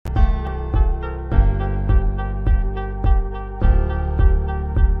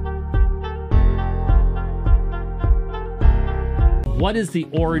What is the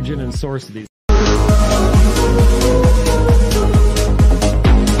origin and source of these?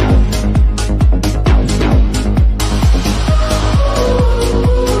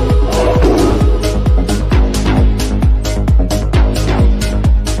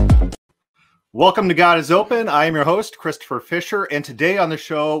 Welcome to God is Open. I am your host, Christopher Fisher, and today on the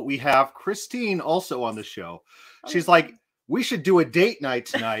show, we have Christine also on the show. She's like, we should do a date night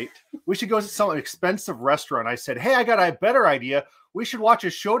tonight. We should go to some expensive restaurant. I said, hey, I got a better idea. We should watch a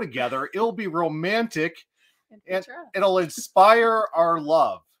show together. It'll be romantic, and it'll inspire our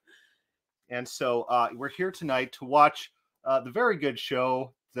love. And so we're here tonight to watch the very good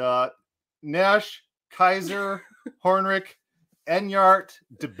show, the Nash Kizer Hornick Enyart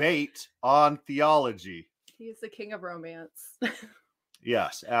debate on theology. He's the king of romance.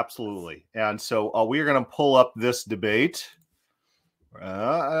 Yes, absolutely. And so we are going to pull up this debate.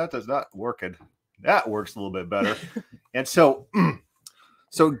 That does not work. That works a little bit better. And so,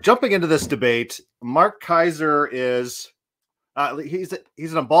 jumping into this debate, Mark Kizer is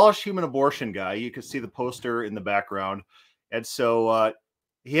he's an abolish human abortion guy. You can see the poster in the background, and so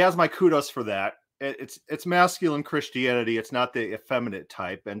he has my kudos for that. It's masculine Christianity. It's not the effeminate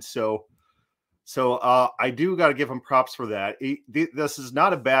type. And so I do got to give him props for that. This is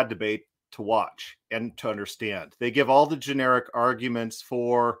not a bad debate to watch and to understand. They give all the generic arguments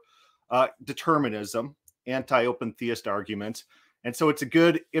for determinism, anti-open theist arguments. And so it's a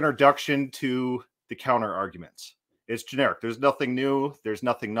good introduction to the counter arguments. It's generic. There's nothing new. There's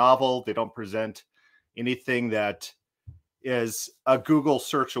nothing novel. They don't present anything that is a Google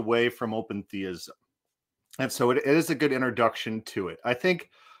search away from open theism. And so it is a good introduction to it. I think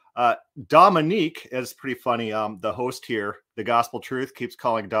Dominique is pretty funny. The host here, The Gospel Truth, keeps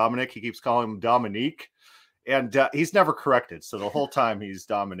calling Dominic. He keeps calling him Dominique. And he's never corrected. So the whole time he's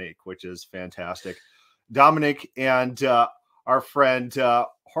Dominique, which is fantastic. Dominic and our friend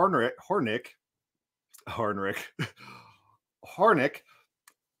Hornick. I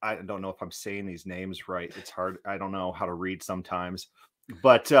don't know if I'm saying these names right. It's hard. I don't know how to read sometimes.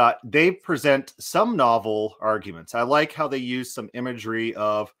 But they present some novel arguments. I like how they use some imagery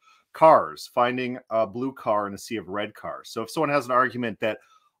of cars, finding a blue car in a sea of red cars. So if someone has an argument that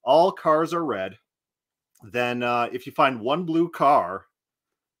all cars are red, then if you find one blue car,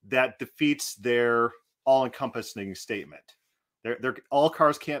 that defeats their all-encompassing statement. All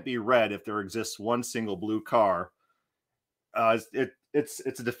cars can't be red if there exists one single blue car. It's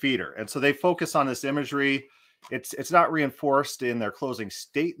a defeater. And so they focus on this imagery. It's not reinforced in their closing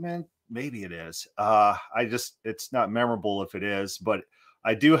statement. Maybe it is. It's not memorable if it is, but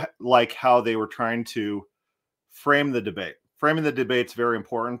I do like how they were trying to frame the debate. Framing the debate's very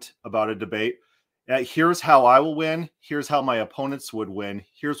important about a debate. Here's how I will win. Here's how my opponents would win.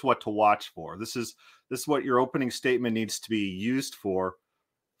 Here's what to watch for. This is what your opening statement needs to be used for,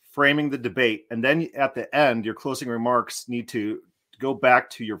 framing the debate. And then at the end, your closing remarks need to go back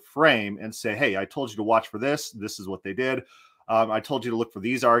to your frame and say, hey, I told you to watch for this. This is what they did. I told you to look for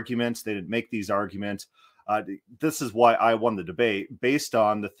these arguments. They didn't make these arguments. This is why I won the debate based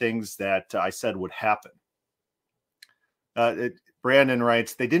on the things that I said would happen. Brandon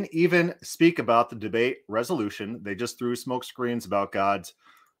writes, they didn't even speak about the debate resolution. They just threw smoke screens about God's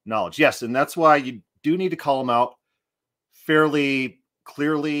knowledge. Yes, and that's why you do need to call them out fairly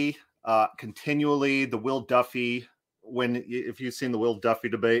clearly, continually. The Will Duffy, if you've seen the Will Duffy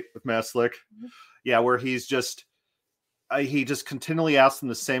debate with Matt Slick, yeah, where he just continually asks them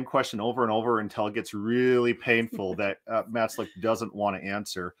the same question over and over until it gets really painful that Matt Slick doesn't want to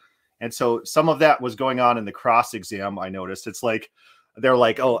answer. And so some of that was going on in the cross exam. I noticed it's like they're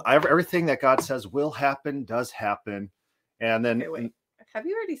like, oh, everything that God says will happen does happen. And then wait. Have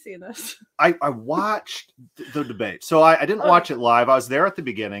you already seen this? I watched the debate. So I didn't watch it live. I was there at the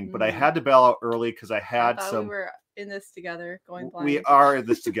beginning, but I had to bail out early because I had some. We were in this together, going blind. We are in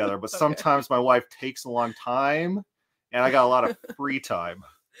this together, but sometimes my wife takes a long time, and I got a lot of free time.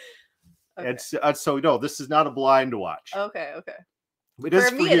 Okay. And so no, this is not a blind watch. Okay. It is for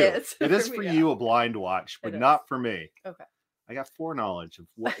for me, you. it is. It is for you a blind watch, but not for me. Okay. I got foreknowledge of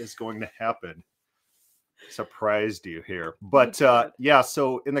what is going to happen. Surprised you here. But yeah,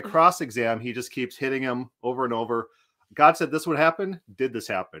 so in the cross exam, he just keeps hitting him over and over. God said this would happen. Did this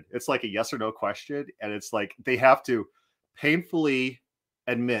happen? It's like a yes or no question. And it's like they have to painfully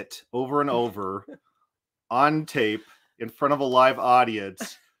admit over and over on tape in front of a live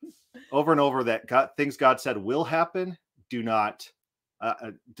audience over and over that things God said will happen do not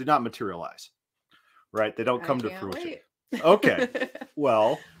materialize. Right? They don't come to fruition. Okay.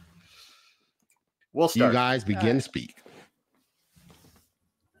 Well, we'll start. You guys begin to speak.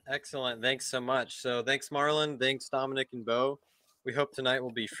 Excellent. Thanks so much. So thanks, Marlon. Thanks, Dominic and Bo. We hope tonight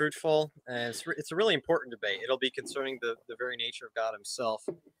will be fruitful, and it's a really important debate. It'll be concerning the very nature of God himself.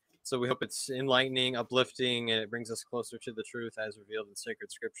 So we hope it's enlightening, uplifting, and it brings us closer to the truth as revealed in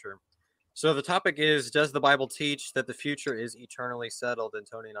sacred scripture. So the topic is, does the Bible teach that the future is eternally settled? And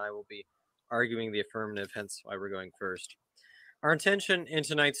Tony and I will be arguing the affirmative, hence why we're going first. Our intention in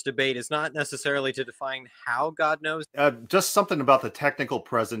tonight's debate is not necessarily to define how God knows. Just something about the technical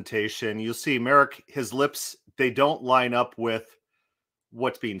presentation. You'll see Merrick, his lips, they don't line up with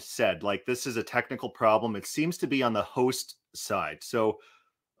what's being said. Like, this is a technical problem. It seems to be on the host side. So,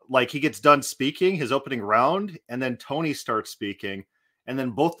 like, he gets done speaking his opening round, and then Tony starts speaking, and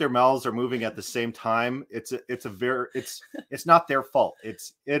then both their mouths are moving at the same time. It's not their fault.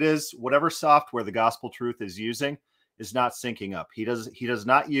 It is whatever software the Gospel Truth is using is not syncing up. He does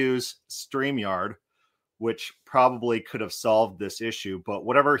not use StreamYard, which probably could have solved this issue, but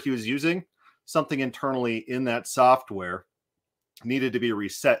whatever he was using, something internally in that software needed to be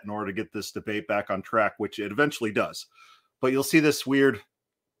reset in order to get this debate back on track, which it eventually does. But you'll see this weird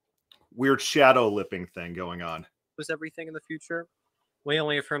shadow lipping thing going on. Was everything in the future? We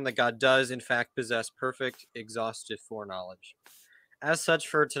only affirm that God does, in fact, possess perfect, exhaustive foreknowledge. As such,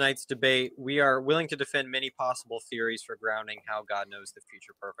 for tonight's debate, we are willing to defend many possible theories for grounding how God knows the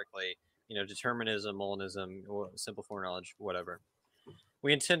future perfectly. Determinism, Molinism, or simple foreknowledge, whatever.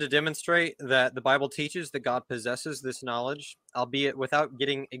 We intend to demonstrate that the Bible teaches that God possesses this knowledge, albeit without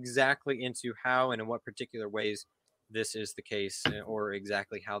getting exactly into how and in what particular ways this is the case, or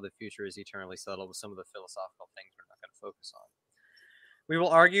exactly how the future is eternally settled with some of the philosophical things we're not going to focus on. We will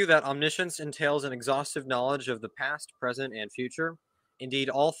argue that omniscience entails an exhaustive knowledge of the past, present, and future. Indeed,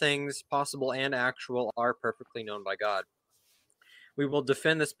 all things, possible and actual, are perfectly known by God. We will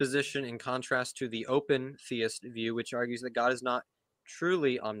defend this position in contrast to the open theist view, which argues that God is not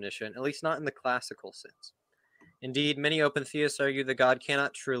truly omniscient, at least not in the classical sense. Indeed, many open theists argue that God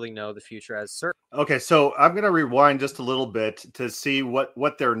cannot truly know the future as certain. Okay, so I'm going to rewind just a little bit to see what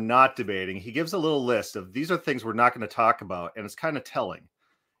they're not debating. He gives a little list of these are things we're not going to talk about, and it's kind of telling.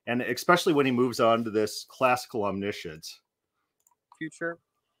 And especially when he moves on to this classical omniscience. Future.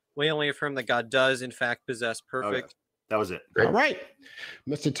 We only affirm that God does, in fact, possess perfect. Okay. That was it. All right.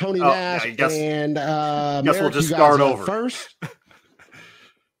 Mr. Tony Nash and guess we'll just start over first.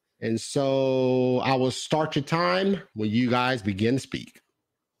 And so I will start your time when you guys begin to speak.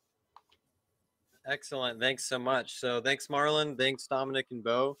 Excellent. Thanks so much. So thanks, Marlon. Thanks, Dominic and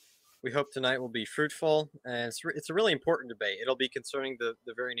Bo. We hope tonight will be fruitful, and it's a really important debate. It'll be concerning the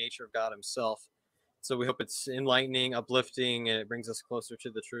very nature of God himself. So we hope it's enlightening, uplifting, and it brings us closer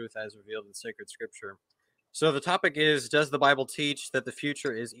to the truth as revealed in sacred scripture. So the topic is, does the Bible teach that the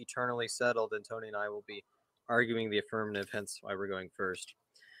future is eternally settled? And Tony and I will be arguing the affirmative, hence why we're going first.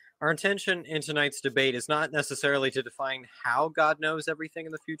 Our intention in tonight's debate is not necessarily to define how God knows everything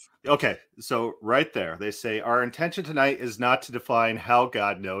in the future. Okay, so right there, they say, our intention tonight is not to define how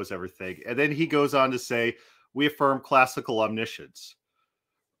God knows everything. And then he goes on to say, we affirm classical omniscience.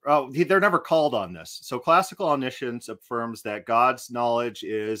 They're never called on this. So classical omniscience affirms that God's knowledge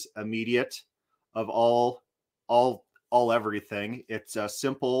is immediate of all everything. It's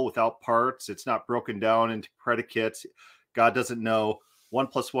simple, without parts. It's not broken down into predicates. God doesn't know 1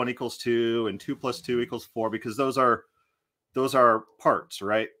 + 1 = 2 and 2 + 2 = 4 because those are parts,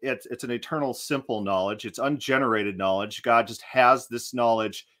 right? It's an eternal, simple knowledge. It's ungenerated knowledge. God just has this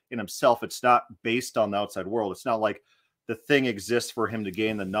knowledge in himself. It's not based on the outside world. It's not like the thing exists for him to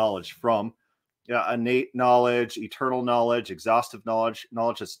gain the knowledge from. Innate knowledge, eternal knowledge, exhaustive knowledge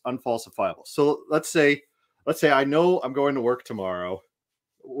that's unfalsifiable. So let's say I know I'm going to work tomorrow.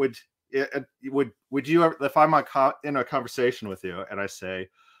 Would you ever, if I'm in a conversation with you and I say,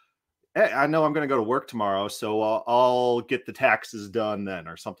 hey, I know I'm going to go to work tomorrow, so I'll get the taxes done then,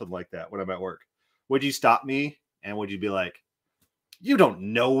 or something like that when I'm at work, would you stop me and would you be like, you don't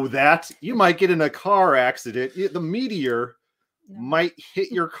know that. You might get in a car accident. The meteor might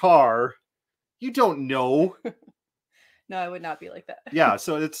hit your car. You don't know. No, I would not be like that. Yeah,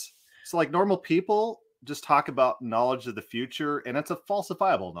 so it's like normal people just talk about knowledge of the future, and it's a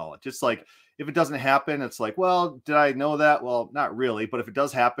falsifiable knowledge. It's like, if it doesn't happen, it's like, well, did I know that? Well, not really. But if it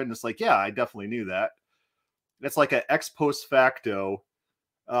does happen, it's like, yeah, I definitely knew that. It's like an ex post facto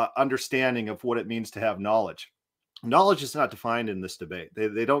understanding of what it means to have knowledge. Knowledge is not defined in this debate.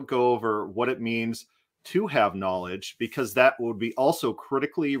 They don't go over what it means to have knowledge, because that would be also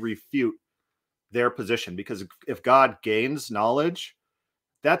critically refute their position. Because if God gains knowledge,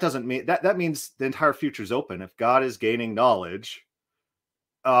 that doesn't mean that means the entire future is open. If God is gaining knowledge,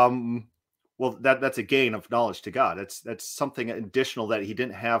 well, that's a gain of knowledge to God. That's something additional that he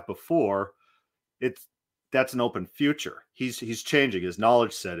didn't have before. that's an open future. He's changing. His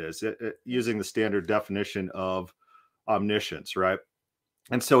knowledge set is using the standard definition of omniscience, right?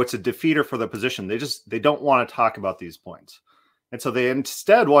 And so it's a defeater for the position. They don't want to talk about these points. And so they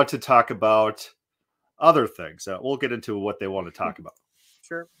instead want to talk about other things. We'll get into what they want to talk about.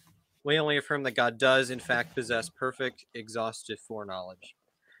 Sure. We only affirm that God does, in fact, possess perfect, exhaustive foreknowledge.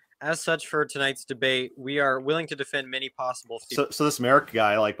 As such, for tonight's debate, we are willing to defend many possible theories. So this Merrick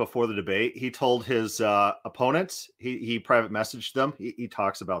guy, like before the debate, he told his opponents, he private messaged them. He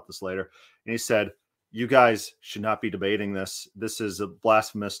talks about this later. And he said, you guys should not be debating this. This is a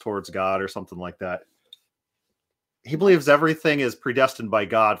blasphemous towards God or something like that. He believes everything is predestined by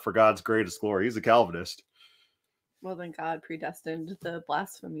God for God's greatest glory. He's a Calvinist. Well, then God predestined the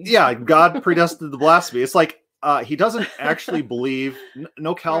blasphemy. Yeah, God predestined the blasphemy. It's like he doesn't actually believe,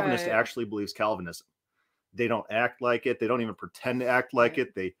 no Calvinist Right. actually believes Calvinism. They don't act like it. They don't even pretend to act like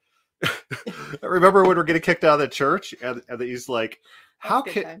it. They remember when we're getting kicked out of the church and he's like, how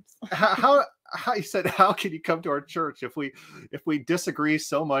That's good can, times. how he said, how can you come to our church if we disagree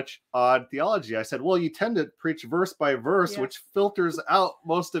so much on theology? I said, well, you tend to preach verse by verse, Yeah. which filters out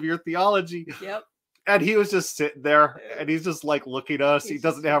most of your theology. Yep. And he was just sitting there and he's just like looking at us. He He's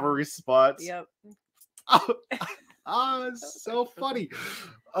doesn't just- have a response. Yep. It's so funny.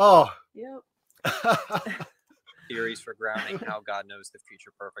 Oh. Yep. theories for grounding how God knows the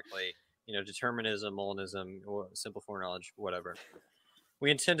future perfectly. Determinism, Molinism, or simple foreknowledge, whatever.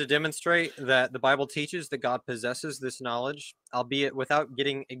 We intend to demonstrate that the Bible teaches that God possesses this knowledge, albeit without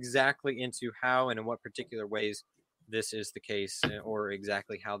getting exactly into how and in what particular ways this is the case, or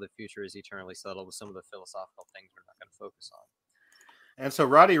exactly how the future is eternally settled with some of the philosophical things we're not going to focus on. And so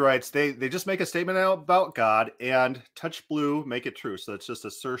Roddy writes, they just make a statement about God and touch blue, make it true. So it's just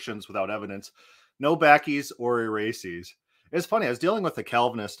assertions without evidence. No backies or erases. It's funny. I was dealing with a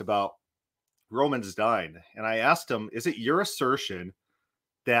Calvinist about Romans 9, and I asked him, is it your assertion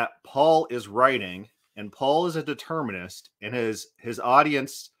that Paul is writing and Paul is a determinist and his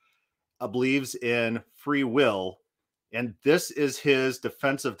audience believes in free will, and this is his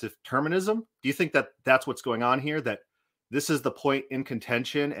defense of determinism? Do you think that that's what's going on here, that this is the point in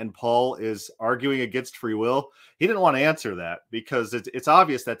contention and Paul is arguing against free will? He didn't want to answer that because it's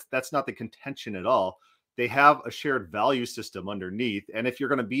obvious that that's not the contention at all. They have a shared value system underneath. And if you're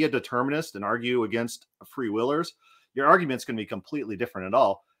going to be a determinist and argue against free willers, your argument's going to be completely different at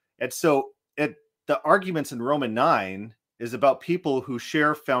all. And so the arguments in Roman 9 is about people who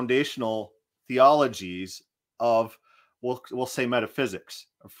share foundational theologies of, we'll say, metaphysics,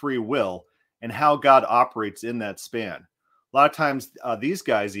 of free will, and how God operates in that span. A lot of times these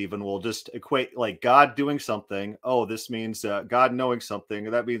guys even will just equate like God doing something. Oh, this means God knowing something.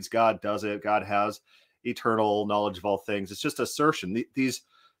 That means God does it. God has eternal knowledge of all things. It's just assertion. These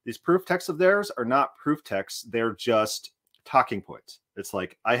proof texts of theirs are not proof texts. They're just talking points. It's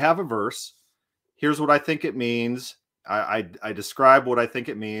like, I have a verse. Here's what I think it means. I describe what I think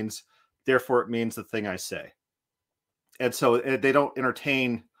it means. Therefore, it means the thing I say. And so they don't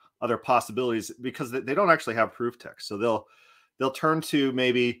entertain other possibilities because they don't actually have proof text. So they'll turn to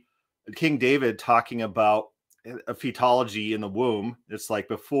maybe King David talking about a fetology in the womb. It's like,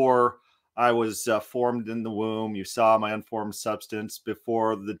 before I was formed in the womb, you saw my unformed substance.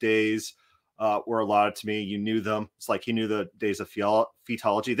 Before the days were allotted to me, you knew them. It's like he knew the days of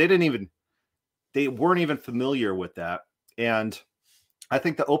fetology. They weren't even familiar with that. And I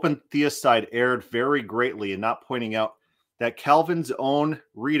think the open theist side erred very greatly in not pointing out that Calvin's own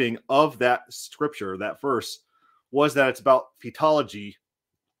reading of that scripture, that verse, was that it's about fetology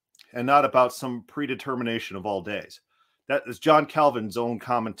and not about some predetermination of all days. That is John Calvin's own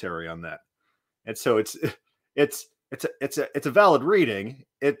commentary on that. And so it's a valid reading.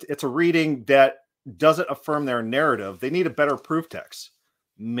 It's a reading that doesn't affirm their narrative. They need a better proof text.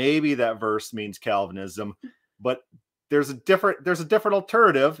 Maybe that verse means Calvinism, but there's a different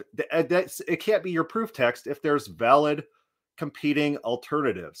alternative. It can't be your proof text if there's valid competing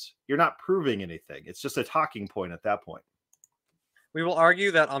alternatives. You're not proving anything. It's just a talking point at that point. We will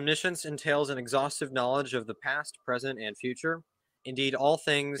argue that omniscience entails an exhaustive knowledge of the past, present, and future. Indeed, all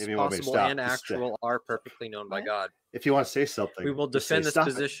things If you want me to possible stop, and just stay. actual are perfectly known by What? God. If you want to say something, We will just say, defend this "Stop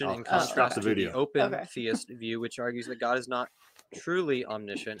it." position in I'll stop contrast the to the video. open Okay. theist view, which argues that God is not truly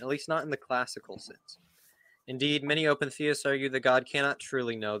omniscient, at least not in the classical sense. Indeed, many open theists argue that God cannot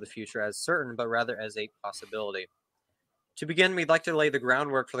truly know the future as certain, but rather as a possibility. To begin, we'd like to lay the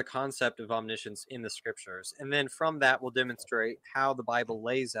groundwork for the concept of omniscience in the scriptures, and then from that we'll demonstrate how the Bible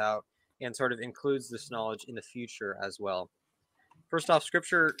lays out and sort of includes this knowledge in the future as well. First off,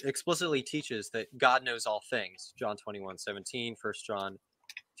 scripture explicitly teaches that God knows all things. John 21:17, 1 John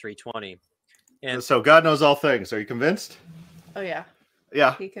 3:20. And So God knows all things. Are you convinced? Oh yeah,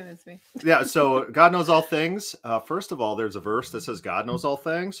 Yeah. he convinced me. Yeah. So God knows all things. First of all, there's a verse that says God knows all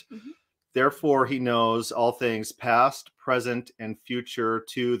things. Mhm. Therefore, he knows all things past, present, and future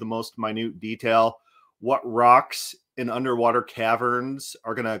to the most minute detail. What rocks in underwater caverns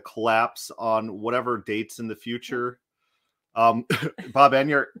are going to collapse on whatever dates in the future. Bob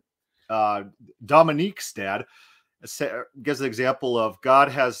Enyart, Dominique's dad, gives an example of God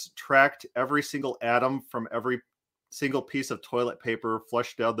has tracked every single atom from every single piece of toilet paper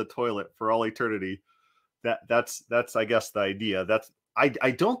flushed down the toilet for all eternity. That's I guess the idea.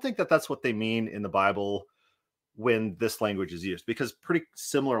 I don't think that that's what they mean in the Bible when this language is used, because pretty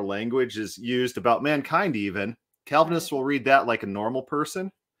similar language is used about mankind. Even Calvinists will read that like a normal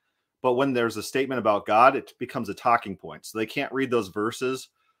person, but when there's a statement about God, it becomes a talking point. So they can't read those verses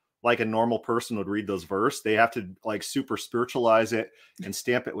like a normal person would read those verses. They have to like super spiritualize it and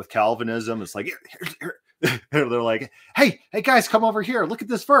stamp it with Calvinism. It's like, they're like, hey guys, come over here. Look at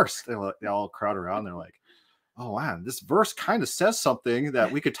this verse. They all crowd around. They're like, oh man, this verse kind of says something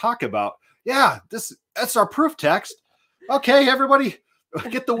that we could talk about. Yeah, that's our proof text. Okay, everybody,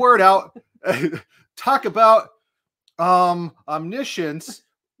 get the word out. Talk about omniscience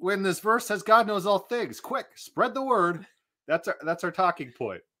when this verse says God knows all things. Quick, spread the word. That's our talking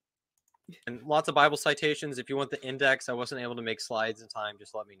point. And lots of Bible citations. If you want the index, I wasn't able to make slides in time.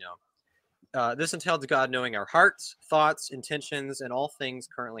 Just let me know. This entails God knowing our hearts, thoughts, intentions, and all things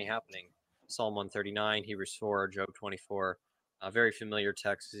currently happening. Psalm 139, Hebrews 4, Job 24. Very familiar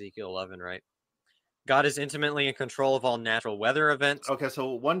text, Ezekiel 11, right? God is intimately in control of all natural weather events. Okay,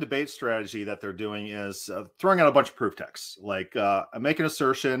 so one debate strategy that they're doing is throwing out a bunch of proof texts. Like make an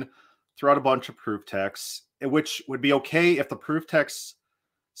assertion, throw out a bunch of proof texts, which would be okay if the proof texts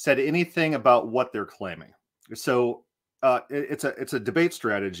said anything about what they're claiming. So it's a debate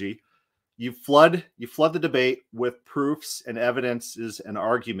strategy. You flood the debate with proofs and evidences and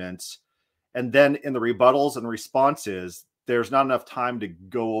arguments, and then in the rebuttals and responses, there's not enough time to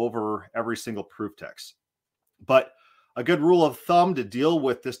go over every single proof text. But a good rule of thumb to deal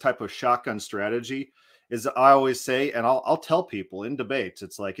with this type of shotgun strategy is, I always say, and I'll tell people in debates,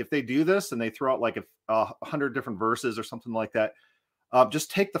 it's like if they do this and they throw out like 100 different verses or something like that,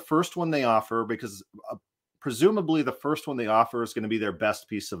 just take the first one they offer, because presumably the first one they offer is going to be their best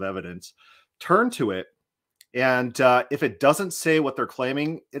piece of evidence. Turn to it, and if it doesn't say what they're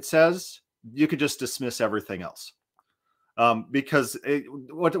claiming it says, you could just dismiss everything else. Because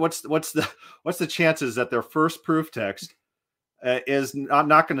what's the chances that their first proof text is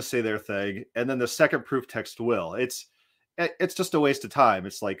not going to say their thing, and then the second proof text will? It's just a waste of time.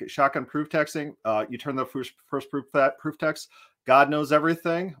 It's like shotgun proof texting. You turn the first proof text. God knows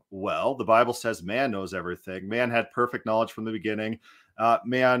everything. Well, the Bible says man knows everything. Man had perfect knowledge from the beginning.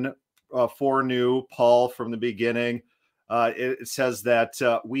 Man foreknew Paul from the beginning. It says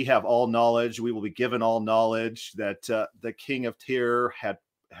that we have all knowledge. We will be given all knowledge. That the King of Tyre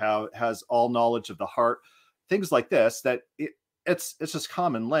has all knowledge of the heart. Things like this. That it's just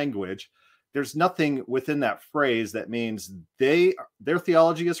common language. There's nothing within that phrase that means their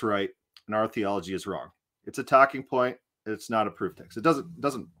theology is right and our theology is wrong. It's a talking point. It's not a proof text. It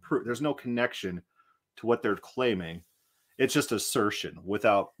doesn't prove. There's no connection to what they're claiming. It's just assertion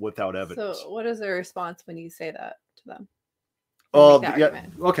without evidence. So, what is their response when you say that to them? Oh, yeah.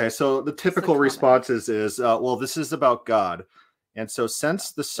 Okay. So the typical response is, well, this is about God, and so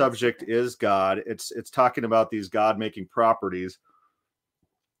since the subject is God, it's talking about these God-making properties,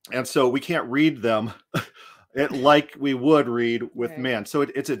 and so we can't read them like we would read with man. So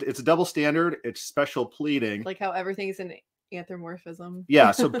it's a double standard. It's special pleading, like how everything's an anthropomorphism.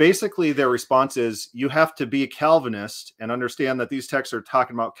 Yeah. So basically, their response is you have to be a Calvinist and understand that these texts are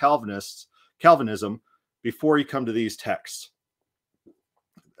talking about Calvinism before you come to these texts.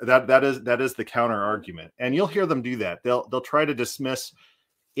 That is the counter argument, and you'll hear them do that. They'll try to dismiss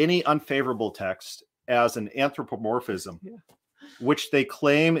any unfavorable text as an anthropomorphism, which they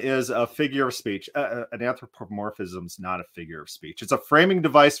claim is a figure of speech. An anthropomorphism is not a figure of speech. It's a framing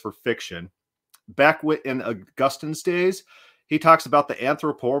device for fiction. Back in Augustine's days, he talks about the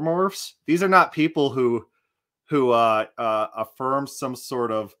anthropomorphs. These are not people who affirm some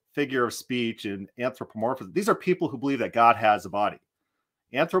sort of figure of speech and anthropomorphism. These are people who believe that God has a body.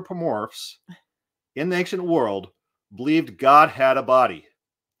 Anthropomorphs in the ancient world believed God had a body.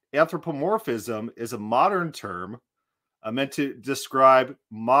 Anthropomorphism is a modern term meant to describe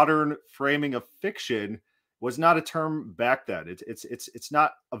modern framing of fiction. Was not a term back then. It's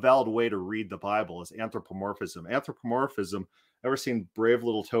not a valid way to read the Bible as anthropomorphism. Anthropomorphism. Ever seen Brave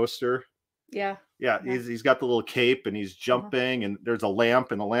Little Toaster? Yeah. Yeah, Yeah. he's got the little cape and he's jumping, and there's a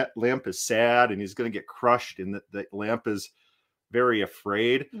lamp, and the lamp is sad, and he's going to get crushed, and the lamp is very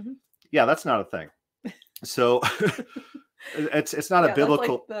afraid. Yeah, that's not a thing. So it's not a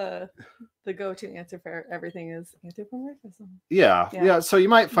biblical. That's like the go-to answer for everything is anthropomorphism. Yeah. So you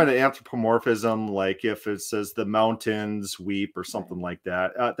might find an anthropomorphism, like if it says the mountains weep or something like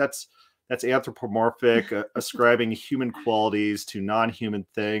that. That's anthropomorphic, ascribing human qualities to non-human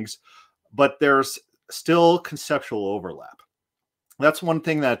things. But there's still conceptual overlap. That's one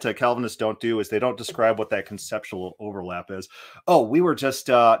thing that Calvinists don't do, is they don't describe what that conceptual overlap is. Oh, we were just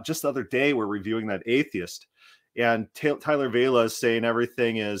the other day, we're reviewing that Atheist, and Tyler Vela is saying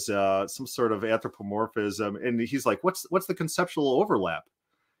everything is some sort of anthropomorphism, and he's like, what's the conceptual overlap?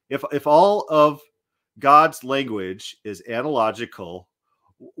 If all of God's language is analogical,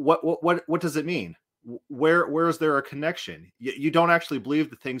 what does it mean? Where is there a connection? You don't actually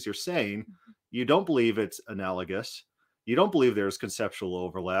believe the things you're saying. You don't believe it's analogous. You don't believe there's conceptual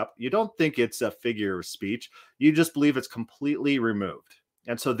overlap. You don't think it's a figure of speech. You just believe it's completely removed.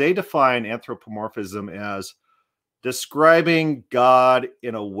 And so they define anthropomorphism as describing God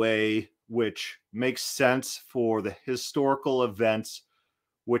in a way which makes sense for the historical events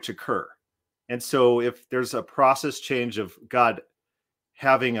which occur. And so if there's a process change of God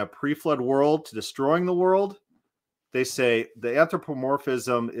having a pre-flood world to destroying the world, they say the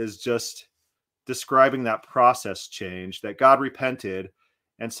anthropomorphism is just describing that process change, that God repented.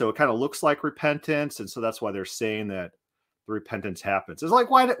 And so it kind of looks like repentance. And so that's why they're saying that the repentance happens. It's like,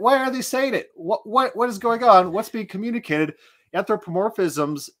 why are they saying it? What is going on? What's being communicated?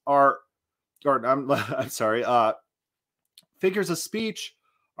 Anthropomorphisms figures of speech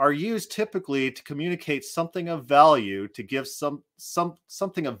are used typically to communicate something of value, to give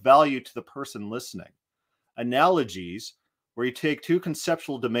something of value to the person listening. Analogies, where you take two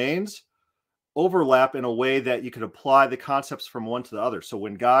conceptual domains, overlap in a way that you could apply the concepts from one to the other. So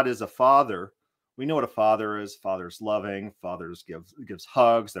when God is a father, we know what a father is. Father's loving. Fathers gives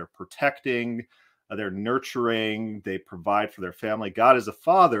hugs. They're protecting. They're nurturing. They provide for their family. God is a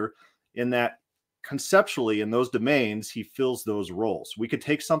father in that conceptually in those domains, he fills those roles. We could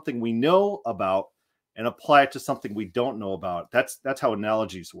take something we know about and apply it to something we don't know about. That's how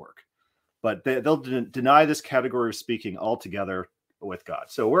analogies work. But they'll deny this category of speaking altogether with God.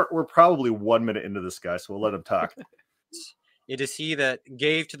 So we're probably 1 minute into this guy, so we'll let him talk. It is he that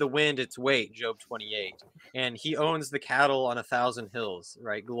gave to the wind its weight, Job 28. And he owns the cattle on 1,000 hills,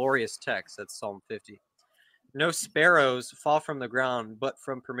 right? Glorious text. That's Psalm 50. No sparrows fall from the ground, but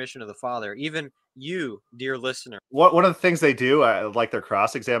from permission of the Father. Even you, dear listener. One of the things they do, like their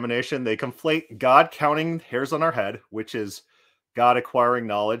cross-examination, they conflate God counting hairs on our head, which is God acquiring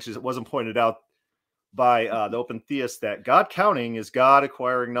knowledge. It wasn't pointed out by the open theist that God counting is God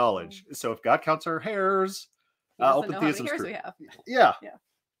acquiring knowledge. So if God counts our hairs, open theism is true. Yeah.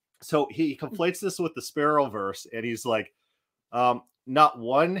 So he conflates this with the sparrow verse, and he's like, not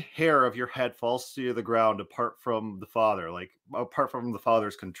one hair of your head falls to the ground apart from the Father, like apart from the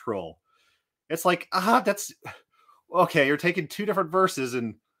Father's control. It's like, that's okay. You're taking two different verses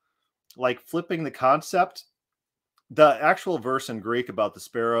and like flipping the concept. The actual verse in Greek about the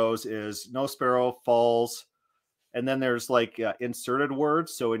sparrows is no sparrow falls. And then there's like inserted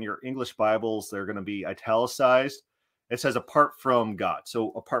words. So in your English Bibles, they're going to be italicized. It says apart from God.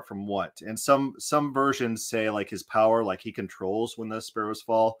 So apart from what? And some versions say like his power, like he controls when the sparrows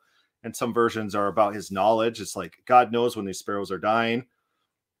fall. And some versions are about his knowledge. It's like God knows when these sparrows are dying.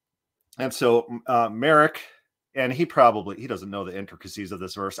 And so Merrick, and he doesn't know the intricacies of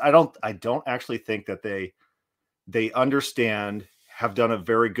this verse. I don't actually think that they understand, have done a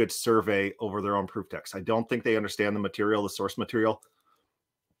very good survey over their own proof text. I don't think they understand the material, the source material.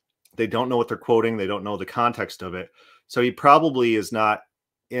 They don't know what they're quoting. They don't know the context of it. So he probably is not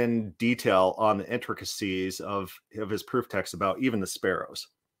in detail on the intricacies of his proof text about even the sparrows.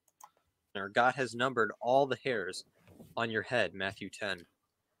 God has numbered all the hairs on your head, Matthew 10.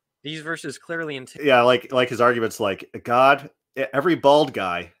 These verses clearly like his arguments, like God, every bald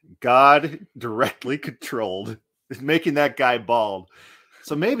guy, God directly controlled, making that guy bald.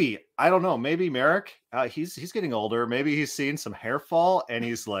 So maybe, I don't know, maybe Merrick, he's getting older. Maybe he's seen some hair fall and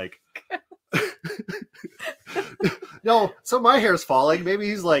he's like, no, so my hair's falling. Maybe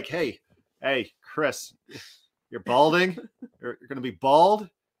he's like, hey, Chris, you're balding. You're going to be bald.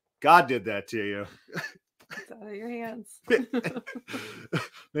 God did that to you. It's out of your hands.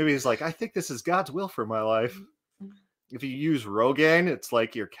 Maybe he's like, I think this is God's will for my life. If you use Rogaine, it's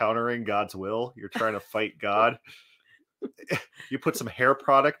like you're countering God's will. You're trying to fight God. You put some hair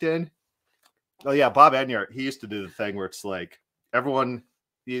product in. Oh yeah, Bob Enyart, he used to do the thing where it's like everyone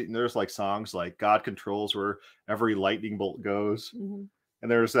there's like songs like God controls where every lightning bolt goes. Mhm. And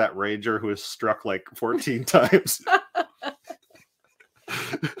there's that ranger who is struck like 14 times.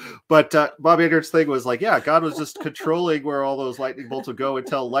 But Bob Enyart's thing was like, yeah, God was just controlling where all those lightning bolts would go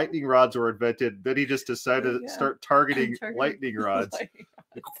until lightning rods were invented. Then he just decided to start targeting lightning rods.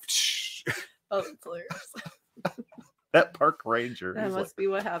 Oh, that's hilarious. That park ranger. That must be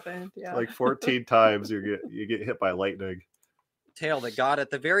what happened. Yeah. Like 14 times you get hit by lightning. Tale that God, at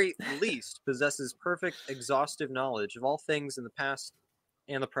the very least, possesses perfect, exhaustive knowledge of all things in the past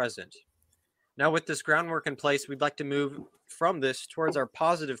and the present. Now, with this groundwork in place, we'd like to move from this towards our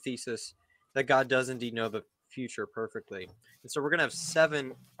positive thesis that God does indeed know the future perfectly. And so we're going to have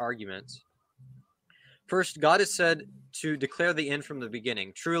 7 arguments. First, God is said to declare the end from the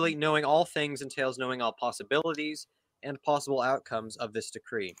beginning. Truly, knowing all things entails knowing all possibilities and possible outcomes of this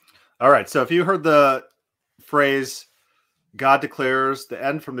decree. All right. So if you heard the phrase, God declares the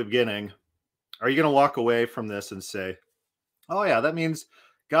end from the beginning, are you going to walk away from this and say, oh, yeah, that means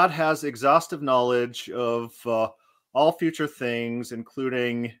God has exhaustive knowledge of all future things,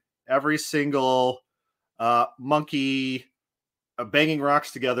 including every single monkey banging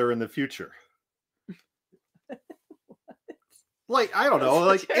rocks together in the future? Like, I don't know,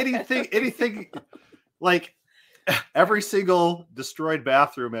 like anything, like every single destroyed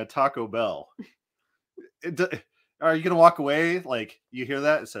bathroom at Taco Bell. Are you going to walk away? Like, you hear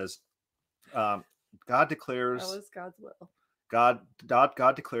that? It says, God declares. That was God's will.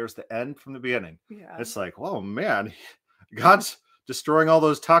 God declares the end from the beginning. Yeah. It's like, whoa, man, God's destroying all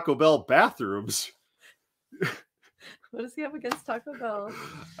those Taco Bell bathrooms. What does he have against Taco Bell?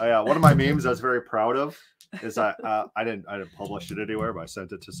 One of my memes I was very proud of is I didn't publish it anywhere, but I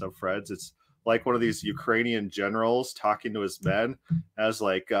sent it to some friends. It's like one of these Ukrainian generals talking to his men as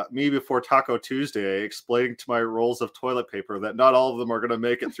like me before Taco Tuesday, explaining to my rolls of toilet paper that not all of them are going to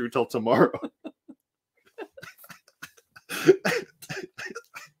make it through till tomorrow.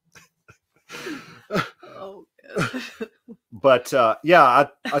 Oh, but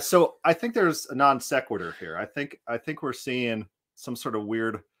so I think there's a non sequitur here. I think we're seeing some sort of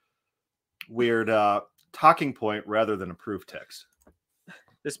weird talking point rather than a proof text.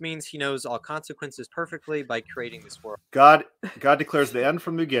 This means he knows all consequences perfectly by creating this world. God declares the end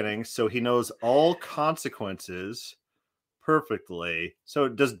from the beginning, so he knows all consequences perfectly. So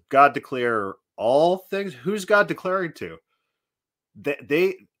does God declare all things? Who's God declaring to?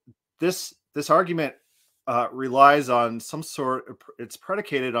 This argument relies on some sort. It's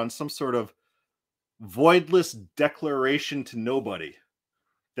predicated on some sort of voidless declaration to nobody.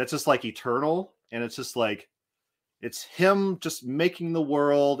 That's just like eternal, and it's just like it's him just making the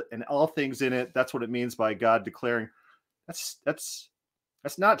world and all things in it. That's what it means by God declaring. That's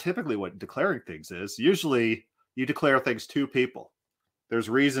not typically what declaring things is. Usually, you declare things to people. There's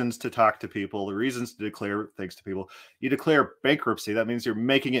reasons to talk to people, the reasons to declare things to people. You declare bankruptcy. That means you're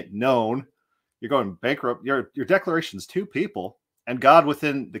making it known. You're going bankrupt. Your declaration's to people, and God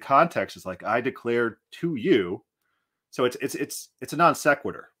within the context is like, I declare to you. So it's a non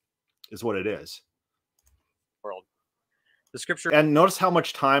sequitur, is what it is. World. The scripture. And notice how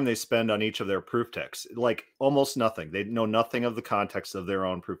much time they spend on each of their proof texts. Like almost nothing. They know nothing of the context of their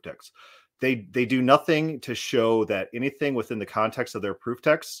own proof texts. They do nothing to show that anything within the context of their proof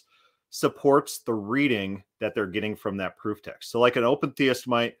text supports the reading that they're getting from that proof text. So like an open theist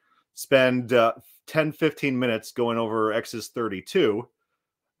might spend 10, 15 minutes going over Exodus 32.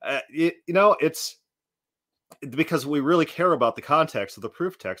 It's because we really care about the context of the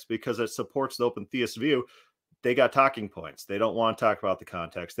proof text because it supports the open theist view. They got talking points. They don't want to talk about the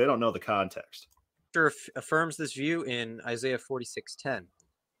context. They don't know the context. Scripture affirms this view in Isaiah 46:10.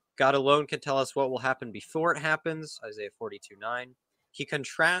 God alone can tell us what will happen before it happens, Isaiah 42:9. He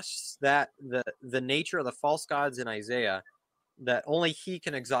contrasts that the nature of the false gods in Isaiah, that only he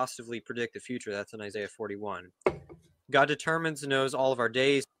can exhaustively predict the future. That's in Isaiah 41. God determines and knows all of our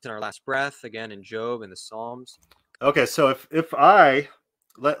days and our last breath, again in Job and the Psalms. Okay, so if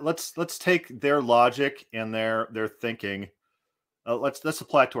let's take their logic and their thinking, let's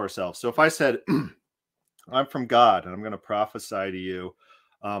apply it to ourselves. So if I said, I'm from God and I'm going to prophesy to you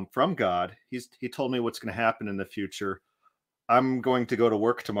from God, he told me what's going to happen in the future. I'm going to go to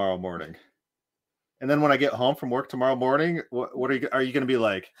work tomorrow morning. And then when I get home from work tomorrow morning, what are you going to be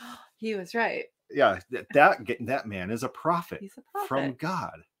like? He was right. Yeah, that man is a prophet. He's a prophet from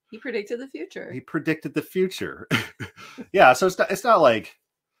God. He predicted the future. He predicted the future. Yeah, so it's not like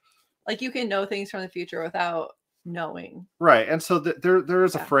you can know things from the future without knowing. Right. And so there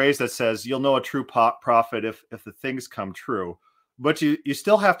is a phrase that says you'll know a true prophet if the things come true. But you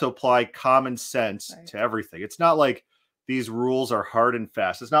still have to apply common sense to everything. It's not like these rules are hard and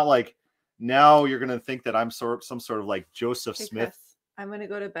fast. It's not like now you're going to think that I'm some sort of like Joseph Hey, Smith. Chris, I'm going to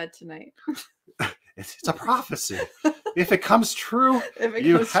go to bed tonight. It's a prophecy. If it comes true, If it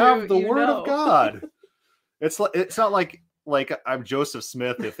you comes have true, the you word know. of God. It's not like I'm Joseph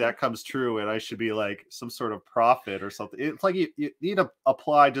Smith if that comes true and I should be like some sort of prophet or something. It's like you need to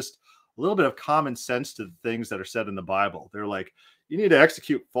apply just a little bit of common sense to the things that are said in the Bible. They're like, you need to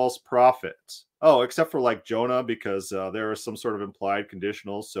execute false prophets. Oh, except for like Jonah, because there was some sort of implied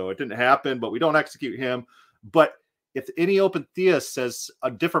conditional. So it didn't happen, but we don't execute him. But if any open theist says a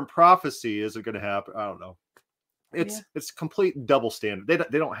different prophecy isn't going to happen, I don't know. It's complete double standard.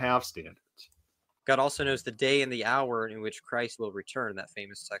 They don't have standards. God also knows the day and the hour in which Christ will return, that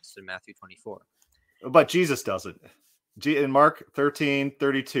famous text in Matthew 24. But Jesus doesn't. In Mark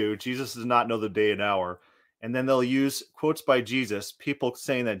 13:32, Jesus does not know the day and hour. And then they'll use quotes by Jesus, people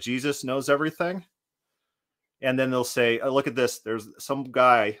saying that Jesus knows everything. And then they'll say, oh, look at this. There's some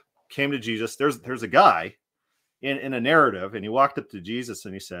guy came to Jesus. There's a guy in a narrative, and he walked up to Jesus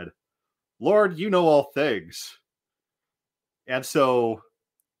and he said, Lord, you know all things. And so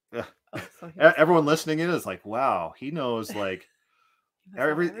everyone listening in is like, wow, he knows like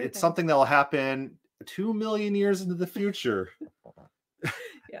it's something that'll happen 2 million years into the future.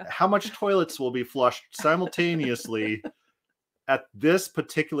 Yeah. How much toilets will be flushed simultaneously at this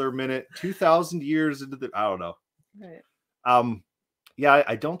particular minute, 2,000 years into the, I don't know. Right. Yeah,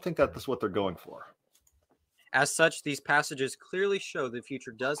 I don't think that's what they're going for. As such, these passages clearly show the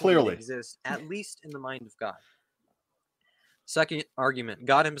future does indeed exist, at least in the mind of God. Second argument,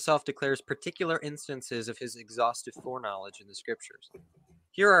 God himself declares particular instances of his exhaustive foreknowledge in the scriptures.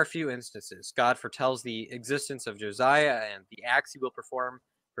 Here are a few instances. God foretells the existence of Josiah and the acts he will perform,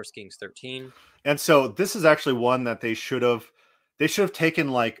 1 Kings 13. And so this is actually one that they should have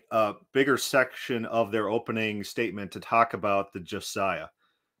taken like a bigger section of their opening statement to talk about the Josiah,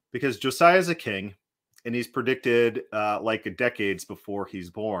 because Josiah is a king and he's predicted like decades before he's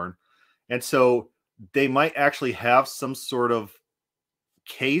born. And so they might actually have some sort of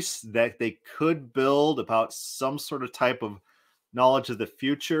case that they could build about some sort of type of knowledge of the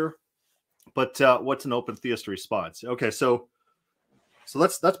future. But what's an open theist response? Okay, so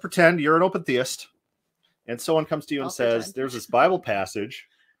let's pretend you're an open theist and someone comes to you and says, there's this Bible passage.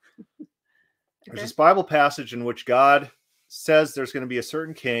 There's this Bible passage in which God says there's going to be a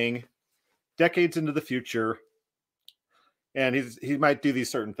certain king decades into the future, and he might do these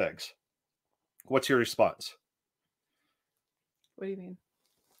certain things. What's your response? What do you mean?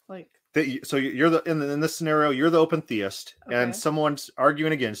 Like, so you're in this scenario, you're the open theist, and someone's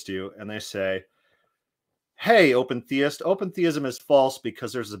arguing against you, and they say, hey, open theist, open theism is false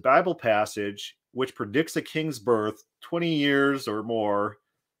because there's a Bible passage which predicts a king's birth 20 years or more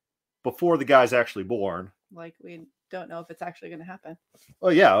before the guy's actually born. Like, we don't know if it's actually going to happen.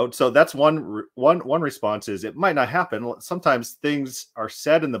 Well, yeah. So that's one response is it might not happen. Sometimes things are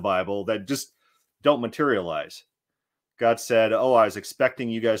said in the Bible that just don't materialize. God said, oh, I was expecting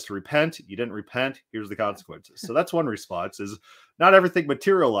you guys to repent. You didn't repent. Here's the consequences. So that's one response is not everything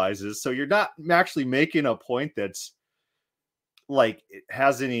materializes. So you're not actually making a point that's like it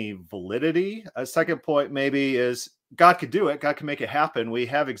has any validity. A second point maybe is God could do it. God can make it happen. We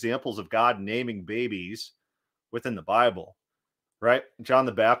have examples of God naming babies within the Bible, right? John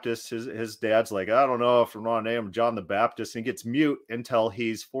the Baptist, his dad's like, I don't know if I'm going to name him John the Baptist, and he gets mute until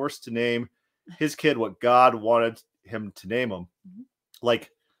he's forced to name his kid what God wanted him to name him. Mm-hmm. Like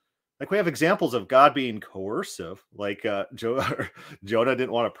we have examples of God being coercive. Like Jonah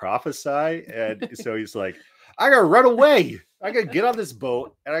didn't want to prophesy, and so he's like, I gotta run away. I gotta get on this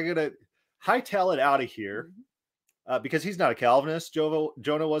boat, and I gotta hightail it out of here, because he's not a Calvinist.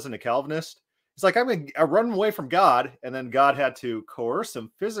 Jonah wasn't a Calvinist. It's like, I'm going to run away from God. And then God had to coerce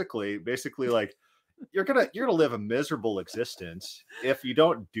him physically, basically like, you're going to live a miserable existence if you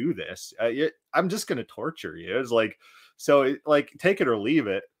don't do this. I'm just going to torture you. It's like, so like, take it or leave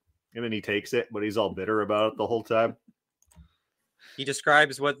it. And then he takes it, but he's all bitter about it the whole time. He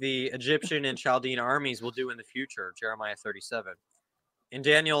describes what the Egyptian and Chaldean armies will do in the future, Jeremiah 37. In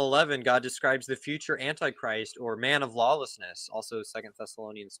Daniel 11, God describes the future Antichrist or man of lawlessness, also 2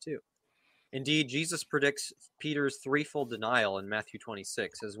 Thessalonians 2. Indeed, Jesus predicts Peter's threefold denial in Matthew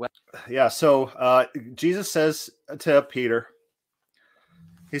 26 as well. Yeah, so Jesus says to Peter,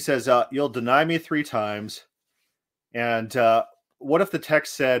 he says, you'll deny me 3 times. And what if the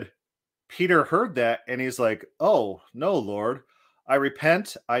text said, Peter heard that and he's like, oh, no, Lord, I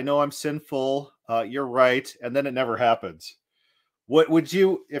repent. I know I'm sinful. You're right. And then it never happens. What would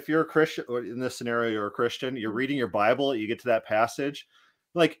you, if you're a Christian, or in this scenario, you're a Christian, you're reading your Bible, you get to that passage,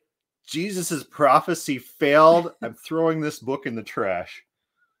 like, Jesus's prophecy failed. I'm throwing this book in the trash.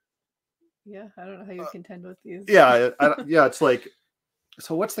 Yeah, I don't know how you contend with these. Yeah, yeah. It's like,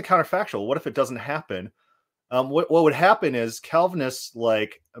 so what's the counterfactual? What if it doesn't happen? What would happen is Calvinists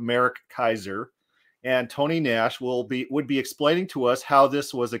like Merrick Kizer and Tony Nash would be explaining to us how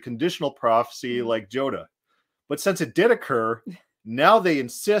this was a conditional prophecy like Joda. But since it did occur, now they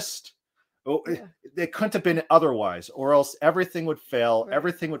insist it couldn't have been otherwise, or else everything would fail,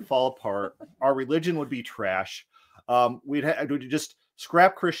 everything would fall apart, our religion would be trash. We'd just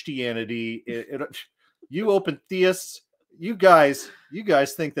scrap Christianity. You open theists, you guys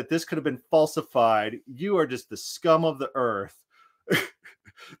think that this could have been falsified. You are just the scum of the earth.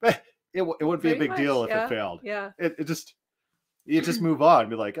 It wouldn't be a big deal if it failed. Yeah. You just move on and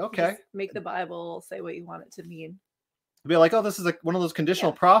be like, okay. Just make the Bible say what you want it to mean. Be like, oh, this is one of those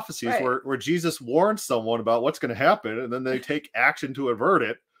conditional prophecies where Jesus warns someone about what's going to happen, and then they take action to avert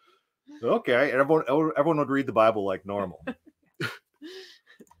it. Okay, and everyone would read the Bible like normal.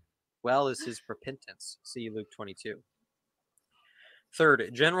 Well is his repentance. See Luke 22. Third,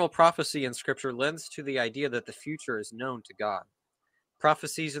 general prophecy in Scripture lends to the idea that the future is known to God.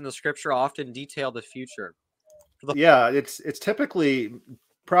 Prophecies in the Scripture often detail the future. Yeah, it's typically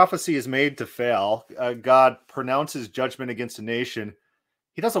prophecy is made to fail. God pronounces judgment against a nation.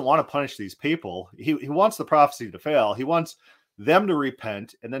 He doesn't want to punish these people. He wants the prophecy to fail. He wants them to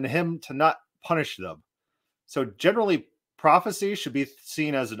repent and then him to not punish them. So generally, prophecy should be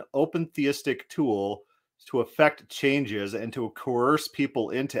seen as an open theistic tool to effect changes and to coerce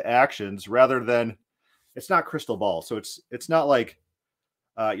people into actions rather than, it's not crystal ball. So it's not like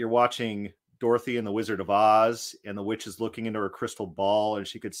you're watching Dorothy and the Wizard of Oz and the witch is looking into her crystal ball and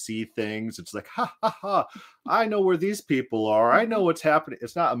she could see things. It's like, ha ha ha, I know where these people are. I know what's happening.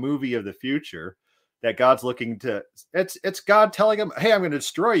 It's not a movie of the future that God's looking to. It's God telling him, hey, I'm going to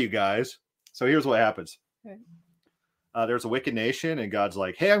destroy you guys. So here's what happens. Okay. There's a wicked nation and God's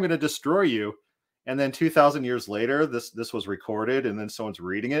like, hey, I'm going to destroy you. And then 2,000 years later, this was recorded and then someone's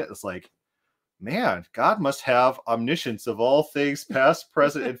reading it. It's like, man, God must have omniscience of all things past,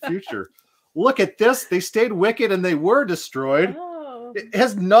 present, and future. Look at this. They stayed wicked and they were destroyed. Oh.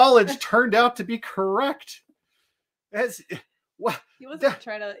 His knowledge turned out to be correct. He wasn't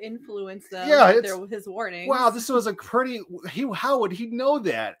trying to influence them. Yeah, with his warnings. Wow, this was a pretty. How would he know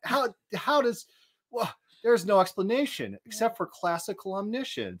that? How does? Well, there's no explanation except for classical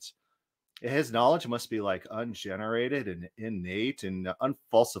omniscience. His knowledge must be like ungenerated and innate and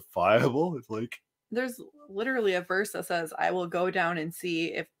unfalsifiable. It's like there's literally a verse that says, "I will go down and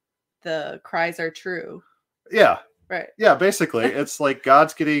see if the cries are true." Yeah. Right. Yeah, basically, it's like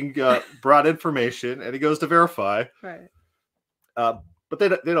God's getting brought information, and he goes to verify. Right. But they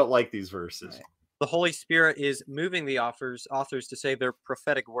don't like these verses. Right. The Holy Spirit is moving the authors to say their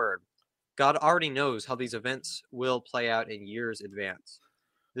prophetic word. God already knows how these events will play out in years advance.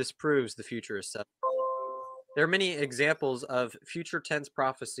 This proves the future is set. There are many examples of future tense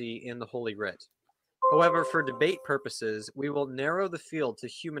prophecy in the Holy Writ. However, for debate purposes, we will narrow the field to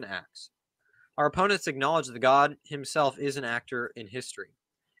human acts. Our opponents acknowledge that God himself is an actor in history.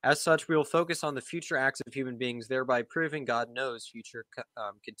 As such, we will focus on the future acts of human beings, thereby proving God knows future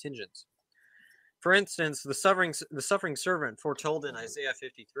contingents. For instance, the suffering servant foretold in Isaiah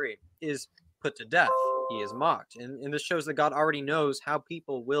 53 is put to death. He is mocked. And this shows that God already knows how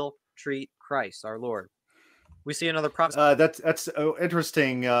people will treat Christ, our Lord. We see another prophecy. That's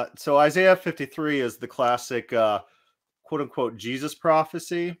interesting. So Isaiah 53 is the classic quote unquote Jesus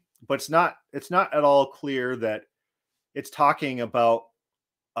prophecy, but it's not at all clear that it's talking about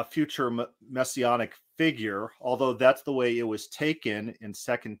a future messianic figure, although that's the way it was taken in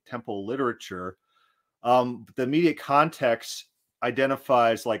Second Temple literature. The immediate context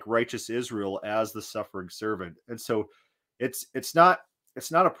identifies like righteous Israel as the suffering servant, and so it's not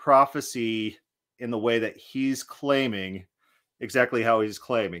a prophecy in the way that he's claiming, exactly how he's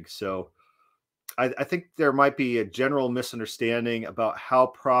claiming. So I think there might be a general misunderstanding about how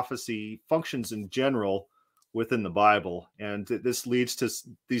prophecy functions in general within the Bible, and this leads to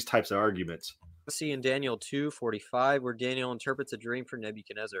these types of arguments. See in Daniel 2:45, where Daniel interprets a dream for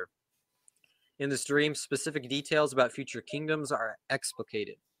Nebuchadnezzar. In this dream, specific details about future kingdoms are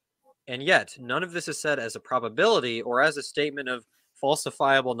explicated. And yet, none of this is said as a probability or as a statement of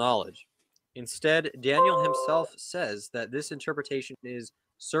falsifiable knowledge. Instead, Daniel himself says that this interpretation is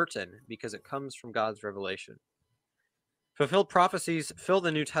certain because it comes from God's revelation. Fulfilled prophecies fill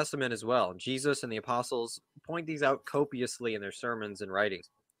the New Testament as well. Jesus and the apostles point these out copiously in their sermons and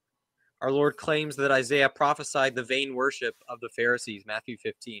writings. Our Lord claims that Isaiah prophesied the vain worship of the Pharisees, Matthew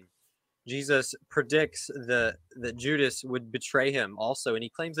 15. Jesus predicts that Judas would betray him also, and he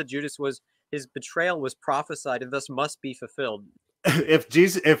claims that his betrayal was prophesied and thus must be fulfilled. If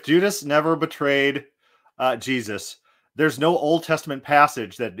Judas never betrayed Jesus, there's no Old Testament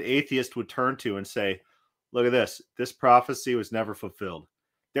passage that the atheist would turn to and say, look at this. This prophecy was never fulfilled.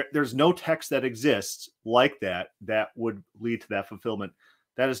 There's no text that exists like that would lead to that fulfillment.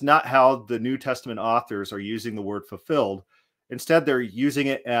 That is not how the New Testament authors are using the word fulfilled. Instead, they're using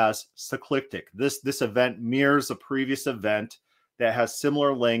it as cyclic. This event mirrors a previous event that has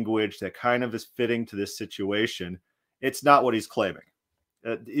similar language that kind of is fitting to this situation. It's not what he's claiming.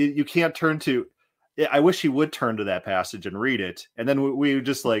 You can't turn to. I wish he would turn to that passage and read it, and then we would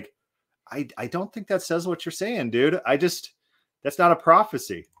just like, I don't think that says what you're saying, dude. That's not a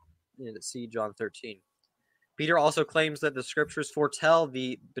prophecy. Yeah, see John 13. Peter also claims that the scriptures foretell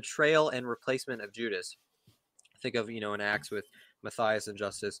the betrayal and replacement of Judas. Think of, in Acts with Matthias and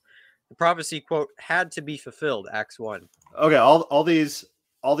Justus. The prophecy, quote, had to be fulfilled, Acts 1. Okay, all these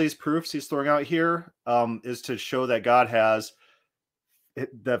proofs he's throwing out here is to show that God has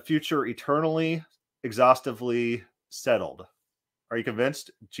the future eternally, exhaustively settled. Are you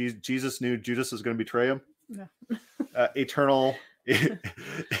convinced? Jesus knew Judas was going to betray him? No.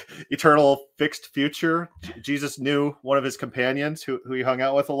 Eternal fixed future. Jesus knew one of his companions who he hung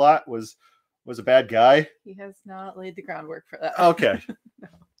out with a lot was a bad guy. He has not laid the groundwork for that. Okay.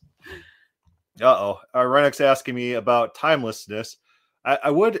 No. Uh-oh. Rennick's asking me about timelessness.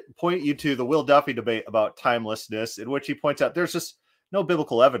 I would point you to the Will Duffy debate about timelessness, in which he points out there's just no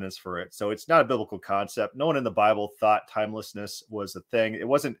biblical evidence for it. So it's not a biblical concept. No one in the Bible thought timelessness was a thing. It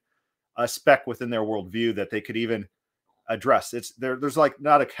wasn't a speck within their worldview that they could even address. There's like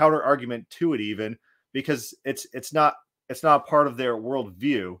not a counter argument to it even, because it's not part of their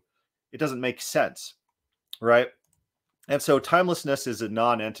worldview. It doesn't make sense, right? And so timelessness is a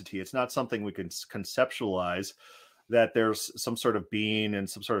non-entity. It's not something we can conceptualize, that there's some sort of being and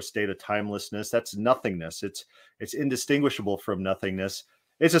some sort of state of timelessness. That's nothingness. It's indistinguishable from nothingness.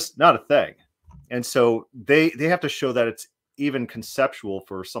 It's just not a thing. And so they have to show that it's even conceptual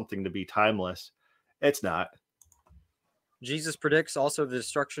for something to be timeless. It's not. Jesus predicts also the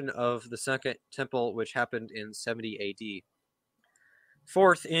destruction of the second temple, which happened in 70 AD.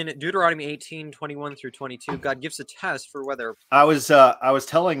 Fourth, in Deuteronomy 18:21 through 22, God gives a test for whether... I was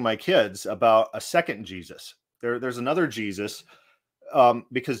telling my kids about a second Jesus. There's another Jesus,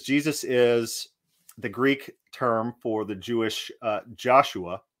 because Jesus is the Greek term for the Jewish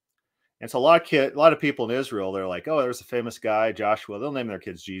Joshua. And so a lot of people in Israel, they're like, oh, there's a famous guy, Joshua. They'll name their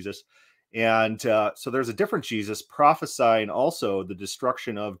kids Jesus. And so there's a different Jesus prophesying also the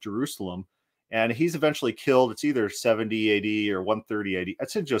destruction of Jerusalem. And he's eventually killed. It's either 70 AD or 130 AD.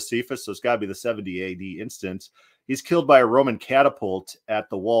 That's in Josephus, so it's got to be the 70 AD instance. He's killed by a Roman catapult at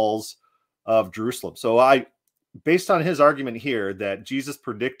the walls of Jerusalem. So based on his argument here that Jesus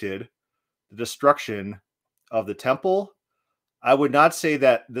predicted the destruction of the temple, I would not say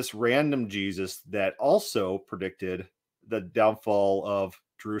that this random Jesus that also predicted the downfall of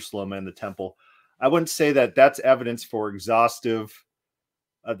Jerusalem and the temple, I wouldn't say that that's evidence for exhaustive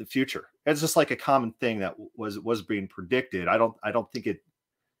of the future. It's just like a common thing that was being predicted. I don't think it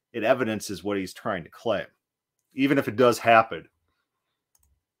evidences what he's trying to claim, even if it does happen.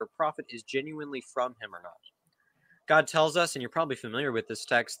 A prophet is genuinely from him or not. God tells us, and you're probably familiar with this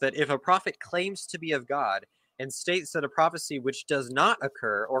text, that if a prophet claims to be of God and states that a prophecy which does not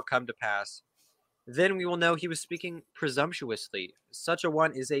occur or come to pass, then we will know he was speaking presumptuously. Such a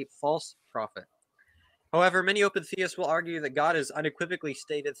one is a false prophet. However, many open theists will argue that God has unequivocally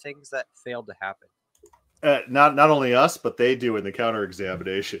stated things that failed to happen. Not only us, but they do in the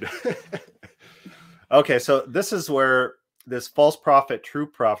counter-examination. Okay, so this is where this false prophet, true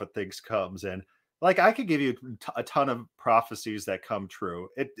prophet things comes in. Like, I could give you a ton of prophecies that come true.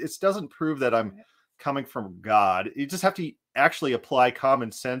 It doesn't prove that I'm coming from God. You just have to actually apply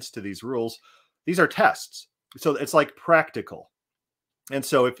common sense to these rules. These are tests. So it's like practical. And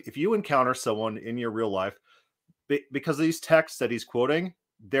so if you encounter someone in your real life, because these texts that he's quoting,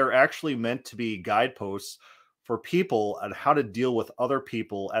 they're actually meant to be guideposts for people on how to deal with other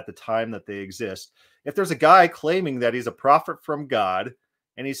people at the time that they exist. If there's a guy claiming that he's a prophet from God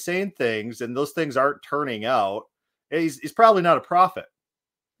and he's saying things and those things aren't turning out, he's probably not a prophet.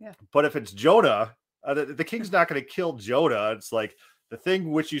 Yeah. But if it's Jonah, the king's not going to kill Jonah. It's like the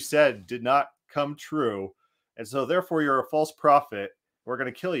thing which you said did not come true. And so therefore you're a false prophet. We're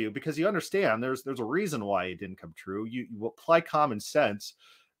going to kill you, because you understand there's a reason why it didn't come true. You apply common sense.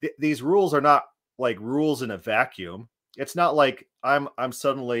 These rules are not like rules in a vacuum. It's not like I'm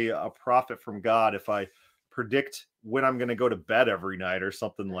suddenly a prophet from God if I predict when I'm going to go to bed every night or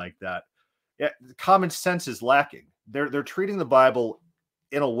something like that. common sense is lacking. They're treating the Bible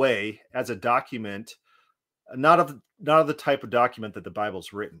in a way as a document, not of the type of document that the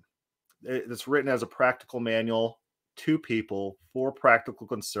Bible's written. It's written as a practical manual to people for practical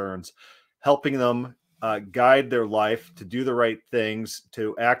concerns, helping them guide their life to do the right things,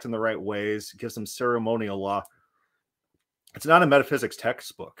 to act in the right ways, gives them ceremonial law. It's not a metaphysics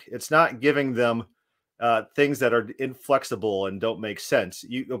textbook. It's not giving them things that are inflexible and don't make sense.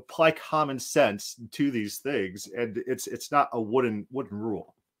 You apply common sense to these things, and it's not a wooden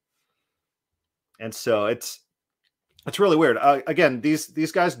rule. And so it's really weird. Again,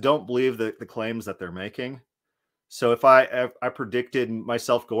 these guys don't believe the claims that they're making. So if I predicted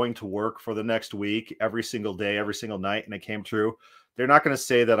myself going to work for the next week, every single day, every single night, and it came true, they're not going to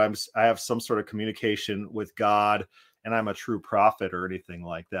say that I have some sort of communication with God and I'm a true prophet or anything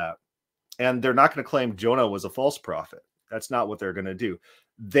like that. And they're not going to claim Jonah was a false prophet. That's not what they're going to do.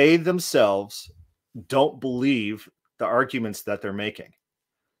 They themselves don't believe the arguments that they're making.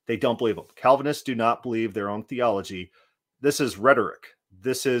 They don't believe them. Calvinists do not believe their own theology. This is rhetoric.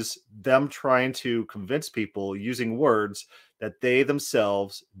 This is them trying to convince people using words that they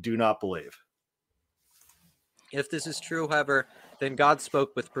themselves do not believe. If this is true, however, then God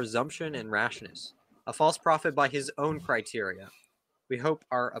spoke with presumption and rashness, a false prophet by his own criteria. We hope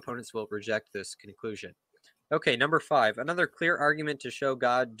our opponents will reject this conclusion. Okay, number 5. Another clear argument to show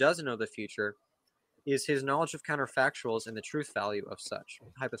God does know the future is his knowledge of counterfactuals and the truth value of such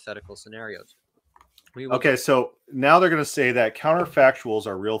hypothetical scenarios. Okay, so now they're going to say that counterfactuals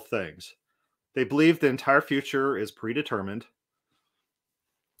are real things. They believe the entire future is predetermined.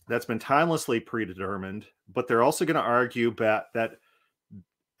 That's been timelessly predetermined, but they're also going to argue that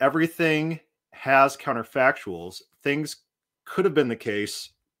everything has counterfactuals. Things could have been the case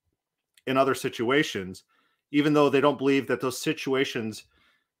in other situations, even though they don't believe that those situations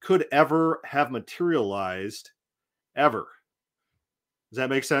could ever have materialized ever. Does that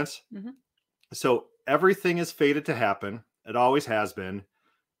make sense? Mm-hmm. So everything is fated to happen. It always has been.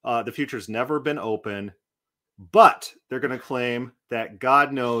 The future's never been open, but they're going to claim that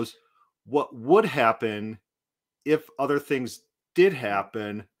God knows what would happen if other things did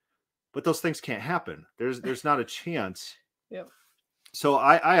happen, but those things can't happen. There's not a chance. Yep. So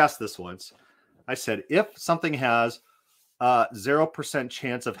I asked this once. I said, if something has 0%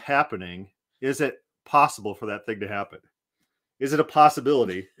 chance of happening, is it possible for that thing to happen? Is it a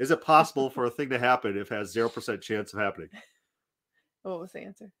possibility? Is it possible for a thing to happen if it has 0% chance of happening? What was the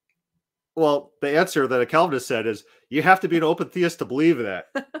answer? Well, the answer that a Calvinist said is you have to be an open theist to believe that.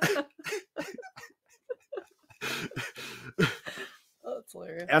 Oh, that's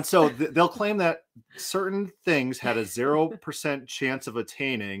hilarious. And so they'll claim that certain things had a 0% chance of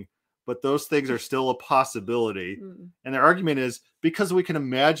attaining, but those things are still a possibility. Mm. And their argument is because we can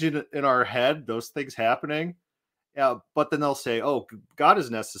imagine in our head those things happening. But then they'll say, oh, God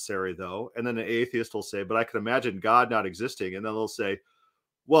is necessary, though. And then an atheist will say, but I can imagine God not existing. And then they'll say,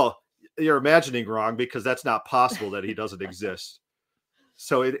 well, you're imagining wrong because that's not possible that he doesn't exist.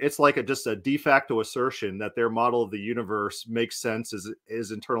 So it's like just a de facto assertion that their model of the universe makes sense,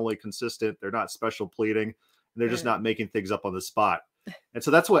 is internally consistent. They're not special pleading. And they're just not making things up on the spot. And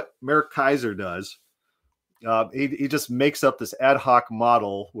so that's what Nash Kizer does. He just makes up this ad hoc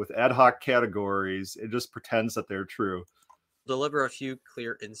model with ad hoc categories. It just pretends that they're true. Deliver a few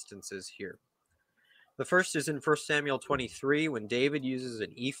clear instances here. The first is in 1 Samuel 23, when David uses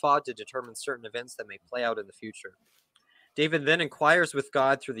an ephod to determine certain events that may play out in the future. David then inquires with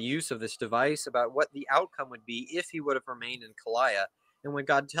God through the use of this device about what the outcome would be if he would have remained in Keilah. And when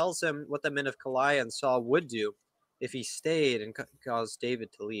God tells him what the men of Keilah and Saul would do if he stayed and caused David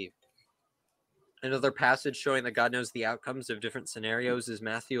to leave. Another passage showing that God knows the outcomes of different scenarios is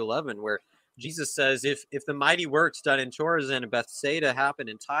Matthew 11, where Jesus says, if the mighty works done in Chorazin and Bethsaida happened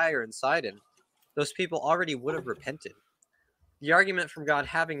in Tyre and Sidon, those people already would have repented. The argument from God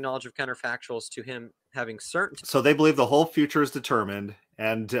having knowledge of counterfactuals to him having certainty. So they believe the whole future is determined,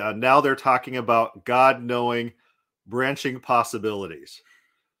 and now they're talking about God knowing branching possibilities.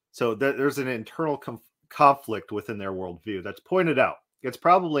 So there's an internal conflict within their worldview that's pointed out. It's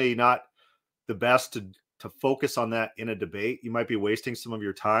probably not the best to focus on that in a debate. You might be wasting some of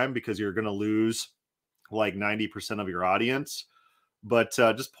your time because you're going to lose like 90% of your audience. But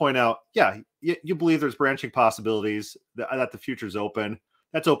just point out, you believe there's branching possibilities, that the future's open.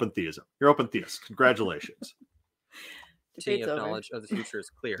 That's open theism. You're open theists. Congratulations. Debate's over. Knowledge of the future is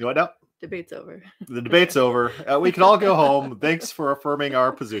clear. You know what now? Debate's over. The debate's over. We can all go home. Thanks for affirming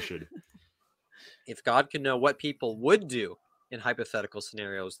our position. If God can know what people would do in hypothetical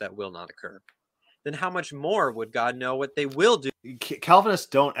scenarios that will not occur, then how much more would God know what they will do? Calvinists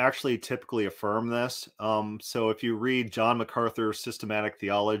don't actually typically affirm this. So if you read John MacArthur's systematic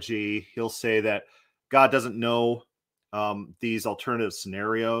theology, he'll say that God doesn't know these alternative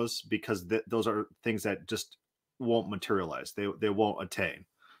scenarios because those are things that just won't materialize. They won't attain.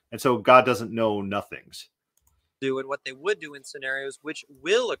 And so God doesn't know nothings. Do and what they would do in scenarios which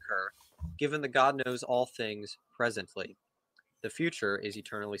will occur, given that God knows all things presently. The future is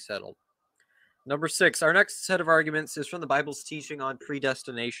eternally settled. Number 6, our next set of arguments is from the Bible's teaching on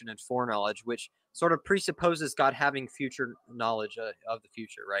predestination and foreknowledge, which sort of presupposes God having future knowledge of the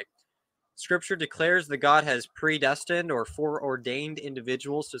future, right? Scripture declares that God has predestined or foreordained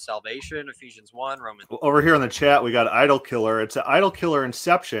individuals to salvation, Ephesians 1, Romans. Over here in the chat, we got Idol Killer. It's an Idol Killer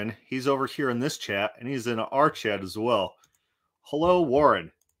Inception. He's over here in this chat, and he's in our chat as well. Hello,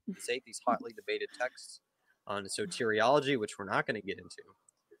 Warren. These hotly debated texts on soteriology, which we're not going to get into,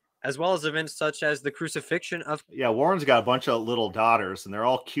 as well as events such as the crucifixion of... Yeah, Warren's got a bunch of little daughters, and they're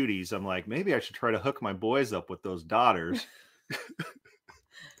all cuties. I'm like, maybe I should try to hook my boys up with those daughters.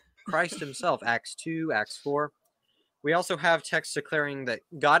 Christ himself, Acts 2, Acts 4. We also have texts declaring that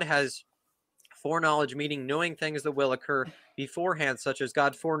God has foreknowledge, meaning knowing things that will occur beforehand, such as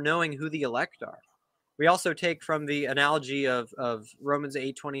God foreknowing who the elect are. We also take from the analogy of Romans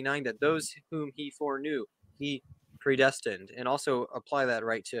 8:29 that those whom he foreknew, he predestined, and also apply that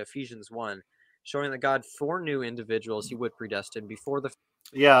right to Ephesians 1, showing that God foreknew individuals he would predestine before the...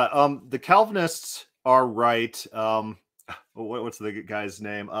 Yeah, the Calvinists are right. What's the guy's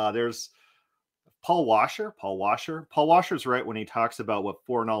name? There's Paul Washer. Paul Washer's right when he talks about what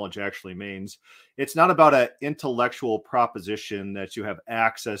foreknowledge actually means. It's not about an intellectual proposition that you have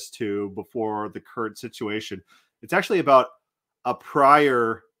access to before the current situation. It's actually about a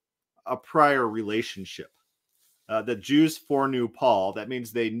prior relationship. The Jews foreknew Paul. That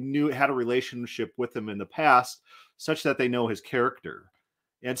means they had a relationship with him in the past, such that they know his character.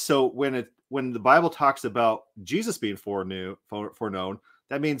 And so when the Bible talks about Jesus being foreknown,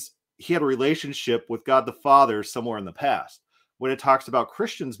 that means he had a relationship with God the Father somewhere in the past. When it talks about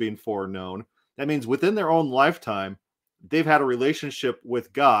Christians being foreknown, that means within their own lifetime, they've had a relationship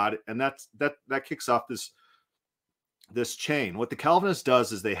with God, and that kicks off this chain. What the Calvinist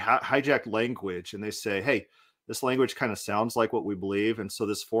does is they hijack language, and they say, hey, this language kind of sounds like what we believe, and so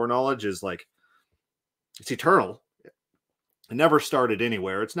this foreknowledge is like, it's eternal. It never started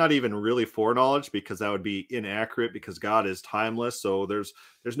anywhere. It's not even really foreknowledge, because that would be inaccurate, because God is timeless. So there's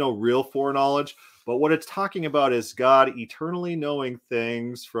no real foreknowledge. But what it's talking about is God eternally knowing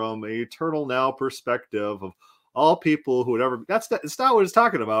things from an eternal now perspective of all people who would ever... It's not what it's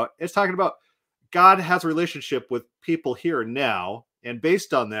talking about. It's talking about God has a relationship with people here and now. And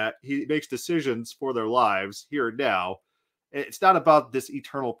based on that, he makes decisions for their lives here and now. It's not about this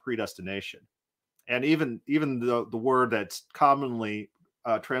eternal predestination. And even the word that's commonly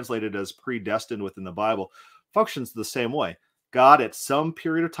translated as predestined within the Bible functions the same way. God, at some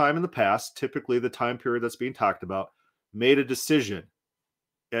period of time in the past, typically the time period that's being talked about, made a decision.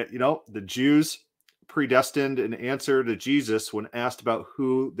 The Jews predestined an answer to Jesus when asked about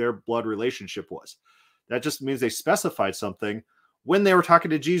who their blood relationship was. That just means they specified something when they were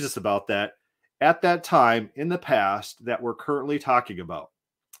talking to Jesus about that at that time in the past that we're currently talking about.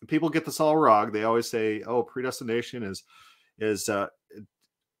 People get this all wrong. They always say, "Oh, predestination is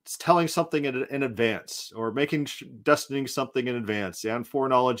it's telling something in advance, or destining something in advance." And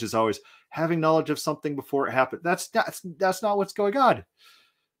foreknowledge is always having knowledge of something before it happened. That's not what's going on.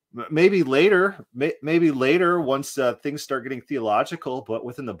 Maybe later, once things start getting theological, but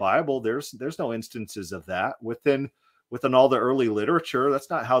within the Bible, there's no instances of that. Within all the early literature,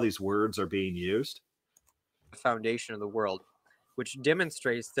 that's not how these words are being used. The foundation of the world, which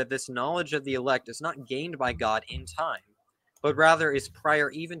demonstrates that this knowledge of the elect is not gained by God in time, but rather is prior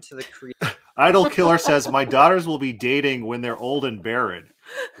even to the creation. Idol Killer says, my daughters will be dating when they're old and barren.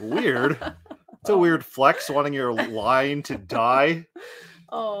 Weird. It's a weird flex, wanting your line to die.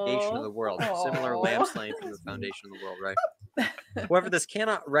 Foundation of the world. Similar lamb slain from the foundation of the world, right? However, this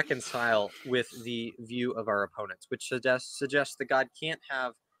cannot reconcile with the view of our opponents, which suggests that God can't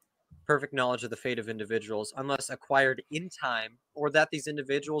have perfect knowledge of the fate of individuals unless acquired in time, or that these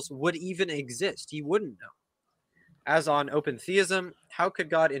individuals would even exist. He wouldn't know. As on open theism, how could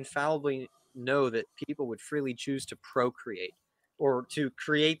God infallibly know that people would freely choose to procreate, or to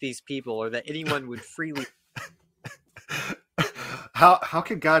create these people, or that anyone would freely... How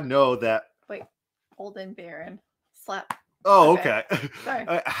could God know that? Wait, old and barren. Slap. Oh, okay. Sorry.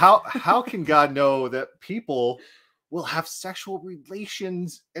 How can God know that people will have sexual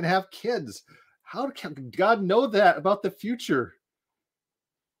relations and have kids? How can God know that about the future?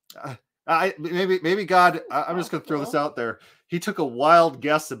 Maybe God. I'm just going to throw this out there. He took a wild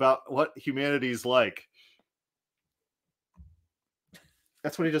guess about what humanity's like.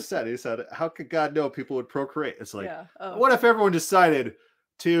 That's what he just said. He said, "How could God know people would procreate?" It's like, what if everyone decided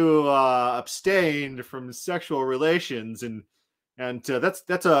to abstain from sexual relations, and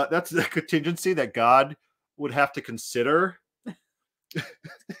that's a contingency that God would have to consider.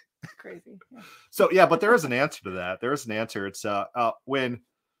 Crazy. Yeah. So yeah, but there is an answer to that. There is an answer. It's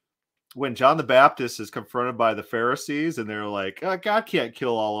when John the Baptist is confronted by the Pharisees and they're like, God can't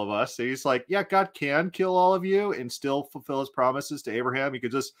kill all of us. And he's like, yeah, God can kill all of you and still fulfill his promises to Abraham. He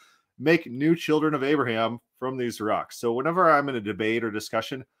could just make new children of Abraham from these rocks. So whenever I'm in a debate or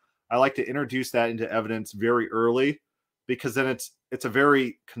discussion, I like to introduce that into evidence very early, because then it's a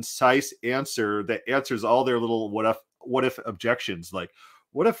very concise answer that answers all their little what if objections. Like,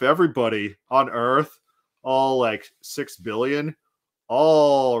 what if everybody on earth, all like 6 billion,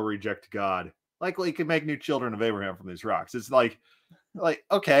 all reject God? Like, well, you can make new children of Abraham from these rocks. It's like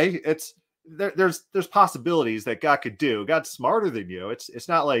okay, it's there's possibilities that God could do. God's smarter than you. It's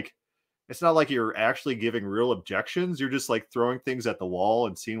not like you're actually giving real objections. You're just like throwing things at the wall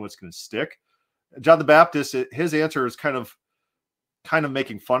and seeing what's going to stick. John the Baptist, his answer is kind of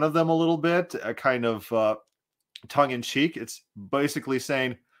making fun of them a little bit, kind of tongue in cheek. It's basically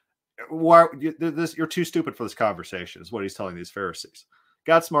saying, "Why you're too stupid for this conversation," is what he's telling these Pharisees.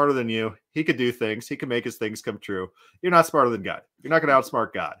 God's smarter than you. He could do things. He can make his things come true. You're not smarter than God. You're not going to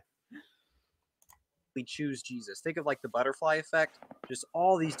outsmart God. We choose Jesus. Think of like the butterfly effect, just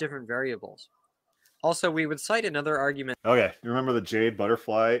all these different variables. Also, we would cite another argument. Okay, you remember the Jade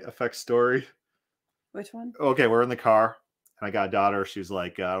butterfly effect story? Which one? Okay, we're in the car, and I got a daughter. She's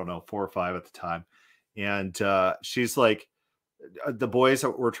like, I don't know, 4 or 5 at the time. And she's like, the boys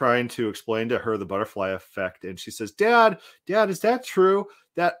were trying to explain to her the butterfly effect. And she says, Dad, is that true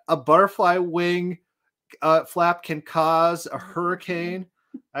that a butterfly wing flap can cause a hurricane?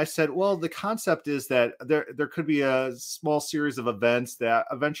 I said, well, the concept is that there could be a small series of events that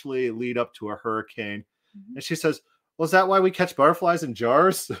eventually lead up to a hurricane. Mm-hmm. And she says, well, is that why we catch butterflies in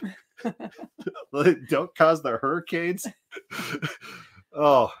jars? Don't cause the hurricanes.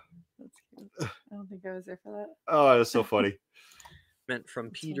 Oh, I don't think I was there for that. Oh, it was so funny. Meant from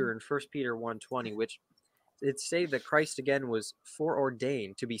Peter in 1 Peter 1:20, which it stated that Christ again was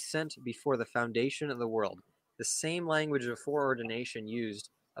foreordained to be sent before the foundation of the world. The same language of foreordination used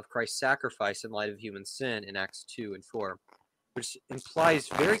of Christ's sacrifice in light of human sin in Acts 2 and 4, which implies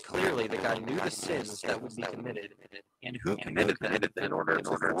very clearly that God knew the sins that would be committed and who committed them in order to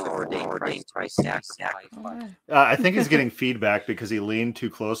foreordain Christ's sacrifice. I think he's getting feedback because he leaned too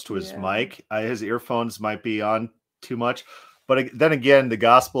close to his mic. His earphones might be on too much. But then again, the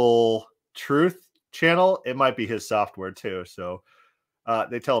Gospel Truth channel, it might be his software too. So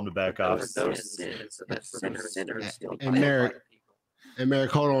they tell him to back off. And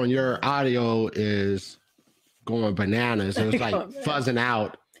Merrick, hold on. Your audio is going bananas. It was like fuzzing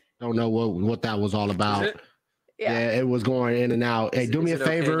out. Don't know what that was all about. Yeah, it was going in and out. Hey, do me a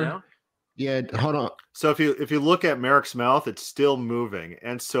favor. Okay, yeah, hold on. So if you look at Merrick's mouth, it's still moving,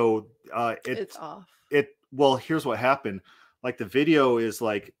 and so it's off. Well, here's what happened. Like the video is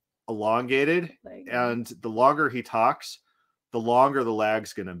like elongated, and the longer he talks, the longer the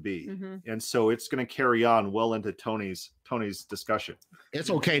lag's going to be. Mm-hmm. And so it's going to carry on well into Tony's discussion. It's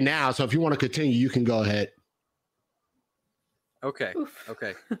okay now. So if you want to continue, you can go ahead. Okay. Oof.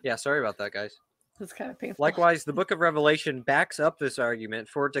 Okay. Yeah. Sorry about that, guys. That's kind of painful. Likewise, the book of Revelation backs up this argument,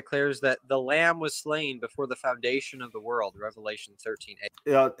 for it declares that the Lamb was slain before the foundation of the world. Revelation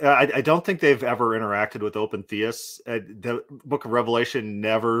 13:8. I don't think they've ever interacted with open theists. The book of Revelation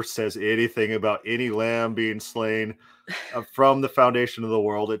never says anything about any lamb being slain from the foundation of the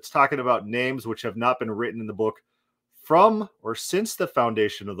world. It's talking about names which have not been written in the book from or since the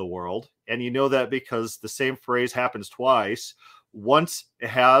foundation of the world. And you know that because the same phrase happens twice. Once it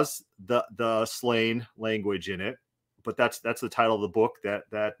has the slain language in it, but that's the title of the book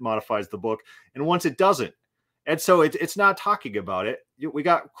that modifies the book. And once it doesn't. And so it's not talking about it. We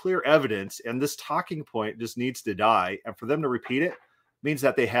got clear evidence, and this talking point just needs to die. And for them to repeat it means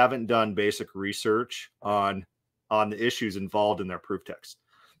that they haven't done basic research on the issues involved in their proof text.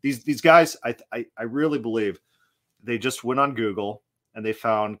 These guys, I really believe they just went on Google and they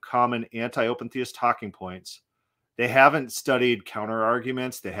found common anti-open theist talking points. They haven't studied counter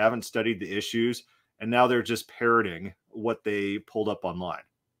arguments. They haven't studied the issues. And now they're just parroting what they pulled up online.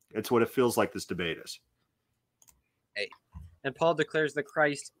 It's what it feels like this debate is. And Paul declares that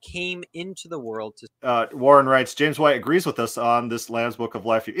Christ came into the world to. Warren writes, James White agrees with us on this Lamb's Book of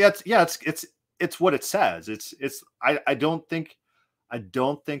Life. It's what it says. I I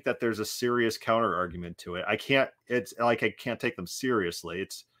don't think that there's a serious counter argument to it. It's like I can't take them seriously.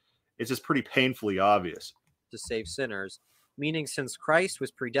 It's just pretty painfully obvious. To save sinners, meaning since Christ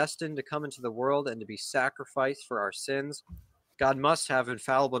was predestined to come into the world and to be sacrificed for our sins, God must have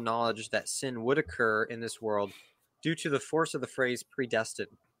infallible knowledge that sin would occur in this world due to the force of the phrase predestined.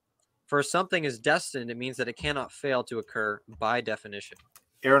 For if something is destined, it means that it cannot fail to occur by definition.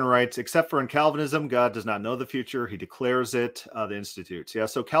 Aaron writes, except for in Calvinism, God does not know the future. He declares it, the institutes. Yeah,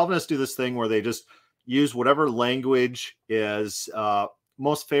 so Calvinists do this thing where they just use whatever language is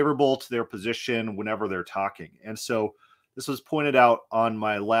most favorable to their position whenever they're talking. And so this was pointed out on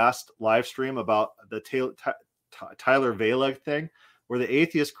my last live stream about the Tyler Vela thing, where the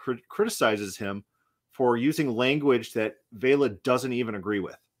atheist criticizes him for using language that Vela doesn't even agree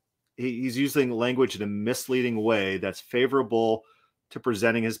with. He's using language in a misleading way that's favorable to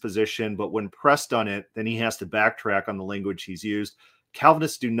presenting his position, but when pressed on it, then he has to backtrack on the language he's used.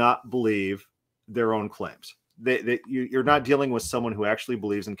 Calvinists do not believe their own claims. You're not dealing with someone who actually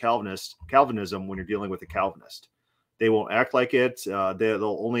believes in Calvinism when you're dealing with a Calvinist. They won't act like it.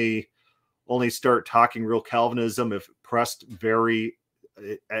 They'll only start talking real Calvinism if pressed very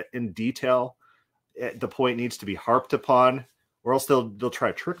in detail. The point needs to be harped upon, or else they'll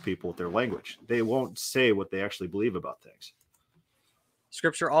try to trick people with their language. They won't say what they actually believe about things.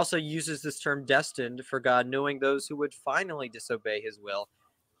 Scripture also uses this term destined for God knowing those who would finally disobey his will,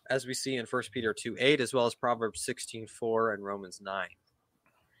 as we see in 1 Peter 2:8, as well as Proverbs 16:4 and Romans 9,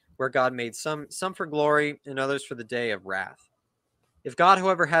 where God made some for glory and others for the day of wrath. If God,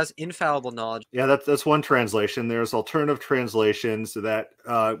 however, has infallible knowledge... Yeah, that's one translation. There's alternative translations that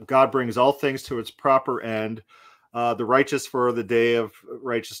God brings all things to its proper end, the righteous for the day of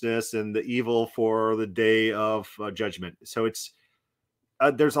righteousness and the evil for the day of judgment. So it's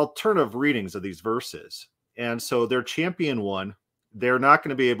there's alternative readings of these verses. And so their champion one, they're not going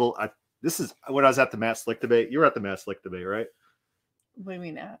to be able... this is when I was at the Matt Slick debate. You were at the Matt Slick debate, right? What do you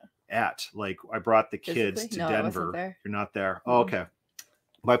mean at? Like, I brought the kids to Denver. You're not there. Mm-hmm. Oh, okay.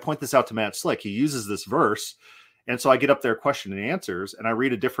 But I point this out to Matt Slick. He uses this verse. And so I get up there, question and answers, and I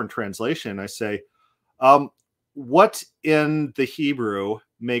read a different translation. I say, what in the Hebrew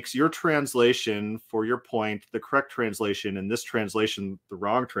makes your translation for your point the correct translation, and this translation the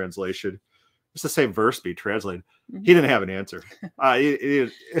wrong translation? It's the same verse be translated. Mm-hmm. He didn't have an answer.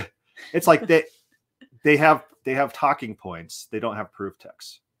 It's like they have talking points. They don't have proof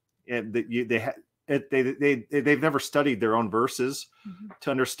texts, and they've never studied their own verses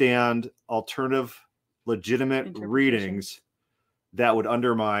to understand alternative, legitimate readings that would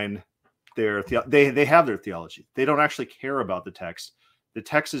undermine their they have their theology. They don't actually care about the text. The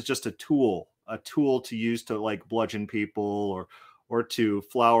text is just a tool to use to like bludgeon people or to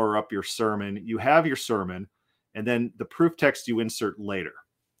flower up your sermon. You have your sermon, and then the proof text you insert later.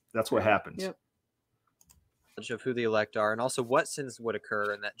 That's what happens. Yep. Of who the elect are, and also what sins would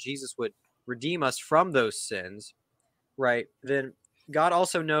occur, and that Jesus would redeem us from those sins, right? Then God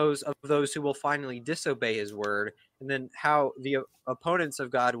also knows of those who will finally disobey his word, and then how the opponents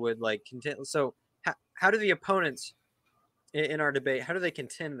of God would like contend. So how do the opponents in our debate, how do they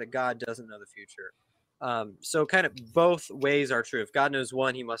contend that God doesn't know the future? So kind of both ways are true. If God knows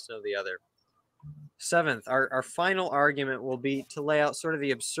one, he must know the other. Seventh, our final argument will be to lay out sort of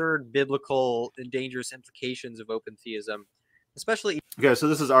the absurd biblical and dangerous implications of open theism, especially... Okay, so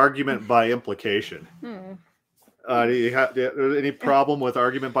this is argument by implication. Do you have any problem with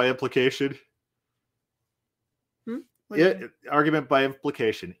argument by implication? Argument by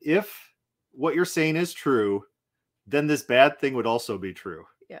implication. If what you're saying is true, then this bad thing would also be true.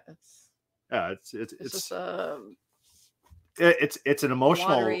 Yes. Yeah, it's just it's an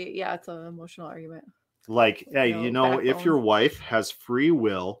emotional... watery, yeah, it's an emotional argument. Like, hey, if your wife has free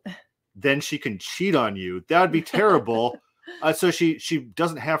will, then she can cheat on you. That would be terrible. So she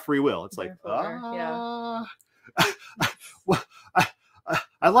doesn't have free will. It's like, yeah. Well,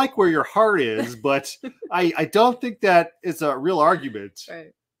 I like where your heart is, but I don't think that is a real argument.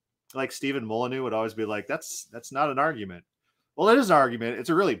 Right. Like Stephen Molyneux would always be like, that's not an argument. Well, it is an argument. It's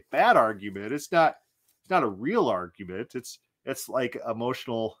a really bad argument. It's not a real argument. It's like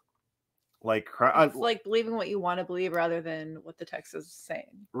emotional, like it's like believing what you want to believe rather than what the text is saying.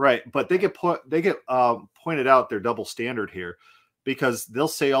 Right, but they get pointed out their double standard here, because they'll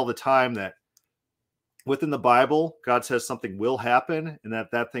say all the time that within the Bible, God says something will happen and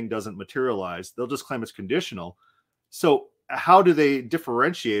that thing doesn't materialize. They'll just claim it's conditional. So how do they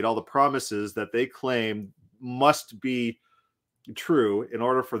differentiate all the promises that they claim must be true in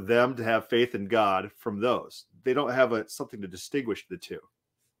order for them to have faith in God from those? They don't have something to distinguish the two.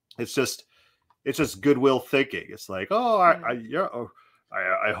 It's just it's just goodwill thinking. It's like, oh,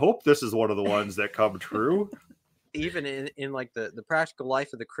 I hope this is one of the ones that come true. Even in like the practical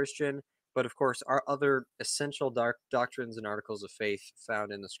life of the Christian, but of course our other essential doctrines and articles of faith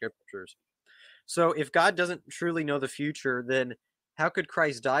found in the scriptures. So if God doesn't truly know the future, then how could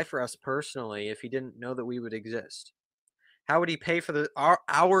Christ die for us personally if he didn't know that we would exist? How would he pay for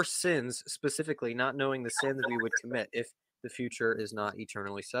our sins specifically, not knowing the sins we would commit if the future is not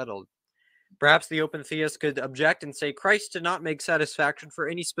eternally settled? Perhaps the open theist could object and say Christ did not make satisfaction for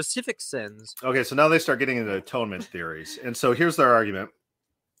any specific sins. Okay, so now they start getting into atonement theories. And so here's their argument.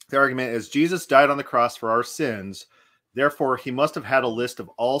 The argument is Jesus died on the cross for our sins. Therefore, he must have had a list of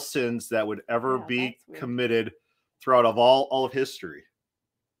all sins that would ever be committed throughout all of history.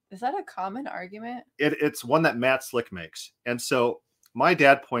 Is that a common argument? It's one that Matt Slick makes. And so my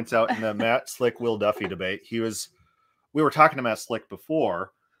dad points out in the Matt Slick Will Duffy debate, we were talking to Matt Slick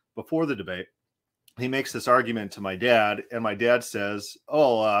before the debate. He makes this argument to my dad, and my dad says,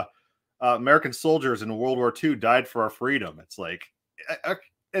 American soldiers in World War II died for our freedom. It's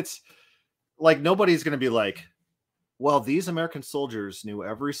like nobody's going to be like, well, these American soldiers knew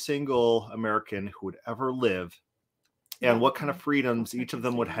every single American who would ever live and what kind of freedoms each of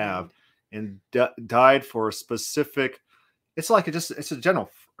them would have, and died for a specific. It's like it's a general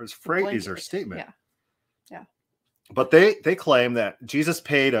phrase or statement. Yeah. But they claim that Jesus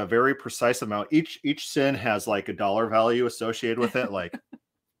paid a very precise amount. Each sin has like a dollar value associated with it. Like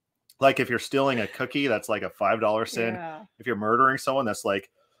if you're stealing a cookie, that's like a $5 sin. Yeah. If you're murdering someone, that's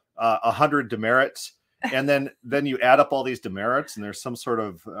like 100 demerits. And then you add up all these demerits, and there's some sort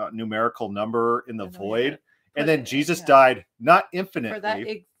of numerical number in the void. And then Jesus died not infinitely. For that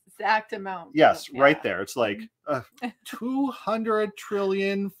exact amount. Yes, right there. It's like 200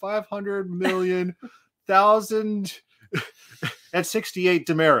 trillion, 500 million, 1,000 and 68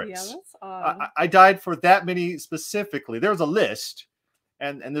 demerits. Yeah, that's odd. I died for that many specifically. There was a list,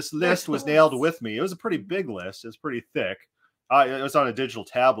 and this list was nailed with me. It was a pretty big list. It was pretty thick. It was on a digital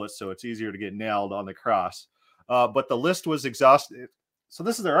tablet, so it's easier to get nailed on the cross. But the list was exhausted. So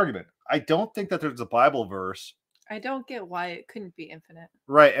this is their argument. I don't think that there's a Bible verse. I don't get why it couldn't be infinite.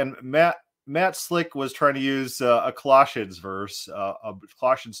 Right, and Matt Slick was trying to use a Colossians verse, a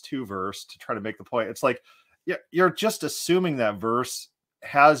Colossians 2 verse, to try to make the point. It's like you're just assuming that verse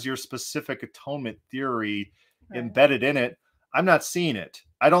has your specific atonement theory embedded in it. I'm not seeing it.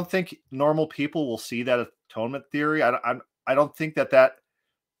 I don't think normal people will see that atonement theory. I don't think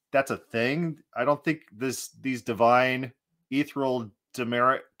that's a thing. I don't think these divine ethereal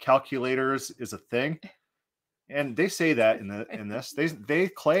demerit calculators is a thing. And they say that in this, they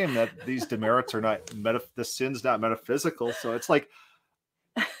claim that these demerits are not the sin's not metaphysical. So it's like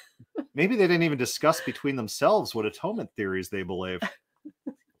maybe they didn't even discuss between themselves what atonement theories they believe.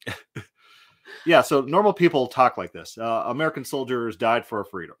 Yeah, so normal people talk like this. American soldiers died for our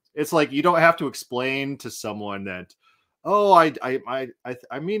freedom. It's like you don't have to explain to someone that,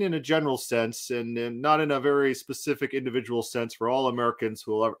 I mean in a general sense and not in a very specific individual sense for all Americans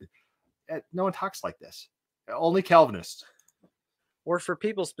who will ever. No one talks like this. Only Calvinists. Or for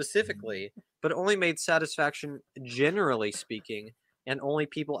people specifically, but only made satisfaction generally speaking, and only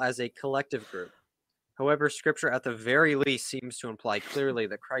people as a collective group. However, Scripture at the very least seems to imply clearly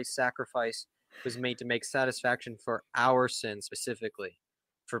that Christ's sacrifice was made to make satisfaction for our sins specifically.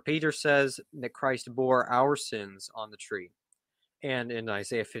 For Peter says that Christ bore our sins on the tree. And in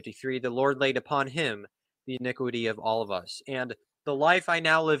Isaiah 53, the Lord laid upon him the iniquity of all of us. And the life I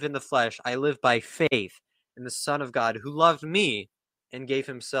now live in the flesh, I live by faith in the Son of God who loved me and gave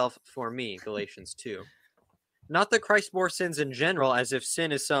himself for me, Galatians 2. Not that Christ bore sins in general, as if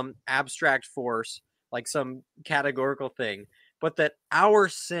sin is some abstract force, like some categorical thing, but that our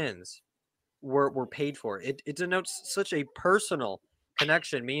sins were paid for. It denotes such a personal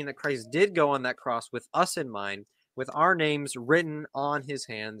connection, meaning that Christ did go on that cross with us in mind, with our names written on his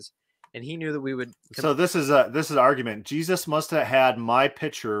hands, and he knew that we would. So this is an argument. Jesus must have had my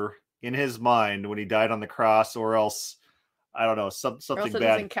picture in his mind when he died on the cross, or else I don't know, something bad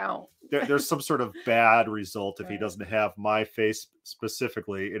doesn't count. There's some sort of bad result if he doesn't have my face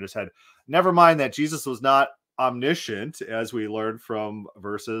specifically in his head. Never mind that Jesus was not omniscient, as we learned from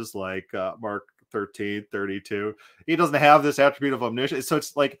verses like Mark 13:32. He doesn't have this attribute of omniscience. So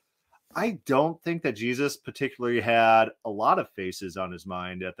it's like, I don't think that Jesus particularly had a lot of faces on his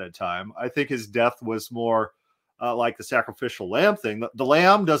mind at that time. I think his death was more like the sacrificial lamb thing. The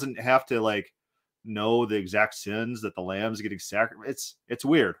lamb doesn't have to like know the exact sins that the lamb's getting sacrificed. It's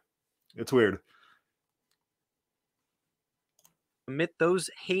weird. It's weird. commit those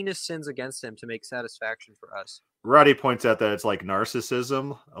heinous sins against him to make satisfaction for us. Roddy points out that it's like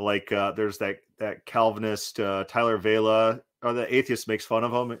narcissism. Like there's that Calvinist Tyler Vela, or the atheist makes fun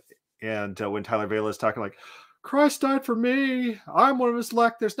of him. And when Tyler Vela is talking like, Christ died for me. I'm one of his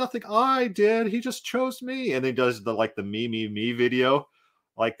elect. There's nothing I did. He just chose me. And he does the me video,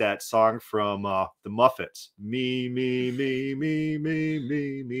 like that song from the Muffets. Me.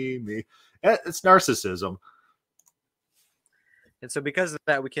 It's narcissism. And so because of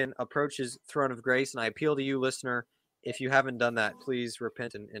that, we can approach his throne of grace. And I appeal to you, listener, if you haven't done that, please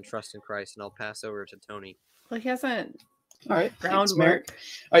repent and trust in Christ. And I'll pass over to Tony. Well, he hasn't. All right. Groundwork.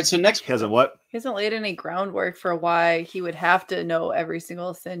 All right. So next. He hasn't what? He hasn't laid any groundwork for why he would have to know every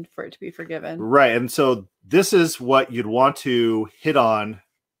single sin for it to be forgiven. Right. And so this is what you'd want to hit on,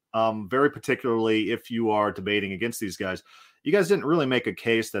 very particularly if you are debating against these guys. You guys didn't really make a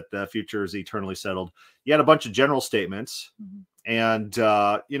case that the future is eternally settled. You had a bunch of general statements. Mm-hmm. And,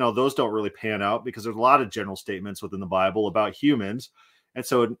 those don't really pan out because there's a lot of general statements within the Bible about humans. And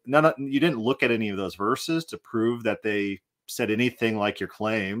so you didn't look at any of those verses to prove that they said anything like your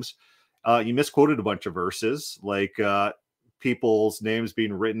claims. You misquoted a bunch of verses, like people's names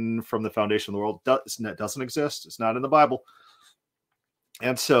being written from the foundation of the world. Doesn't exist. It's not in the Bible.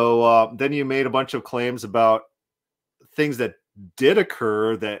 And so then you made a bunch of claims about things that did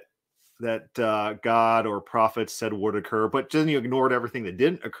occur that God or prophets said would occur, but then you ignored everything that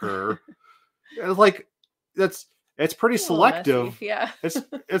didn't occur. It's like it's pretty selective. Messy. Yeah. It's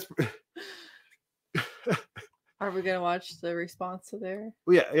Are we gonna watch the response to there?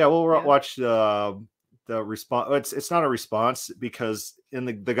 Yeah. We'll watch the response. It's not a response because in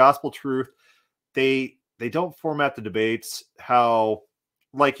the gospel truth, they don't format the debates how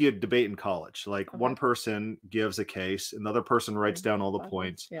like you debate in college. Like one person gives a case, another person writes down all the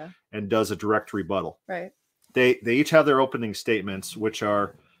points and does a direct rebuttal. Right. They each have their opening statements, which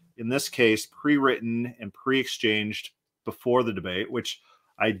are in this case pre-written and pre-exchanged before the debate, which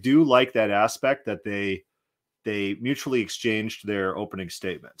I do like that aspect that they mutually exchanged their opening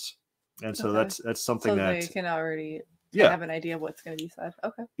statements. And so that's something that they can already have an idea of what's going to be said.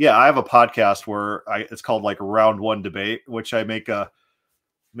 Okay. Yeah. I have a podcast where it's called like a round one debate, which I make a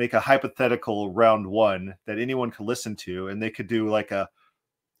hypothetical round one that anyone could listen to, and they could do like a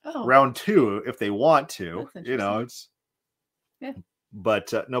round two if they want to.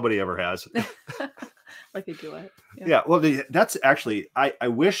 But nobody ever has. Like they do it. Yeah. Well, that's actually I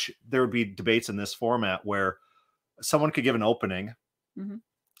wish there would be debates in this format where someone could give an opening. Mm-hmm.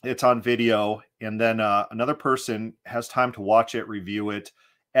 It's on video, and then another person has time to watch it, review it,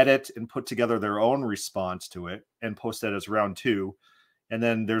 edit, and put together their own response to it, and post that as round two. And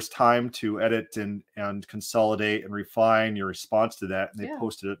then there's time to edit and consolidate and refine your response to that. And they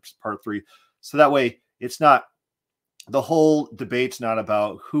posted it as part 3. So that way it's not, the whole debate's not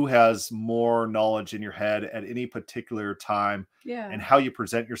about who has more knowledge in your head at any particular time and how you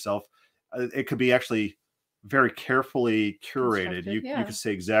present yourself. It could be actually very carefully curated. You can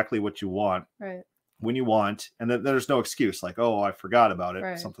say exactly what you want when you want. And then there's no excuse like, oh, I forgot about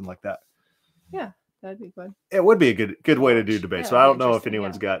it. Something like that. Yeah. That'd be good. It would be a good way to do debate. So I don't know if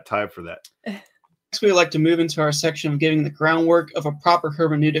anyone's got time for that. Next, we'd like to move into our section of giving the groundwork of a proper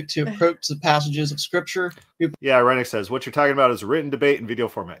hermeneutic to approach the passages of Scripture. Yeah, Rennick says, what you're talking about is written debate in video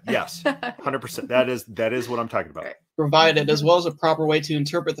format. Yes, 100%. That is what I'm talking about. Provided, as well as a proper way to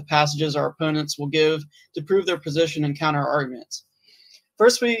interpret the passages our opponents will give to prove their position and counter arguments.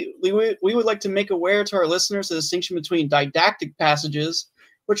 First, we would like to make aware to our listeners the distinction between didactic passages,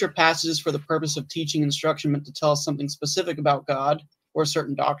 which are passages for the purpose of teaching instruction meant to tell us something specific about God or a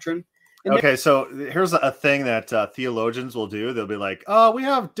certain doctrine. Okay, so here's a thing that theologians will do. They'll be like, oh, we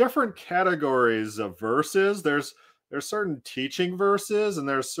have different categories of verses. There's certain teaching verses, and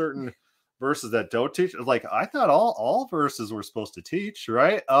there's certain verses that don't teach. Like, I thought all verses were supposed to teach,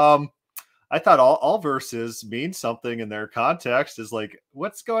 right? I thought all verses mean something in their context. Is like,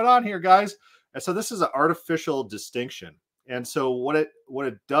 what's going on here, guys? And so this is an artificial distinction. And so what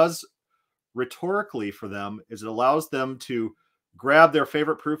it does rhetorically for them is it allows them to grab their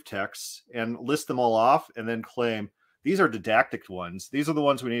favorite proof texts and list them all off and then claim these are didactic ones. These are the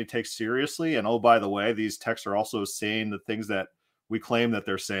ones we need to take seriously. And oh, by the way, these texts are also saying the things that we claim that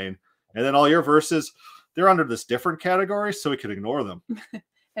they're saying. And then all your verses, they're under this different category, so we can ignore them.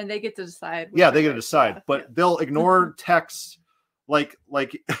 And they get to decide. Yeah, they get to decide. But they'll ignore texts like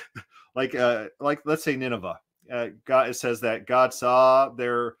let's say Nineveh. God, it says that God saw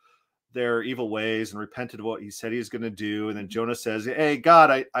their evil ways and repented of what he said he was going to do. And then Jonah says, hey,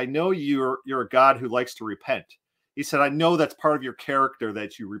 God, I know you're a God who likes to repent. He said, I know that's part of your character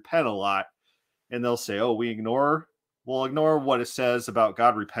that you repent a lot. And they'll say, oh, we ignore We'll ignore what it says about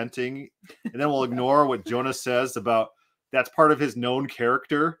God repenting, and then we'll ignore what Jonah says about that's part of his known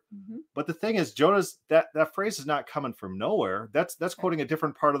character. Mm-hmm. But the thing is, Jonah's that phrase is not coming from nowhere. That's quoting a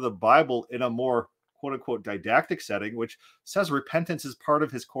different part of the Bible in a more quote unquote didactic setting, which says repentance is part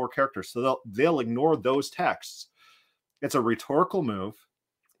of his core character. So they'll ignore those texts. It's a rhetorical move.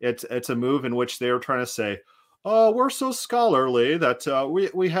 It's a move in which they're trying to say, oh, we're so scholarly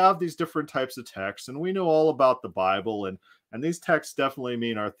that we have these different types of texts and we know all about the Bible, and these texts definitely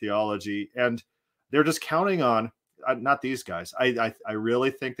mean our theology. And they're just counting on, not these guys. I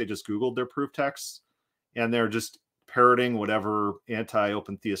really think they just Googled their proof texts and they're just parroting whatever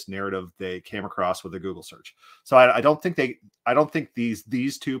anti-open theist narrative they came across with a Google search. So I don't think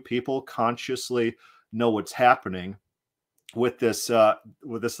these two people consciously know what's happening with this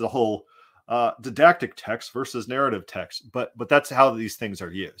the whole didactic text versus narrative text, but that's how these things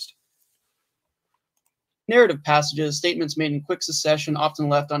are used. Narrative passages, statements made in quick succession, often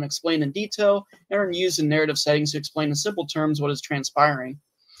left unexplained in detail, and are used in narrative settings to explain in simple terms what is transpiring.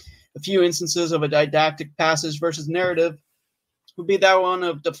 A few instances of a didactic passage versus narrative would be that one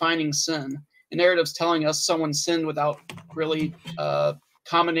of defining sin. A narrative's telling us someone sinned without really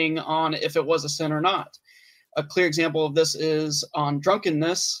commenting on if it was a sin or not. A clear example of this is on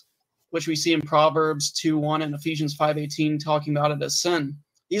drunkenness, which we see in Proverbs 2:1 and Ephesians 5:18 talking about it as sin.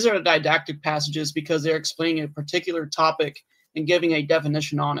 These are didactic passages because they're explaining a particular topic and giving a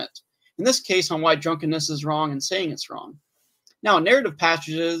definition on it. In this case, on why drunkenness is wrong and saying it's wrong. Now, a narrative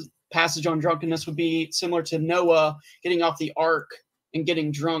passage on drunkenness would be similar to Noah getting off the ark and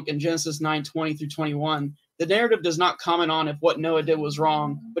getting drunk in Genesis 9:20 through 21. The narrative does not comment on if what Noah did was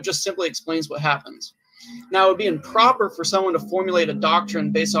wrong, but just simply explains what happens. Now, it would be improper for someone to formulate a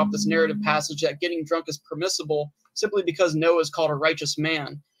doctrine based off this narrative passage that getting drunk is permissible simply because Noah is called a righteous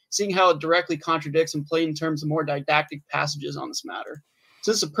man, seeing how it directly contradicts in plain terms the more didactic passages on this matter.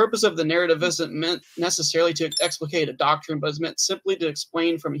 Since the purpose of the narrative isn't meant necessarily to explicate a doctrine, but is meant simply to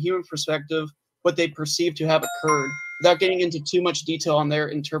explain from a human perspective what they perceive to have occurred, without getting into too much detail on their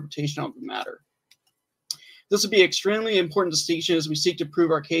interpretation of the matter. This would be an extremely important distinction as we seek to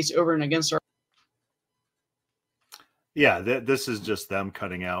prove our case over and against our this is just them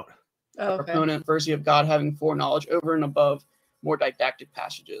cutting out opponent, versus of God having foreknowledge over and above more didactic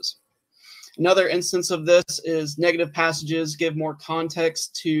passages. Another instance of this is negative passages give more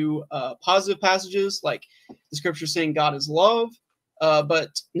context to positive passages, like the scripture saying God is love, but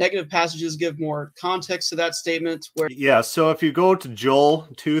negative passages give more context to that statement. So if you go to Joel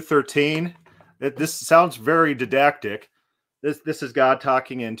 2:13, this sounds very didactic. This is God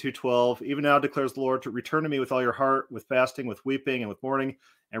talking in 2:12. Even now declares the Lord, to return to me with all your heart, with fasting, with weeping, and with mourning,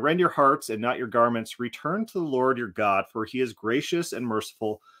 and rend your hearts and not your garments. Return to the Lord your God, for he is gracious and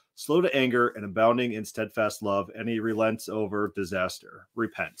merciful, slow to anger, and abounding in steadfast love, and he relents over disaster.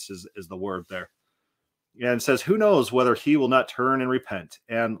 Repents is the word there. And it says, who knows whether he will not turn and repent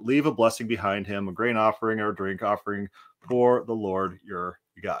and leave a blessing behind him, a grain offering or a drink offering for the Lord your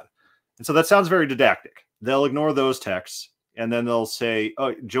God. And so that sounds very didactic. They'll ignore those texts. And then they'll say,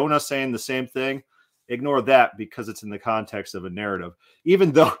 oh, Jonah's saying the same thing. Ignore that because it's in the context of a narrative.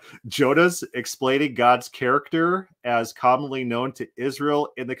 Even though Jonah's explaining God's character as commonly known to Israel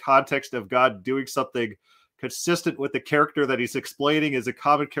in the context of God doing something consistent with the character that he's explaining is a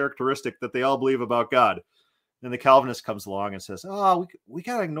common characteristic that they all believe about God. Then the Calvinist comes along and says, oh, we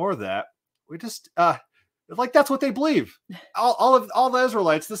got to ignore that. We just, like, that's what they believe. All the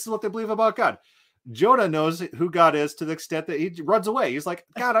Israelites, this is what they believe about God. Jonah knows who God is to the extent that he runs away. He's like,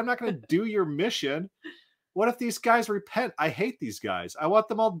 God, I'm not going to do your mission. What if these guys repent? I hate these guys. I want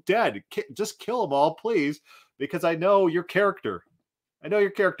them all dead. Just kill them all, please, because I know your character. I know your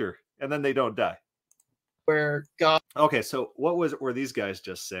character. And then they don't die. Where God. Okay, so what were these guys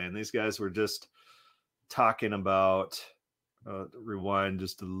just saying? These guys were just talking about, rewind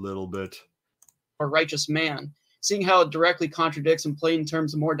just a little bit. A righteous man. Seeing how it directly contradicts in plain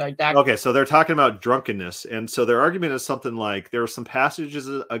terms of more didactic. Okay, so they're talking about drunkenness. And so their argument is something like there are some passages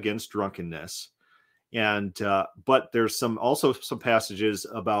against drunkenness. And but there's also some passages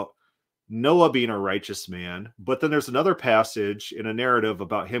about Noah being a righteous man. But then there's another passage in a narrative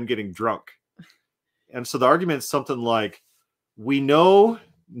about him getting drunk. And so the argument is something like, we know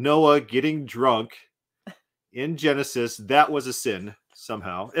Noah getting drunk in Genesis, that was a sin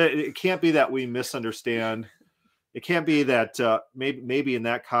somehow. It can't be that we misunderstand. It can't be that maybe in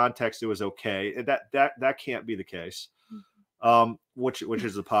that context it was okay. That can't be the case. Which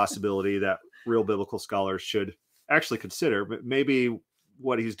is a possibility that real biblical scholars should actually consider. But maybe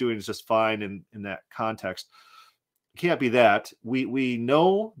what he's doing is just fine in that context. It can't be that. We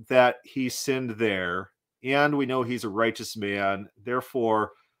know that he sinned there, and we know he's a righteous man.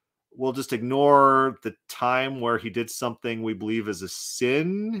 Therefore, we'll just ignore the time where he did something we believe is a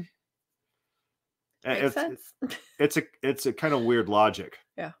sin. Makes sense. It's a kind of weird logic.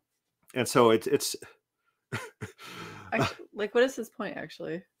 Yeah. And so it's actually, like, what is his point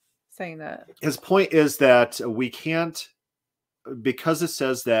actually saying that? His point is that we can't, because it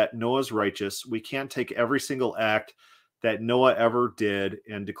says that Noah's righteous, we can't take every single act that Noah ever did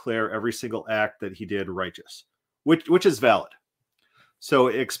and declare every single act that he did righteous, which is valid. So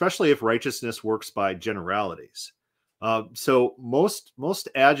especially if righteousness works by generalities. So most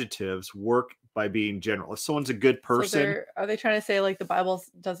adjectives work by being general. If someone's a good person, so are they trying to say like the Bible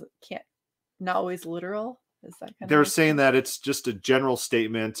not always literal? Is that kind they're of saying that it's just a general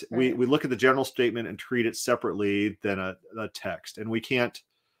statement. Right. We look at the general statement and treat it separately than a text, and we can't.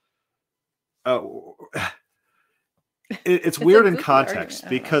 It's weird in context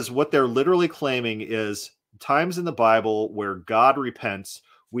because what they're literally claiming is times in the Bible where God repents,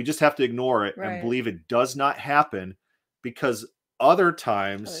 we just have to ignore it and believe it does not happen, because other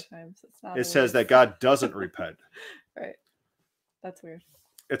times it says that God doesn't repent. Right. That's weird.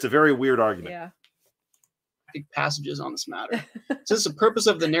 It's a very weird argument. Yeah. Passages on this matter. Since the purpose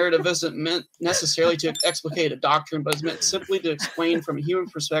of the narrative isn't meant necessarily to explicate a doctrine, but is meant simply to explain from a human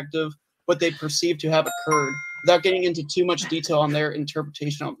perspective what they perceive to have occurred, without getting into too much detail on their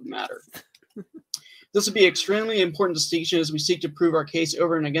interpretation of the matter. This would be an extremely important distinction as we seek to prove our case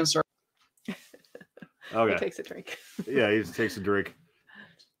over and against our. Okay. He takes a drink. Yeah, he takes a drink.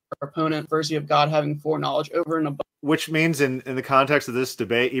 Our opponent, versus of God having foreknowledge over and above. Which means in the context of this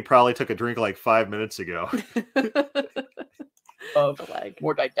debate, he probably took a drink like 5 minutes ago. Of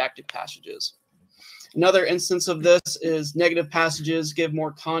more didactic passages. Another instance of this is negative passages give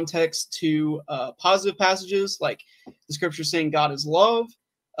more context to positive passages, like the scripture saying God is love.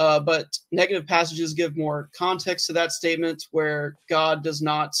 But negative passages give more context to that statement, where God does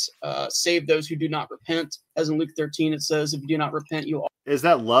not save those who do not repent. As in Luke 13, it says, if you do not repent, you all. Is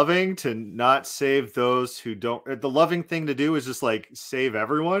that loving to not save those who don't? The loving thing to do is just like save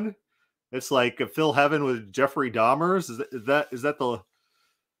everyone. It's like fill heaven with Jeffrey Dahmers. Is that the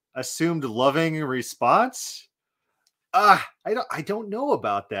assumed loving response? I don't know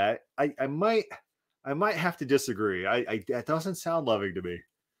about that. I might have to disagree. That doesn't sound loving to me.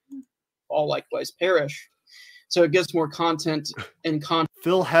 All likewise perish. So it gives more content and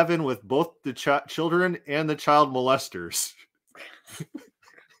fill heaven with both the children and the child molesters.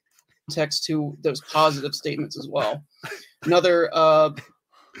 Context to those positive statements as well. Another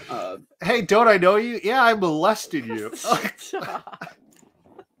hey, don't I know you? Yeah, I molested you.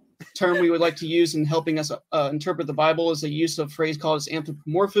 Term we would like to use in helping us interpret the Bible is a use of a phrase called as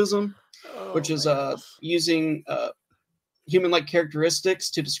anthropomorphism, which is using human-like characteristics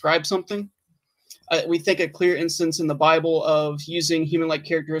to describe something. We think a clear instance in the Bible of using human-like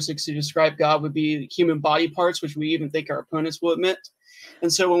characteristics to describe God would be human body parts, which we even think our opponents will admit.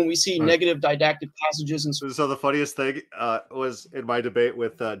 And so when we see negative didactic passages, and so the funniest thing was in my debate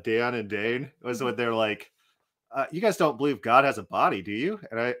with Dan and Dane was when they're like, "You guys don't believe God has a body, do you?"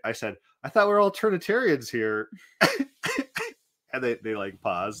 And I said, "I thought we were all Trinitarians here," and they like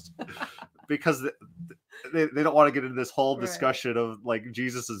paused because they don't want to get into this whole discussion of like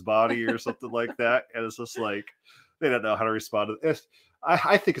Jesus's body or something like that, and it's just like they don't know how to respond to this.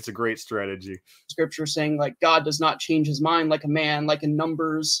 I think it's a great strategy. Scripture saying like God does not change his mind like a man, like in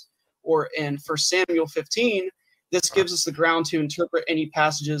Numbers or in 1 Samuel 15. This gives us the ground to interpret any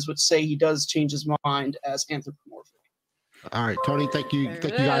passages which say he does change his mind as anthropomorphic. All right, Tony, thank you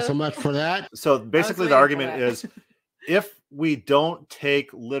guys so much for that. So basically the argument is if we don't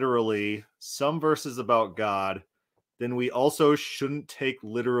take literally some verses about God, then we also shouldn't take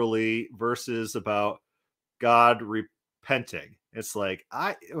literally verses about God repenting. It's like,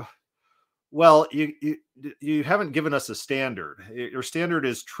 you haven't given us a standard. Your standard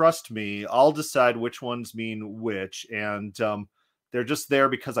is trust me. I'll decide which ones mean which. And they're just there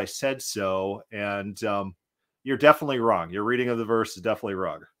because I said so. And you're definitely wrong. Your reading of the verse is definitely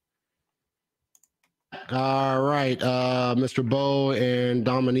wrong. All right. Mr. Bo and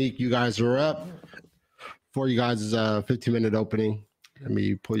Dominique, you guys are up for you guys' 15-minute opening. Let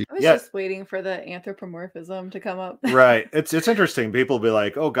me pull you. I was just waiting for the anthropomorphism to come up. Right. It's interesting. People will be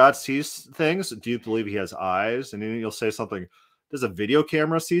like, oh, God sees things. Do you believe he has eyes? And then you'll say something. Does a video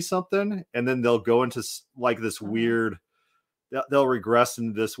camera see something? And then they'll go into like this weird, they'll regress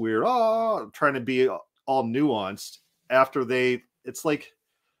into this weird, trying to be all nuanced after it's like,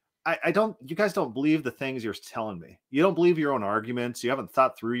 you guys don't believe the things you're telling me. You don't believe your own arguments. You haven't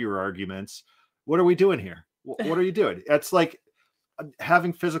thought through your arguments. What are we doing here? What are you doing? It's like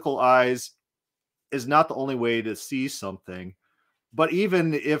having physical eyes is not the only way to see something. But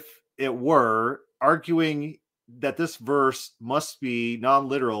even if it were, arguing that this verse must be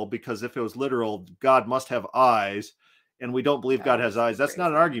non-literal, because if it was literal, God must have eyes, and we don't believe God has eyes, that's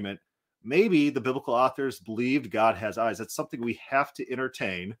not an argument. Maybe the biblical authors believed God has eyes. That's something we have to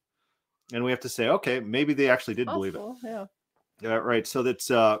entertain, and we have to say, okay, maybe they actually did believe it. Yeah, right. So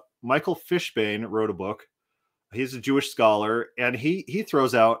that's Michael Fishbane wrote a book. He's a Jewish scholar, and he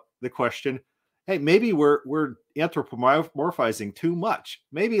throws out the question, hey, maybe we're anthropomorphizing too much.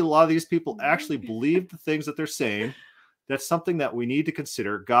 Maybe a lot of these people actually believe the things that they're saying. That's something that we need to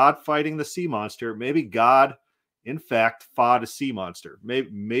consider. God fighting the sea monster. Maybe God, in fact, fought a sea monster.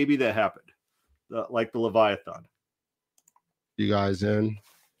 Maybe that happened, like the Leviathan. You guys in?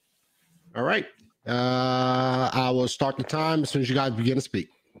 All right. I will start the time as soon as you guys begin to speak.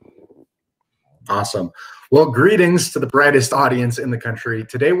 Awesome. Well, greetings to the brightest audience in the country.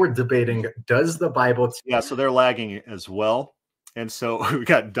 Today we're debating, does the Bible... Yeah, so they're lagging as well. And so we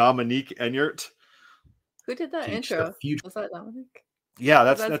got Dominique Enyart. Who did that intro? Was that Dominique? Yeah,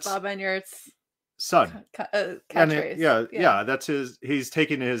 that's Bob Enyart's son. Catchphrase. Yeah, that's his. He's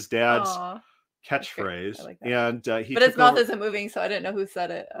taking his dad's catchphrase, like and but his mouth isn't moving, so I didn't know who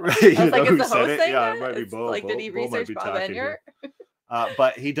said it. Right, I was like, is the host saying yeah, that? It might be Bo. Like, did he research Bob Enyart?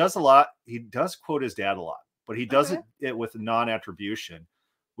 But he does a lot. He does quote his dad a lot, but he does it with non-attribution,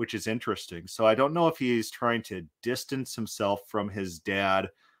 which is interesting. So I don't know if he's trying to distance himself from his dad,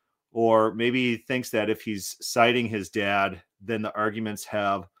 or maybe he thinks that if he's citing his dad, then the arguments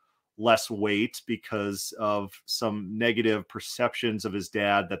have less weight because of some negative perceptions of his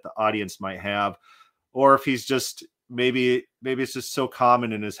dad that the audience might have, or if he's just maybe it's just so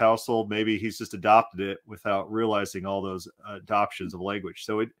common in his household, maybe he's just adopted it without realizing all those adoptions of language.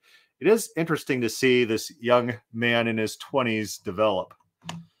 So it is interesting to see this young man in his 20s develop.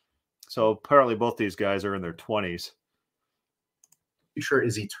 So apparently both these guys are in their 20s. Future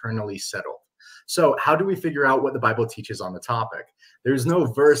is eternally settled. So how do we figure out what the Bible teaches on the topic? There's no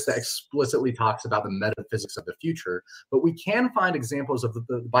verse that explicitly talks about the metaphysics of the future, but we can find examples of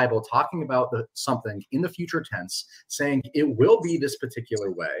the Bible talking about something in the future tense, saying it will be this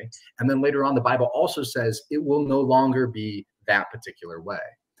particular way. And then later on, the Bible also says it will no longer be that particular way.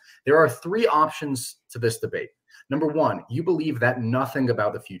 There are three options to this debate. Number one, you believe that nothing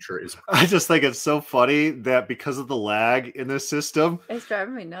about the future is... I just think it's so funny that because of the lag in this system... It's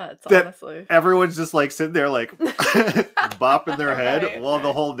driving me nuts, honestly. Everyone's just like sitting there like bopping their head while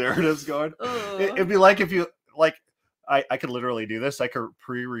the whole narrative's going. It'd be like if you... like, I could literally do this. I could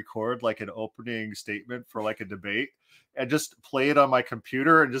pre-record like an opening statement for like a debate and just play it on my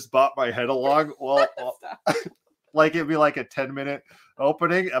computer and just bop my head along while like it'd be like a 10-minute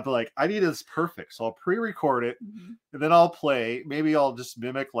opening. I'd be like, I need this perfect. So I'll pre-record it and then I'll play. Maybe I'll just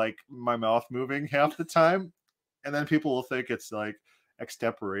mimic like my mouth moving half the time. And then people will think it's like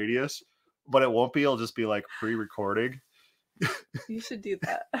extemporaneous, but it won't be. It'll just be like pre-recording. You should do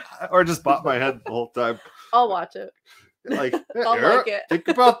that. Or just bop my head the whole time. I'll watch it. Like, I'll like it. Think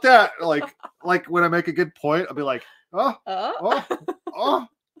about that. Like when I make a good point, I'll be like, oh.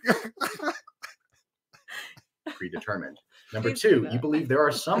 Predetermined. Number two, you believe there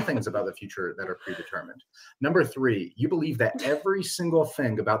are some things about the future that are predetermined. Number three, you believe that every single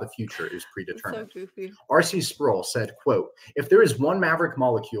thing about the future is predetermined. So goofy. R.C. Sproul said, quote, if there is one maverick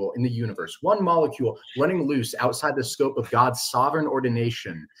molecule in the universe, one molecule running loose outside the scope of God's sovereign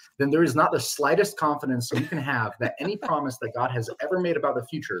ordination, then there is not the slightest confidence you can have that any promise that God has ever made about the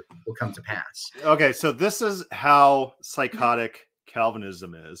future will come to pass. Okay, so this is how psychotic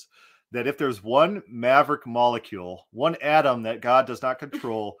Calvinism is. That if there's one maverick molecule, one atom that God does not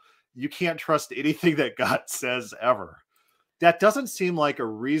control, you can't trust anything that God says ever. That doesn't seem like a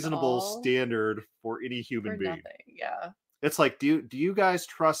reasonable standard for any human being. Nothing. Yeah. It's like, do you guys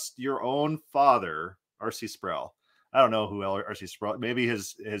trust your own father, R.C. Sproul? I don't know who R.C. Sproul. Maybe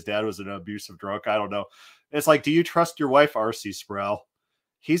his dad was an abusive drunk. I don't know. It's like, do you trust your wife, R.C. Sproul?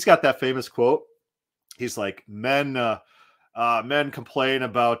 He's got that famous quote. He's like, men complain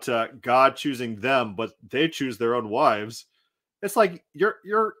about God choosing them, but they choose their own wives. It's like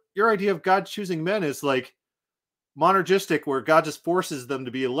your idea of God choosing men is like monergistic, where God just forces them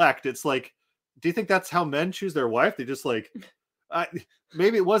to be elect. It's like, do you think that's how men choose their wife? They just like,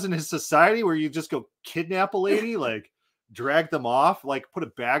 maybe it wasn't his society where you just go kidnap a lady, like drag them off, like put a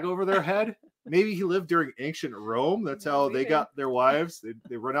bag over their head. Maybe he lived during ancient Rome. That's how they got their wives.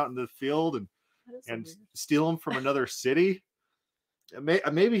 They run out in the field and steal them from another city.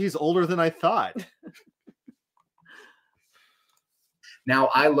 Maybe he's older than I thought. Now,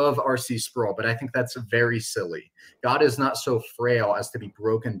 I love R.C. Sproul, but I think that's very silly. God is not so frail as to be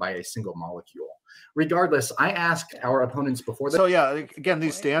broken by a single molecule. Regardless, I asked our opponents before the So yeah, again,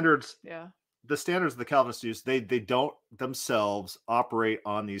 these standards, Yeah. the standards the Calvinists use, they don't themselves operate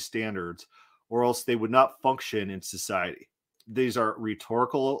on these standards, or else they would not function in society. These are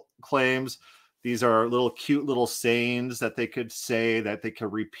rhetorical claims. These are cute little sayings that they could say, that they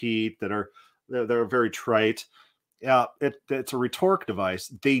could repeat, they're very trite. Yeah, it's a rhetoric device.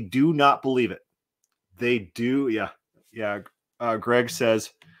 They do not believe it. They do, yeah. Greg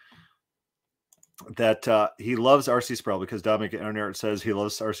says that he loves R.C. Sproul because Dominic Enyart says he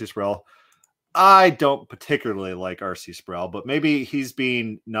loves R.C. Sproul. I don't particularly like R.C. Sproul, but maybe he's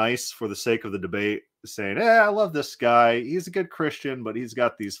being nice for the sake of the debate, saying, I love this guy. He's a good Christian, but he's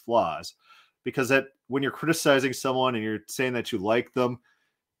got these flaws. Because when you're criticizing someone and you're saying that you like them,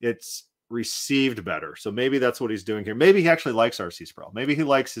 it's received better. So maybe that's what he's doing here. Maybe he actually likes R.C. Sproul. Maybe he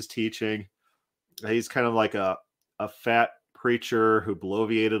likes his teaching. He's kind of like a fat preacher who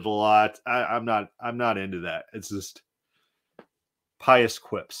bloviated a lot. I'm not into that. It's just pious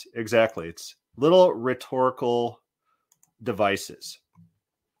quips. Exactly. It's little rhetorical devices.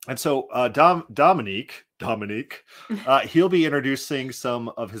 And so Dominique, he'll be introducing some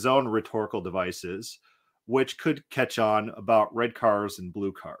of his own rhetorical devices, which could catch on about red cars and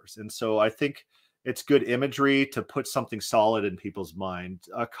blue cars. And so I think it's good imagery to put something solid in people's mind.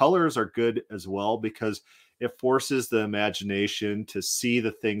 Colors are good as well because it forces the imagination to see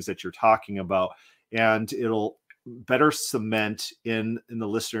the things that you're talking about, and it'll better cement in the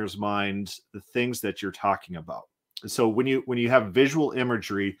listener's mind the things that you're talking about. So when you have visual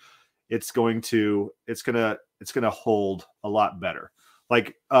imagery, it's going to hold a lot better.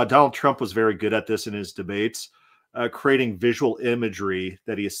 Like Donald Trump was very good at this in his debates, creating visual imagery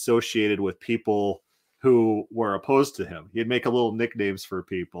that he associated with people who were opposed to him. He'd make a little nicknames for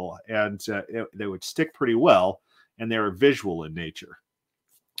people, and they would stick pretty well, and they were visual in nature,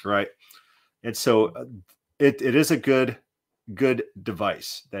 right? And so it is a good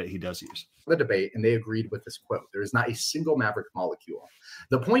device that he does use. The debate, and they agreed with this quote. There is not a single maverick molecule.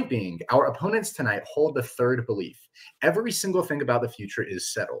 The point being, our opponents tonight hold the third belief. Every single thing about the future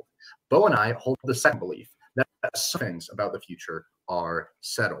is settled. Bo and I hold the second belief, that some things about the future are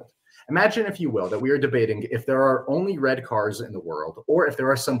settled. Imagine, if you will, that we are debating if there are only red cars in the world, or if there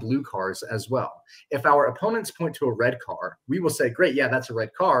are some blue cars as well. If our opponents point to a red car, we will say, great, yeah, that's a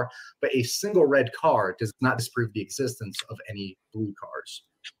red car, but a single red car does not disprove the existence of any blue cars.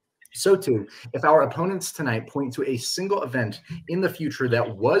 So too, if our opponents tonight point to a single event in the future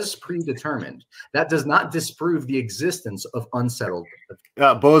that was predetermined, that does not disprove the existence of unsettled.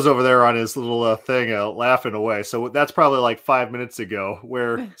 Bo's over there on his little thing laughing away. So that's probably like 5 minutes ago,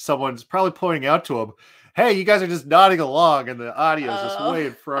 where someone's probably pointing out to him, hey, you guys are just nodding along and the audio is just way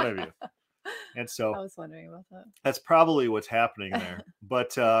in front of you. And so I was wondering about that. That's probably what's happening there.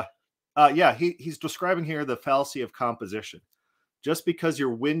 But yeah, he's describing here the fallacy of composition. Just because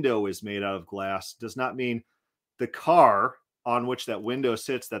your window is made out of glass does not mean the car on which that window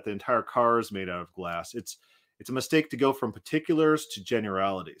sits, that the entire car is made out of glass. It's a mistake to go from particulars to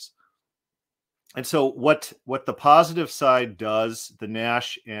generalities. And so what the positive side does, the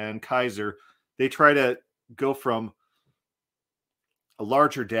Nash and Kizer, they try to go from a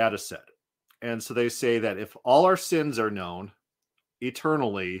larger data set. And so they say that if all our sins are known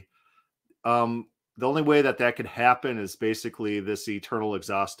eternally, the only way that could happen is basically this eternal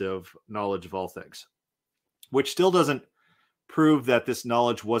exhaustive knowledge of all things, which still doesn't prove that this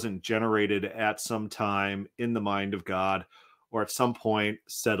knowledge wasn't generated at some time in the mind of God, or at some point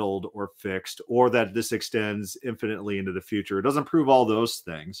settled or fixed, or that this extends infinitely into the future. It doesn't prove all those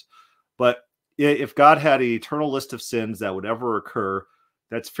things. But if God had an eternal list of sins that would ever occur,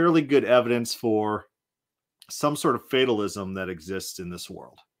 that's fairly good evidence for some sort of fatalism that exists in this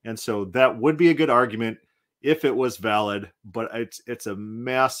world. And so that would be a good argument if it was valid, but it's a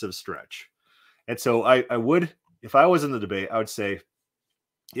massive stretch. And so I would, if I was in the debate, I would say,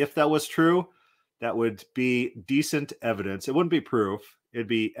 if that was true, that would be decent evidence. It wouldn't be proof. It'd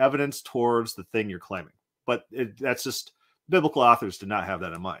be evidence towards the thing you're claiming. But that's just, biblical authors did not have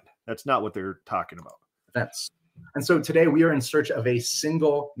that in mind. That's not what they're talking about. And so today we are in search of a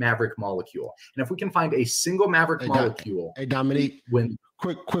single maverick molecule. And if we can find a single maverick molecule. Hey, Dominique,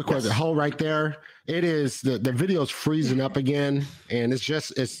 quick, yes. Hold right there. It is, the video's freezing up again, and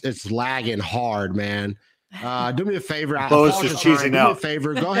it's lagging hard, man. Do me a favor. Bo's just cheesing out. Do me a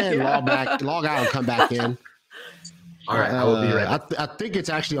favor. Go ahead and log out and come back in. All right, I will be ready. I think it's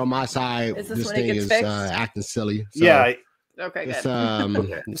actually on my side. This thing is acting silly. So yeah. Okay, good.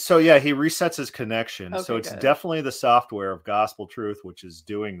 Okay. So yeah, he resets his connection. Okay, so it's good. definitely the software of Gospel Truth, which is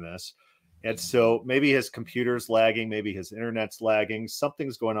doing this. And so maybe his computer's lagging, maybe his internet's lagging.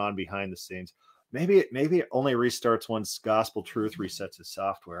 Something's going on behind the scenes. maybe it only restarts once gospel truth resets its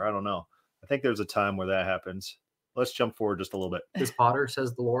software. I don't know. I think there's a time where that happens. Let's jump forward just a little bit. This potter,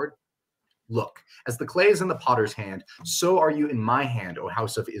 says the Lord. Look, as the clay is in the potter's hand, so are you in my hand, O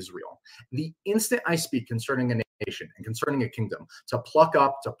house of Israel. The instant I speak concerning a nation and concerning a kingdom, to pluck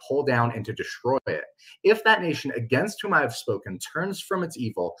up, to pull down, and to destroy it, if that nation against whom I have spoken turns from its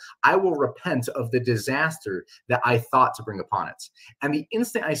evil, I will repent of the disaster that I thought to bring upon it. And the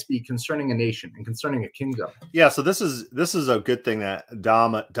instant I speak concerning a nation and concerning a kingdom. Yeah, so this is a good thing that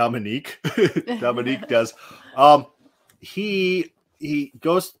Dominique does. He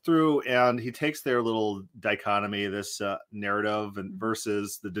goes through and he takes their little dichotomy, this narrative and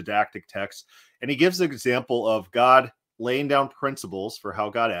versus the didactic text, and he gives an example of God laying down principles for how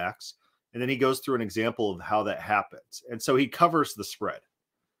God acts, and then he goes through an example of how that happens, and so he covers the spread.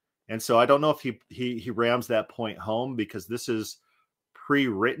 And so I don't know if he rams that point home because this is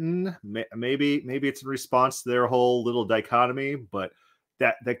pre-written. Maybe it's in response to their whole little dichotomy, but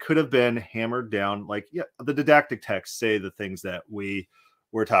that could have been hammered down. Like, yeah, the didactic texts say the things that we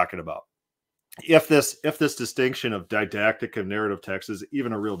were talking about. If this distinction of didactic and narrative text is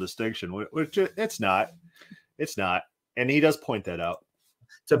even a real distinction, which it's not, and he does point that out.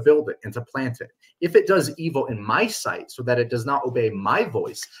 To build it and to plant it. If it does evil in my sight, so that it does not obey my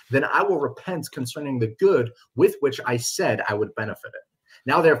voice, then I will repent concerning the good with which I said I would benefit it.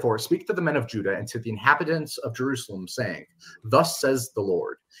 Now, therefore, speak to the men of Judah and to the inhabitants of Jerusalem, saying, thus says the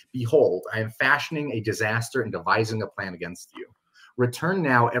Lord, behold, I am fashioning a disaster and devising a plan against you. Return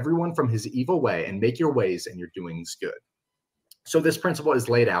now, everyone from his evil way, and make your ways and your doings good. So this principle is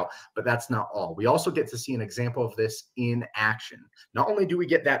laid out, but that's not all. We also get to see an example of this in action. Not only do we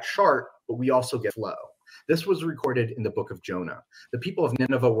get that chart, but we also get flow. This was recorded in the book of Jonah. The people of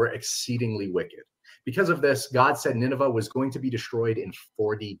Nineveh were exceedingly wicked. Because of this, God said Nineveh was going to be destroyed in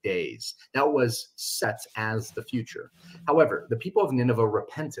 40 days. That was set as the future. However, the people of Nineveh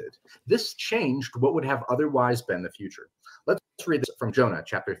repented. This changed what would have otherwise been the future. Let's read this from Jonah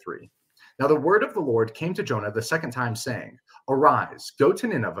chapter 3. Now the word of the Lord came to Jonah the second time, saying, arise, go to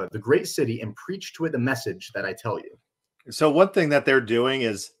Nineveh, the great city, and preach to it the message that I tell you. So one thing that they're doing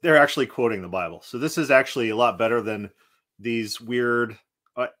is they're actually quoting the Bible. So this is actually a lot better than these weird...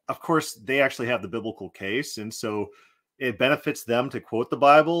 of course, they actually have the biblical case, and so it benefits them to quote the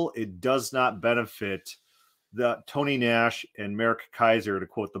Bible. It does not benefit the Tony Nash and Merrick Kizer to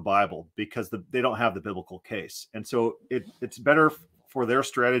quote the Bible because they don't have the biblical case. And so it's better for their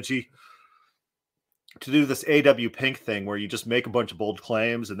strategy to do this A.W. Pink thing where you just make a bunch of bold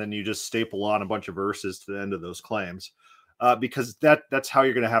claims and then you just staple on a bunch of verses to the end of those claims, because that's how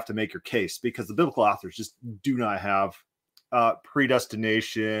you're going to have to make your case, because the biblical authors just do not have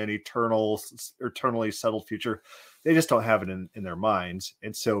predestination, eternally settled future. They just don't have it in their minds.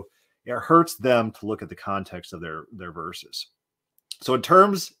 And so it hurts them to look at the context of their verses. So in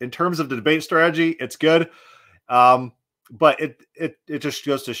terms of the debate strategy, it's good. But it just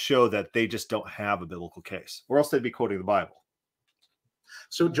goes to show that they just don't have a biblical case, or else they'd be quoting the Bible.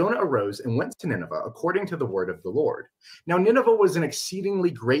 So Jonah arose and went to Nineveh according to the word of the Lord. Now Nineveh was an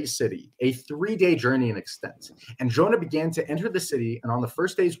exceedingly great city, a 3-day journey in extent. And Jonah began to enter the city, and on the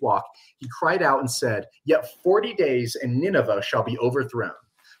first day's walk, he cried out and said, yet 40 days and Nineveh shall be overthrown.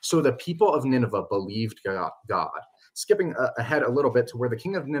 So the people of Nineveh believed God. Skipping ahead a little bit to where the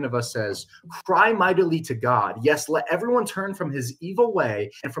king of Nineveh says, cry mightily to God. Yes, let everyone turn from his evil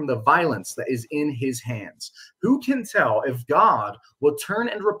way and from the violence that is in his hands. Who can tell if God will turn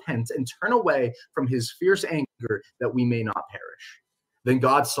and repent and turn away from his fierce anger that we may not perish? Then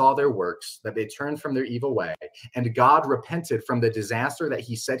God saw their works, that they turned from their evil way, and God repented from the disaster that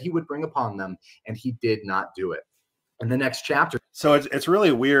he said he would bring upon them, and he did not do it. In the next chapter. So it's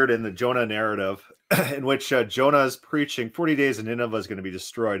really weird in the Jonah narrative in which Jonah is preaching 40 days and Nineveh is going to be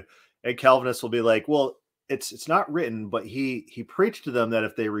destroyed. And Calvinists will be like, well, it's not written, but he preached to them that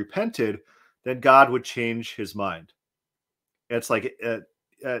if they repented, then God would change his mind. It's like,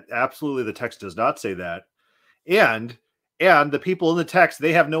 absolutely the text does not say that. And the people in the text,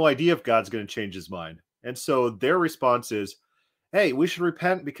 they have no idea if God's going to change his mind. And so their response is, hey, we should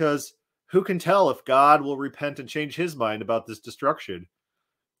repent because who can tell if God will repent and change his mind about this destruction?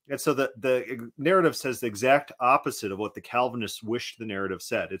 And so the narrative says the exact opposite of what the Calvinists wished the narrative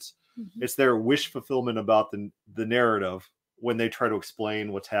said. It's their wish fulfillment about the narrative when they try to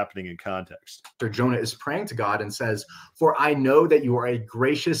explain what's happening in context. Jonah is praying to God and says, for I know that you are a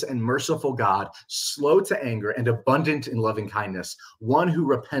gracious and merciful God, slow to anger and abundant in loving kindness, one who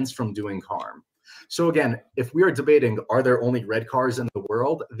repents from doing harm. So again, if we are debating, are there only red cars in the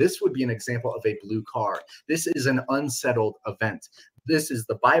world? This would be an example of a blue car. This is an unsettled event. This is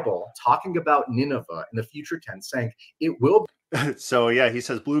the Bible talking about Nineveh in the future tense, saying it will. So yeah, he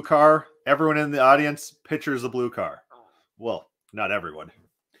says blue car. Everyone in the audience pictures the blue car. Well, not everyone.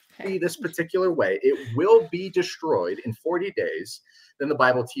 Be this particular way. It will be destroyed in 40 days. Then the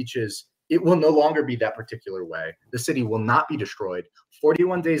Bible teaches it will no longer be that particular way. The city will not be destroyed.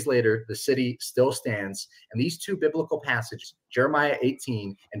 41 days later, the city still stands. And these two biblical passages, Jeremiah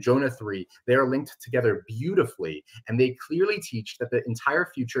 18 and Jonah 3, they are linked together beautifully. And they clearly teach that the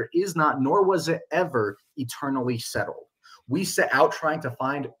entire future is not, nor was it ever, eternally settled. We set out trying to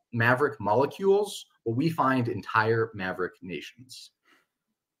find maverick molecules, but we find entire maverick nations.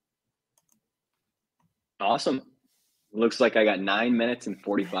 Awesome. Looks like I got 9 minutes and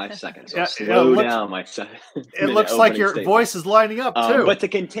 45 seconds. So Yeah, slow down my seven. It looks like your voice is lining up too. But to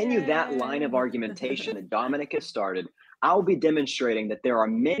continue that line of argumentation that Dominic has started, I'll be demonstrating that there are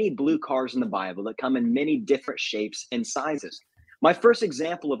many blue cars in the Bible that come in many different shapes and sizes. My first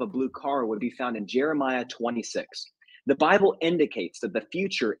example of a blue car would be found in Jeremiah 26. The Bible indicates that the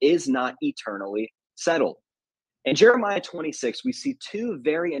future is not eternally settled. In Jeremiah 26, we see two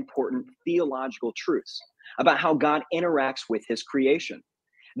very important theological truths about how God interacts with his creation.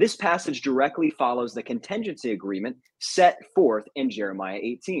 This passage directly follows the contingency agreement set forth in Jeremiah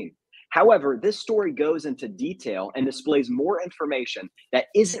 18. However, this story goes into detail and displays more information that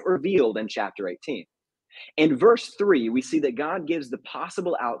isn't revealed in chapter 18. In verse 3, we see that God gives the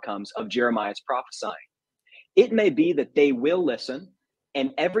possible outcomes of Jeremiah's prophesying. It may be that they will listen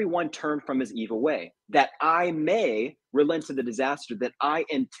and everyone turn from his evil way, that I may relent to the disaster that I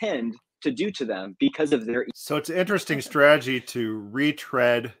intend to do to them because of their. So it's an interesting strategy to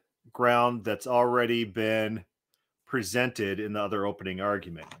retread ground that's already been presented in the other opening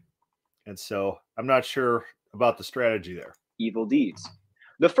argument. And so I'm not sure about the strategy there. Evil deeds.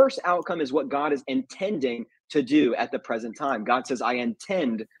 The first outcome is what God is intending to do at the present time. God says, I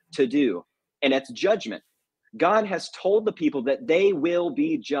intend to do, and it's judgment. God has told the people that they will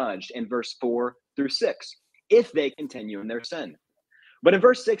be judged in verse 4 through 6 if they continue in their sin. But in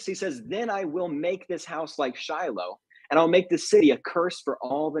verse 6, he says, then I will make this house like Shiloh, and I'll make this city a curse for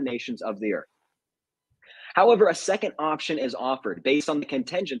all the nations of the earth. However, a second option is offered based on the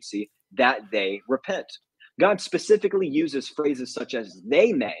contingency that they repent. God specifically uses phrases such as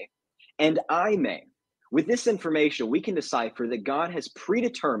they may and I may. With this information, we can decipher that God has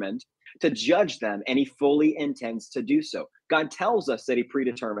predetermined to judge them, and he fully intends to do so. God tells us that he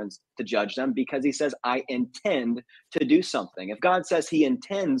predetermines to judge them because he says, I intend to do something. If God says he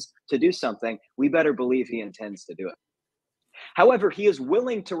intends to do something, we better believe he intends to do it. However, he is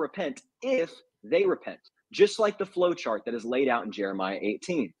willing to repent if they repent, just like the flow chart that is laid out in Jeremiah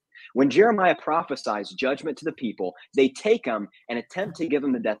 18. When Jeremiah prophesies judgment to the people, they take him and attempt to give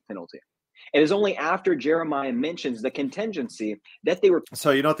him the death penalty. It is only after Jeremiah mentions the contingency that they were.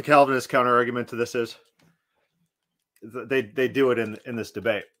 So you know what the Calvinist counter argument to this is? They do it in this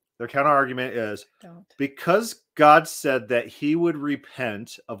debate. Their counter argument is because God said that he would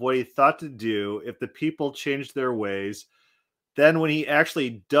repent of what he thought to do if the people changed their ways, then when he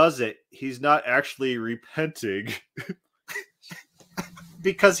actually does it, he's not actually repenting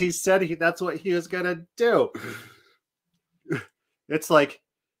because he said that's what he was going to do. It's like,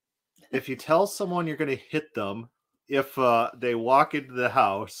 if you tell someone you're going to hit them if they walk into the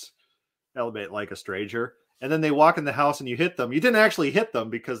house, elevate like a stranger, and then they walk in the house and you hit them, you didn't actually hit them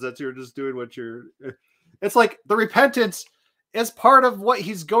because you're just doing what you're. It's like the repentance is part of what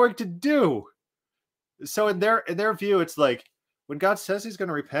he's going to do. So in their view, it's like when God says he's going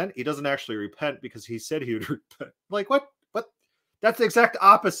to repent, he doesn't actually repent because he said he would repent. Like what? That's the exact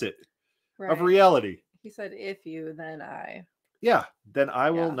opposite of reality. He said, if you, then I. Yeah, then I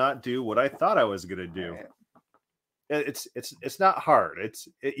will not do what I thought I was going to do. Right. It's not hard.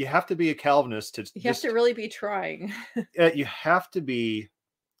 You have to be a Calvinist to. You have to really be trying. You have to be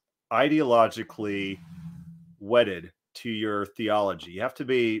ideologically wedded to your theology. You have to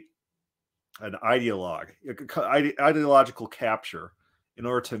be an ideological capture in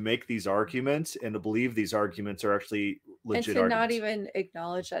order to make these arguments and to believe these arguments are actually legit. And to arguments. not even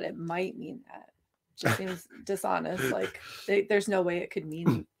acknowledge that it might mean that. Just seems dishonest. Like there's no way it could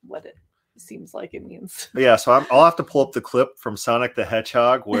mean what it seems like it means. Yeah, so I'll have to pull up the clip from Sonic the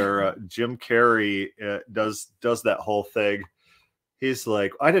Hedgehog where Jim Carrey does that whole thing. He's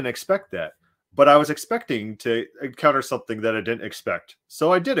like, I didn't expect that, but I was expecting to encounter something that I didn't expect,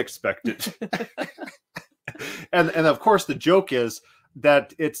 so I did expect it. and of course, the joke is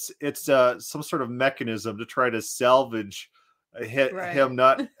that it's some sort of mechanism to try to salvage him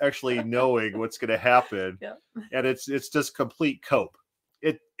not actually knowing what's going to happen. Yeah. And it's just complete cope.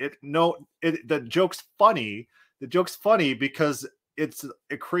 The joke's funny. The joke's funny because it's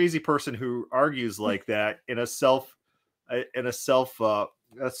a crazy person who argues like that in a self,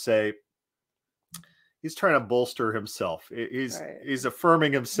 let's say, he's trying to bolster himself. He's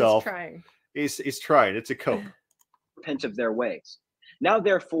affirming himself. He's trying. It's a cope. Repent of their ways. Now,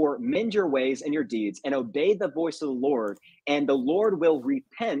 therefore, mend your ways and your deeds and obey the voice of the Lord, and the Lord will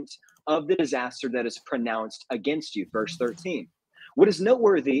repent of the disaster that is pronounced against you. Verse 13. What is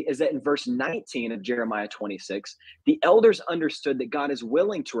noteworthy is that in verse 19 of Jeremiah 26, the elders understood that God is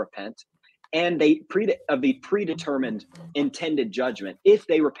willing to repent and of the predetermined intended judgment if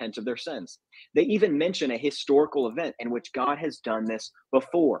they repent of their sins. They even mention a historical event in which God has done this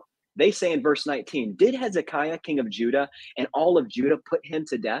before. They say in verse 19, did Hezekiah, king of Judah, and all of Judah put him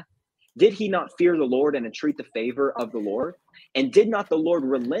to death? Did he not fear the Lord and entreat the favor of the Lord? And did not the Lord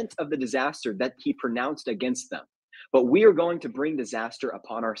relent of the disaster that he pronounced against them? But we are going to bring disaster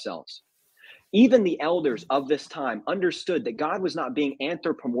upon ourselves. Even the elders of this time understood that God was not being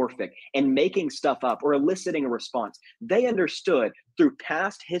anthropomorphic and making stuff up or eliciting a response. They understood through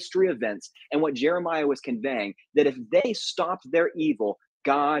past history events and what Jeremiah was conveying that if they stopped their evil,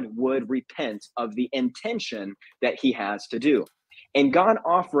 God would repent of the intention that he has to do. And God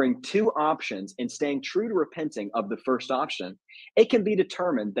offering two options and staying true to repenting of the first option, it can be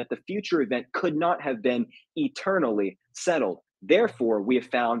determined that the future event could not have been eternally settled. Therefore, we have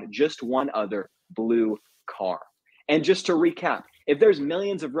found just one other blue car. And just to recap, if there's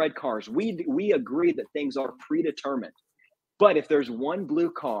millions of red cars, we agree that things are predetermined. But if there's one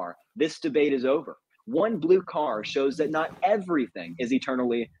blue car, this debate is over. One blue car shows that not everything is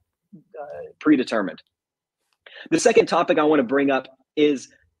eternally predetermined. The second topic I want to bring up is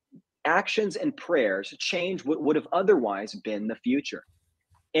actions and prayers change what would have otherwise been the future.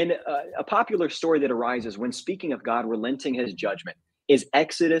 And a popular story that arises when speaking of God relenting his judgment is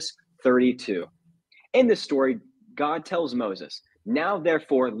Exodus 32. In this story, God tells Moses, now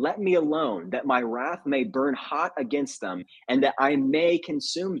therefore let me alone, that my wrath may burn hot against them, and that I may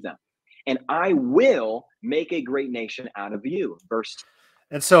consume them. And I will make a great nation out of you. Verse.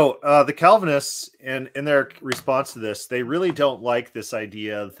 And so the Calvinists, in their response to this, they really don't like this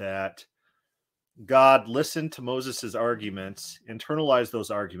idea that God listened to Moses's arguments, internalized those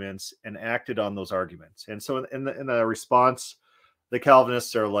arguments, and acted on those arguments. And so in the response, the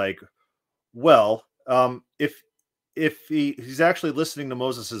Calvinists are like, well, if he's actually listening to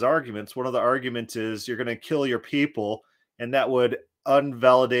Moses's arguments, one of the arguments is you're going to kill your people, and that would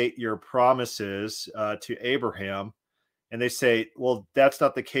unvalidate your promises to Abraham. And they say, well, that's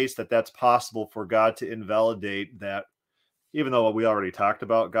not the case, that's possible for God to invalidate that, even though we already talked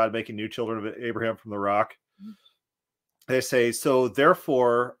about God making new children of Abraham from the rock. They say, so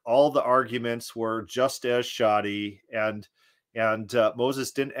therefore, all the arguments were just as shoddy, and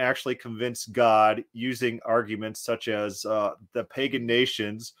Moses didn't actually convince God using arguments such as the pagan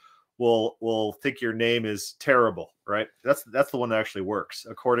nations will think your name is terrible, right? That's the one that actually works.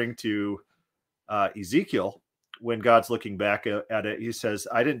 According to Ezekiel, when God's looking back at it, he says,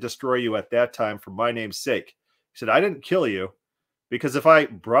 I didn't destroy you at that time for my name's sake. He said, I didn't kill you because if I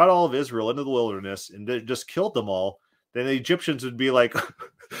brought all of Israel into the wilderness and just killed them all, then the Egyptians would be like,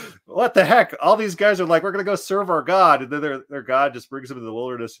 what the heck? All these guys are like, we're going to go serve our God. And then their God just brings them into the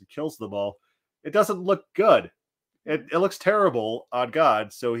wilderness and kills them all. It doesn't look good. It looks terrible on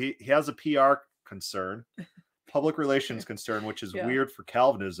God. So he has a PR concern, public relations concern, which is weird for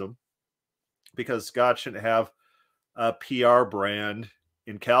Calvinism, because God shouldn't have a PR brand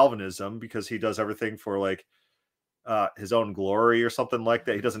in Calvinism because he does everything for like his own glory or something like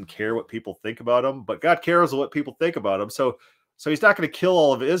that. He doesn't care what people think about him, but God cares what people think about him. So he's not going to kill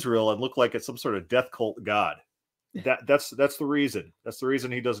all of Israel and look like it's some sort of death cult God. That's the reason. That's the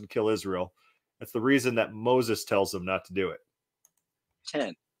reason he doesn't kill Israel. That's the reason that Moses tells him not to do it.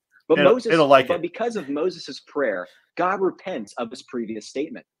 10. But because of Moses's prayer, God repents of his previous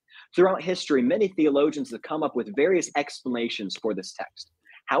statement. Throughout history, many theologians have come up with various explanations for this text.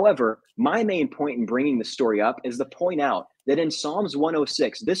 However, my main point in bringing the story up is to point out that in Psalms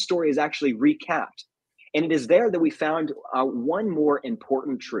 106, this story is actually recapped. And it is there that we found one more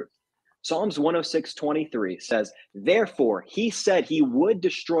important truth. Psalms 106:23 says, therefore, he said he would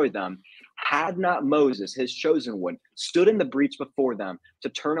destroy them had not Moses, his chosen one, stood in the breach before them to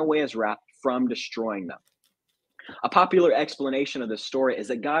turn away his wrath from destroying them. A popular explanation of this story is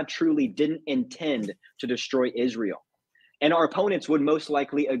that God truly didn't intend to destroy Israel. And our opponents would most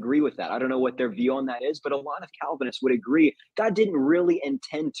likely agree with that. I don't know what their view on that is, but a lot of Calvinists would agree God didn't really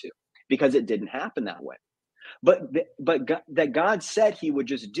intend to, because it didn't happen that way. that God said he would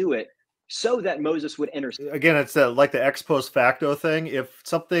just do it so that Moses would enter. Again, it's like the ex post facto thing. If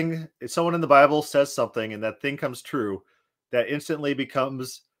someone in the Bible says something and that thing comes true, that instantly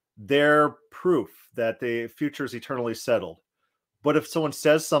becomes their proof that the future is eternally settled. But if someone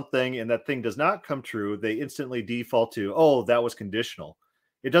says something and that thing does not come true, they instantly default to, oh, that was conditional.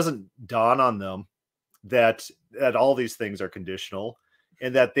 It doesn't dawn on them that all these things are conditional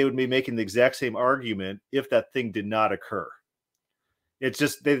and that they would be making the exact same argument if that thing did not occur. It's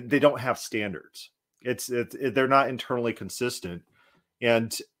just they don't have standards. They're not internally consistent.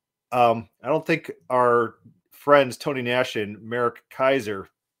 And I don't think our friends Tony Nash and Nash Kizer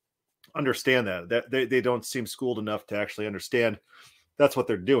understand that they don't seem schooled enough to actually understand that's what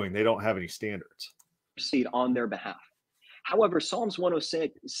they're doing. They don't have any standards. Proceed on their behalf. However, Psalms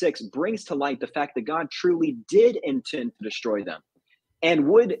 106 brings to light the fact that God truly did intend to destroy them and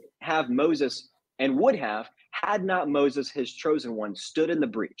would have had not Moses, his chosen one, stood in the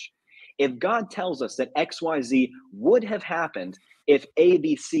breach. If God tells us that XYZ would have happened if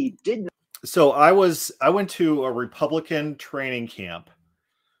ABC did not. So I went to a Republican training camp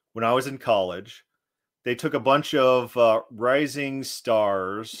when I was in college. They took a bunch of rising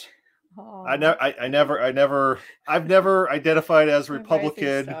stars. I've never identified as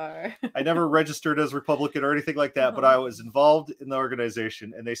Republican. I never registered as Republican or anything like that, but I was involved in the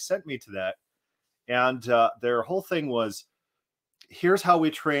organization and they sent me to that. And their whole thing was, here's how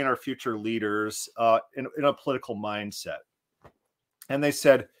we train our future leaders in a political mindset. And they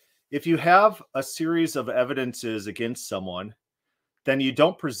said, if you have a series of evidences against someone, then you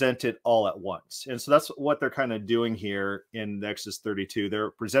don't present it all at once. And so that's what they're kind of doing here in Exodus 32.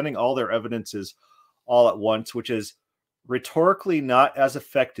 They're presenting all their evidences all at once, which is rhetorically not as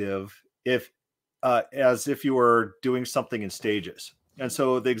effective as if you were doing something in stages. And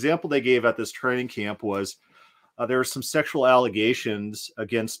so the example they gave at this training camp was there were some sexual allegations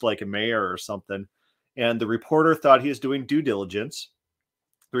against like a mayor or something. And the reporter thought he was doing due diligence.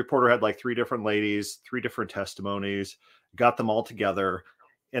 The reporter had like 3 different ladies, 3 different testimonies, got them all together.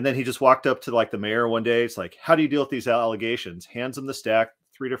 And then he just walked up to like the mayor one day. It's like, how do you deal with these allegations? Hands him the stack,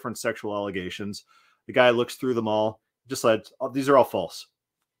 3 different sexual allegations. The guy looks through them all, just said, oh, these are all false.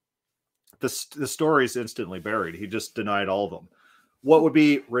 The story is instantly buried. He just denied all of them. What would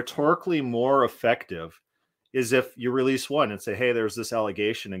be rhetorically more effective is if you release one and say, hey, there's this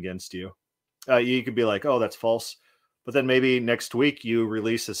allegation against you. You could be like, oh, that's false. But then maybe next week you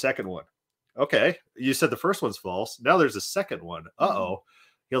release a second one. Okay, you said the first one's false. Now there's a second one. Uh-oh.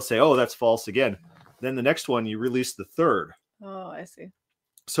 He'll say, oh, that's false again. Then the next one, you release the third. Oh, I see.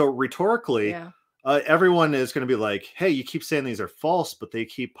 So rhetorically, everyone is going to be like, hey, you keep saying these are false, but they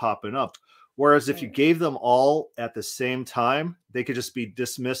keep popping up. Whereas if you gave them all at the same time, they could just be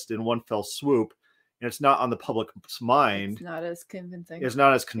dismissed in one fell swoop. And it's not on the public's mind. It's not as convincing. It's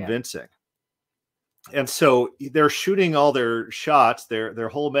not as convincing. Yeah. And so they're shooting all their shots, their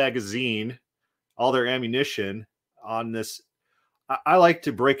whole magazine, all their ammunition on this. I like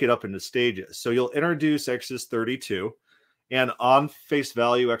to break it up into stages. So you'll introduce Exodus 32, and on face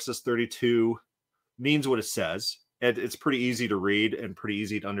value, Exodus 32 means what it says. And it's pretty easy to read and pretty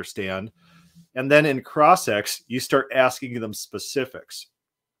easy to understand. And then in cross-ex, you start asking them specifics.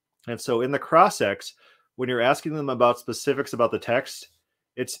 And so in the cross-ex, when you're asking them about specifics about the text,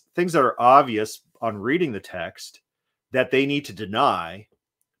 it's things that are obvious on reading the text that they need to deny,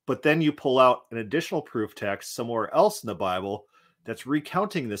 but then you pull out an additional proof text somewhere else in the Bible that's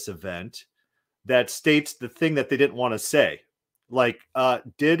recounting this event that states the thing that they didn't want to say. Like,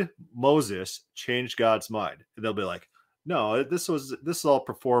 did Moses change God's mind? And they'll be like, no, this is all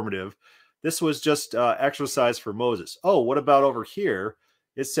performative. This was just exercise for Moses. Oh, what about over here?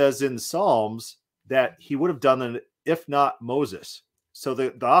 It says in the Psalms that he would have done it if not Moses. So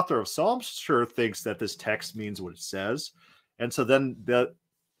the author of Psalms sure thinks that this text means what it says. And so then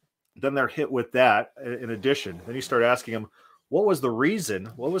they're hit with that in addition. Then you start asking them, what was the reason?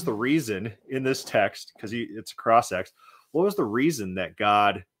 What was the reason in this text? Because it's a cross-ex. What was the reason that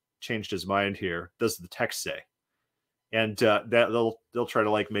God changed his mind here? Does the text say? And that they'll try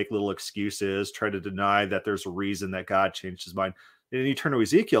to like make little excuses, try to deny that there's a reason that God changed his mind. And then you turn to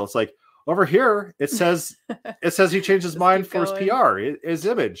Ezekiel, it's like, over here it says he changed his mind for his PR, his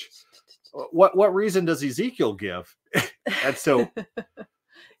image. What reason does Ezekiel give? And so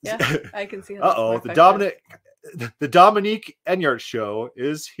yeah, I can see. The Dominique Enyart show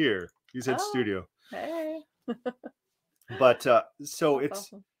is here. He's in studio. Hey. But so That's it's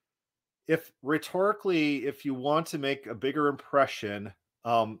awesome. If rhetorically, if you want to make a bigger impression,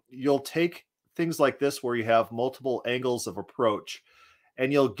 you'll take things like this where you have multiple angles of approach,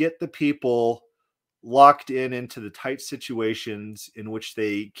 and you'll get the people locked into the tight situations in which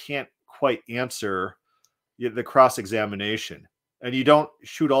they can't quite answer the cross-examination. And you don't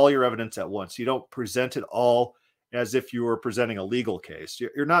shoot all your evidence at once. You don't present it all as if you were presenting a legal case.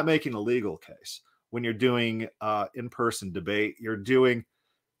 You're not making a legal case when you're doing in-person debate. You're doing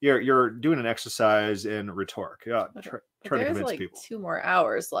an exercise in rhetoric. Try to convince like people. 2 more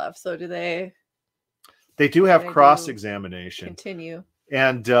hours left. So do they? They do have cross-examination. Continue.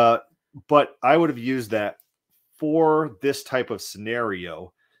 And but I would have used that for this type of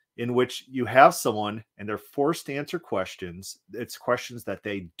scenario in which you have someone and they're forced to answer questions. It's questions that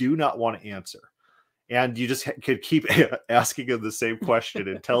they do not want to answer. And you just could keep asking them the same question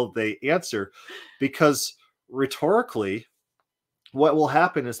until they answer, because rhetorically, what will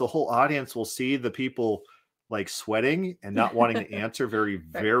happen is the whole audience will see the people like sweating and not wanting to answer very,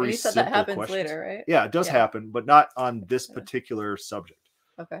 very simple that happens questions. Later, right? Yeah, it does happen, but not on this particular subject.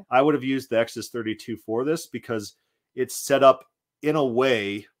 Okay. I would have used the Exodus 32 for this because it's set up in a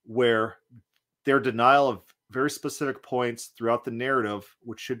way where their denial of very specific points throughout the narrative,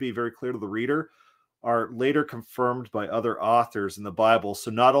 which should be very clear to the reader, are later confirmed by other authors in the Bible.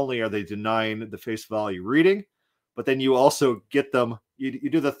 So not only are they denying the face value reading, but then you also get them, you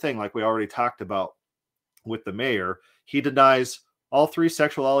do the thing like we already talked about with the mayor. He denies all 3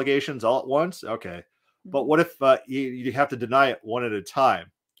 sexual allegations all at once. Okay. But what if you have to deny it one at a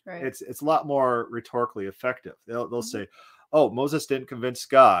time? Right. It's a lot more rhetorically effective. They'll say, oh, Moses didn't convince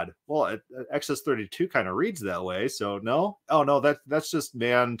God. Well, Exodus 32 kind of reads that way. So no. Oh, no, that's just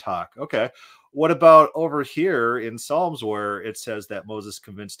man talk. Okay. What about over here in Psalms where it says that Moses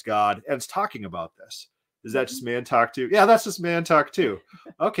convinced God and it's talking about this? Is that just man talk too? Yeah, that's just man talk too.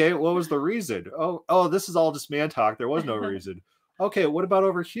 Okay, what was the reason? Oh, this is all just man talk. There was no reason. Okay, what about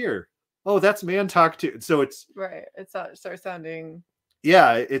over here? Oh, that's man talk too. So it's right. It starts sounding.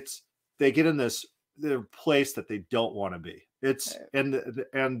 Yeah, they get in this place that they don't want to be. It's right.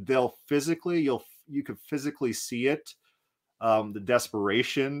 and they'll physically you can physically see it, the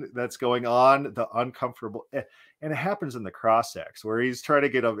desperation that's going on, the uncomfortable, and it happens in the cross-ex where he's trying to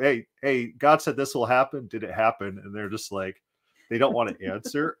get up. Hey, God said this will happen. Did it happen? And they're just like, they don't want to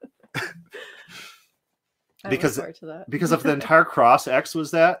answer. because if the entire cross-ex was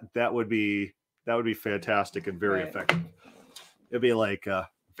that would be fantastic and very effective. It'd be like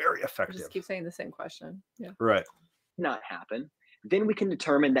very effective. Just keep saying the same question. Yeah. Right. Not happen. Then we can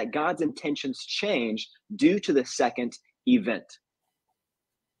determine that God's intentions changed due to the second event.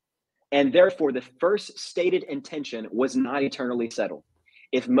 And therefore, the first stated intention was not eternally settled.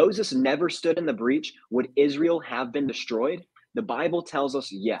 If Moses never stood in the breach, would Israel have been destroyed? The Bible tells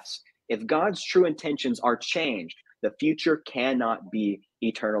us yes. If God's true intentions are changed, the future cannot be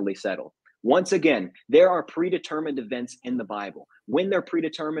eternally settled. Once again, there are predetermined events in the Bible. When they're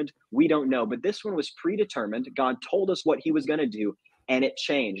predetermined, we don't know. But this one was predetermined. God told us what he was going to do, and it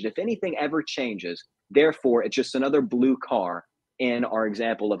changed. If anything ever changes, therefore, it's just another blue car in our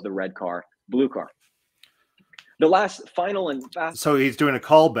example of the red car, blue car. The last, final, and fast. So he's doing a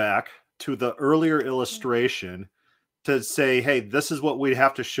callback to the earlier illustration to say, hey, this is what we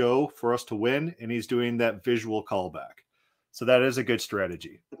have to show for us to win. And he's doing that visual callback. So that is a good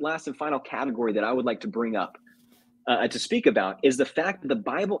strategy. Last and final category that I would like to bring up to speak about is the fact that the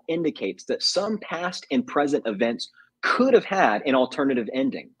Bible indicates that some past and present events could have had an alternative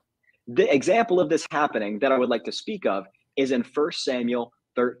ending. The example of this happening that I would like to speak of is in 1 Samuel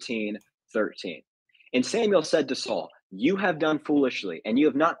 13:13. And Samuel said to Saul, "You have done foolishly, and you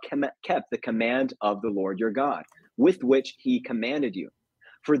have not kept the command of the Lord your God, with which he commanded you.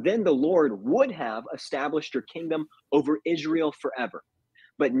 For then the Lord would have established your kingdom over Israel forever.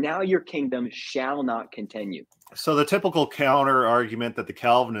 But now your kingdom shall not continue." So the typical counter argument that the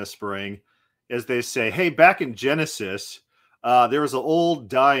Calvinists bring is they say, hey, back in Genesis, there was an old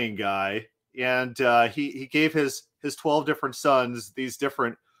dying guy, and he gave his 12 different sons these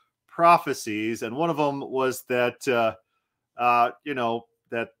different prophecies, and one of them was that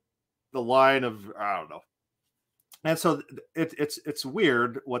that the line of, I don't know. And so it's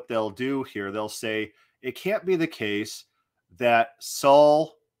weird what they'll do here. They'll say it can't be the case that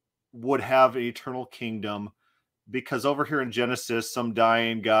Saul would have an eternal kingdom because over here in Genesis, some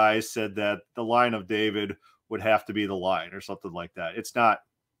dying guy said that the line of David would have to be the line or something like that. It's not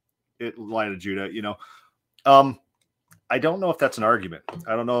line of Judah, I don't know if that's an argument.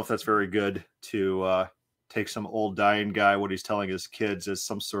 I don't know if that's very good to take some old dying guy, what he's telling his kids, as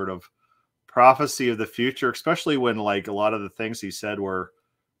some sort of prophecy of the future, especially when like a lot of the things he said were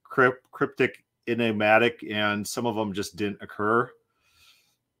cryptic, enigmatic, and some of them just didn't occur.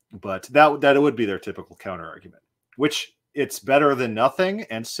 But that would be their typical counter argument, which it's better than nothing.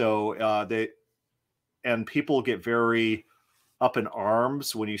 And so and people get very up in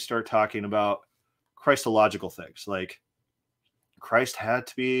arms when you start talking about Christological things, like Christ had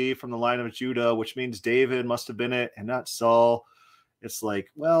to be from the line of Judah, which means David must have been it and not Saul. It's like,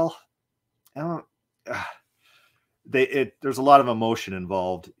 well, I don't. There's a lot of emotion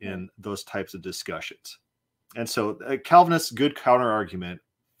involved in those types of discussions, and so Calvinist's good counter argument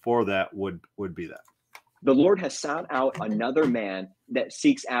for that would be that the Lord has sought out another man that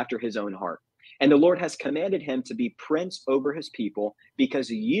seeks after his own heart, and the Lord has commanded him to be prince over his people, because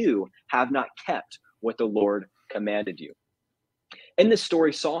you have not kept what the Lord commanded you. In this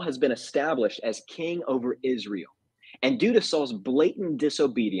story, Saul has been established as king over Israel. And due to Saul's blatant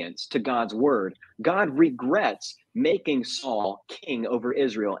disobedience to God's word, God regrets making Saul king over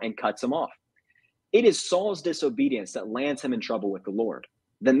Israel and cuts him off. It is Saul's disobedience that lands him in trouble with the Lord.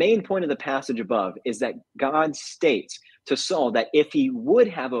 The main point of the passage above is that God states to Saul that if he would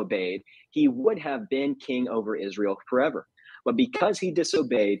have obeyed, he would have been king over Israel forever. But because he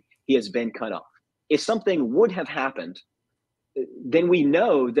disobeyed, he has been cut off. If something would have happened, then we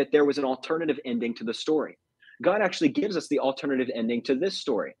know that there was an alternative ending to the story. God actually gives us the alternative ending to this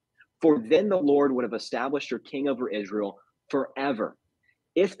story. For then the Lord would have established your king over Israel forever.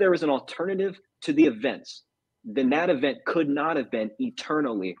 If there was an alternative to the events, then that event could not have been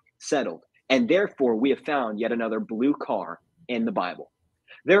eternally settled. And therefore, we have found yet another blue car in the Bible.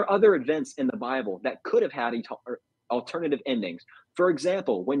 There are other events in the Bible that could have had alternative endings. For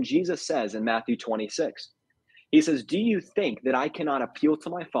example, when Jesus says in Matthew 26, he says, "Do you think that I cannot appeal to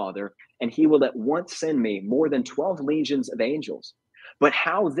my Father, and he will at once send me more than 12 legions of angels? But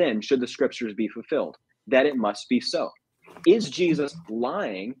how then should the scriptures be fulfilled? That it must be so." Is Jesus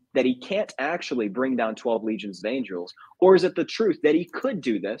lying that he can't actually bring down 12 legions of angels? Or is it the truth that he could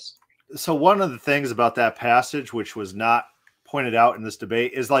do this? So one of the things about that passage, which was not pointed out in this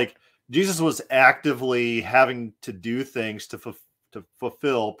debate, is like Jesus was actively having to do things to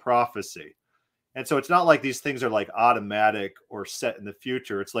fulfill prophecy. And so it's not like these things are like automatic or set in the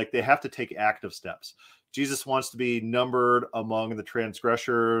future. It's like they have to take active steps. Jesus wants to be numbered among the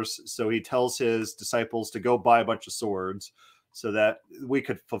transgressors, so he tells his disciples to go buy a bunch of swords so that we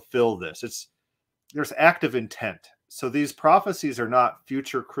could fulfill this. There's active intent. So these prophecies are not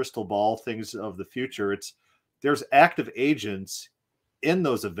future crystal ball things of the future. There's active agents in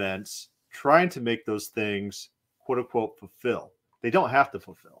those events trying to make those things, quote unquote, fulfill. They don't have to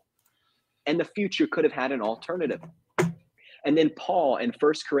fulfill. And the future could have had an alternative. And then Paul in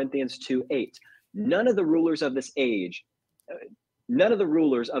 1 Corinthians 2:8, none of the rulers of this age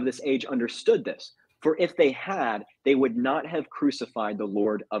understood this. For if they had, they would not have crucified the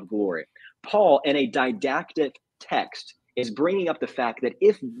Lord of glory. Paul, in a didactic text, is bringing up the fact that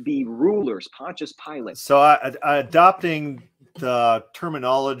if the rulers, Pontius Pilate. So adopting the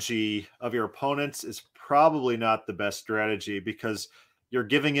terminology of your opponents is probably not the best strategy, because you're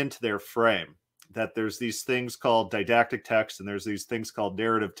giving into their frame that there's these things called didactic texts and there's these things called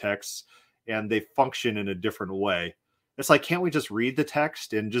narrative texts, and they function in a different way. It's like, can't we just read the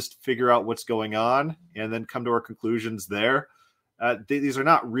text and just figure out what's going on and then come to our conclusions there? These are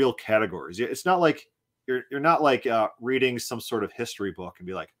not real categories. It's not like you're not like reading some sort of history book and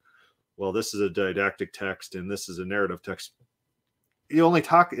be like, well, this is a didactic text and this is a narrative text. You only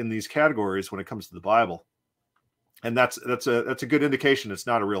talk in these categories when it comes to the Bible. And that's a good indication it's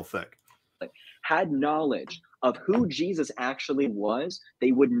not a real thing. Had knowledge of who Jesus actually was,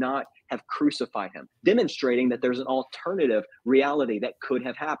 they would not have crucified him, demonstrating that there's an alternative reality that could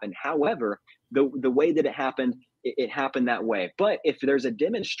have happened. However, the way that it happened that way. But if there's a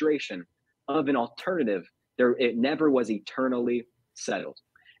demonstration of an alternative, it never was eternally settled.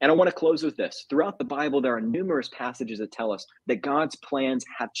 And I want to close with this. Throughout the Bible, there are numerous passages that tell us that God's plans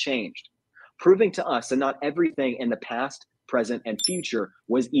have changed, proving to us that not everything in the past, present, and future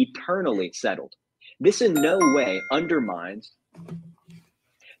was eternally settled. This in no way undermines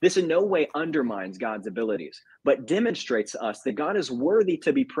God's abilities, but demonstrates to us that God is worthy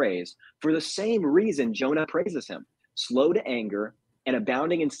to be praised for the same reason Jonah praises him: slow to anger and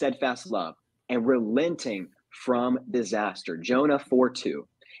abounding in steadfast love and relenting from disaster. Jonah 4:2.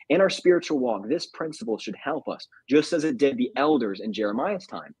 In our spiritual walk, this principle should help us, just as it did the elders in Jeremiah's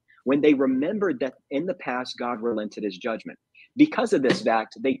time, when they remembered that in the past God relented his judgment. Because of this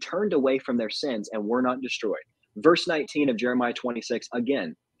fact, they turned away from their sins and were not destroyed. Verse 19 of Jeremiah 26,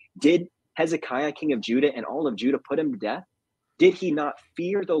 again, did Hezekiah, king of Judah, and all of Judah put him to death? Did he not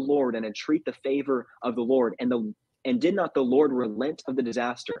fear the Lord and entreat the favor of the Lord? And did not the Lord relent of the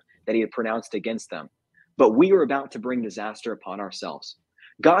disaster that he had pronounced against them? But we are about to bring disaster upon ourselves.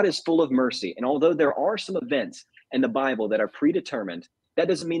 God is full of mercy, and although there are some events in the Bible that are predetermined, that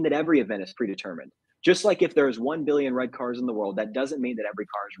doesn't mean that every event is predetermined. Just like if there's 1 billion red cars in the world, that doesn't mean that every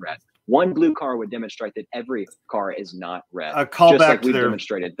car is red. One blue car would demonstrate that every car is not red. A call just back like to we've their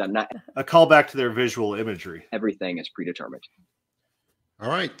demonstrated that not a call back to their visual imagery. everything is predetermined. All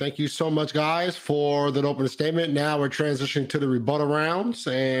right. Thank you so much, guys, for that opening statement. Now we're transitioning to the rebuttal rounds.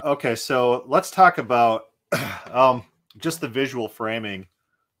 And okay, so let's talk about just the visual framing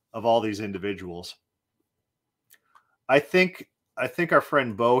of all these individuals. I think our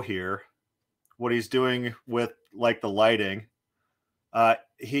friend Bo here, what he's doing with like the lighting,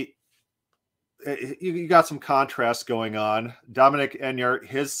 you got some contrast going on. Hornick Enyart,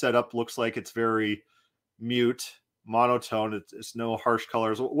 his setup looks like it's very mute, monotone. It's no harsh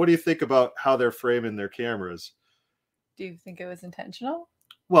colors. What do you think about how they're framing their cameras? Do you think it was intentional?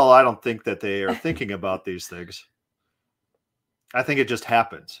 Well, I don't think that they are thinking about these things. I think it just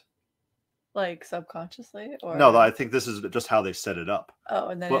happens. Like subconsciously? Or no, I think this is just how they set it up. Oh,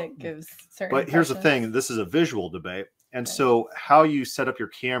 and then it gives certain But here's the thing. impressions. This is a visual debate. And so how you set up your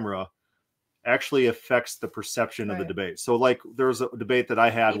camera actually affects the perception of the debate. So like there was a debate that I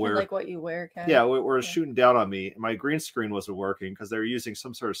had Even where like what you wear, where it was shooting down on me. My green screen wasn't working because they were using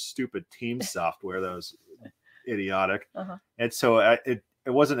some sort of stupid team software that was idiotic. And so it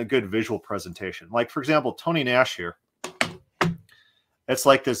wasn't a good visual presentation. Like, for example, Tony Nash here. It's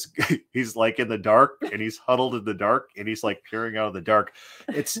like this, he's like in the dark and he's huddled in the dark and he's like peering out of the dark.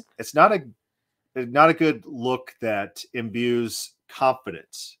 It's not a good look that imbues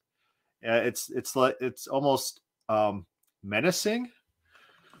confidence. It's like, it's almost menacing.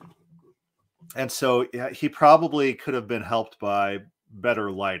 And so he probably could have been helped by better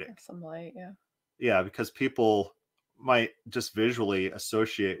lighting. Some light, yeah. Yeah, because people might just visually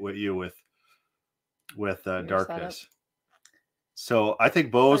associate with you with darkness. Setup. So I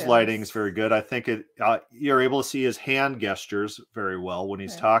think Bo's lighting is very good. I think you're able to see his hand gestures very well when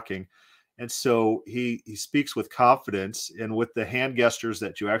he's talking. And so he speaks with confidence, and with the hand gestures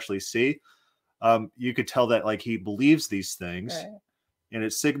that you actually see, you could tell that like he believes these things, and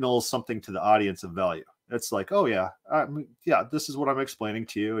it signals something to the audience of value. It's like, oh yeah, this is what I'm explaining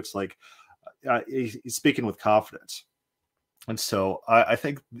to you. It's like he's speaking with confidence. And so I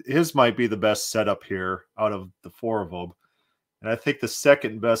think his might be the best setup here out of the four of them. And I think the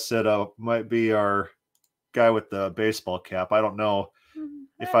second best setup might be our guy with the baseball cap. I don't know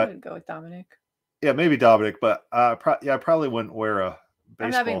if I would go with Dominic. Yeah, maybe Dominic, but I probably wouldn't wear a baseball. I'm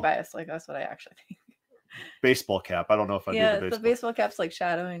not being biased. Like that's what I actually think. Baseball cap. I don't know if I do the baseball cap's like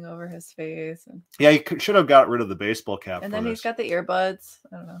shadowing over his face. And... yeah, he should have got rid of the baseball cap. And then he's got the earbuds.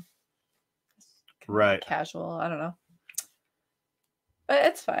 I don't know. Right. Casual. I don't know. But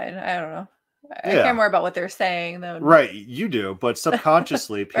it's fine. I don't know. I care more about what they're saying though. Right, you do, but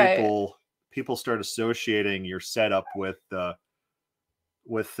subconsciously people start associating your setup with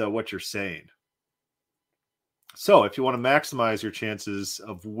what you're saying. So if you want to maximize your chances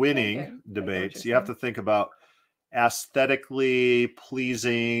of winning debates, you have to think about aesthetically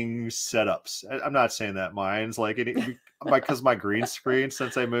pleasing setups. I'm not saying that mine's like it because my green screen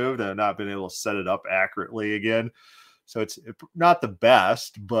since I moved, I've not been able to set it up accurately again. So it's not the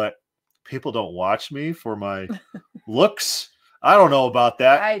best, but people don't watch me for my looks. I don't know about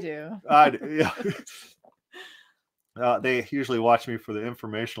that. I do. They usually watch me for the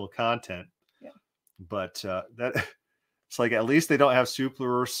informational content. Yeah. But that it's like at least they don't have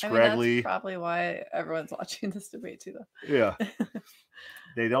super scraggly. That's probably why everyone's watching this debate too, though. Yeah.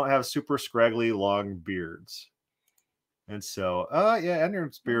 They don't have super scraggly long beards. And so,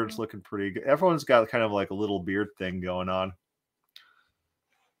 Enyart's beard's looking pretty good. Everyone's got kind of like a little beard thing going on.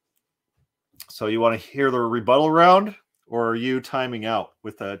 So you want to hear the rebuttal round, or are you timing out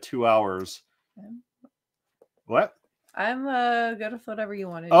with 2 hours? What? I'm good with whatever you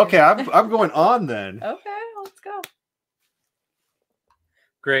want to do. Okay, I'm going on then. Okay, let's go.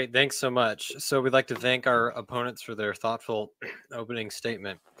 Great, thanks so much. So we'd like to thank our opponents for their thoughtful opening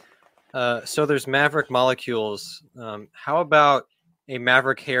statement. So there's maverick molecules. How about a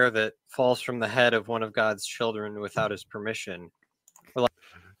maverick hair that falls from the head of one of God's children without his permission?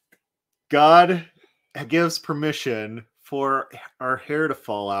 God gives permission for our hair to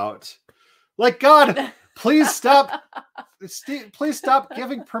fall out. Like, God, please stop. Please stop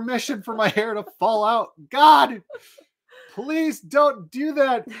giving permission for my hair to fall out. God, please don't do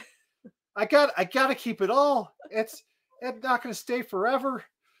that. I gotta keep it all. It's not gonna stay forever.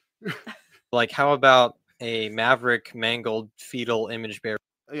 Like, how about a maverick mangled fetal image bearer?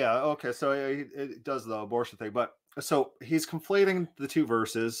 Yeah, okay, so it does the abortion thing, but so he's conflating the two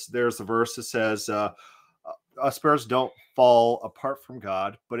verses. There's the verse that says sparrows don't fall apart from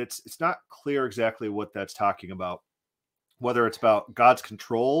God, but it's not clear exactly what that's talking about. Whether it's about God's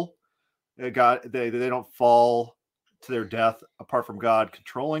control God, they don't fall to their death apart from God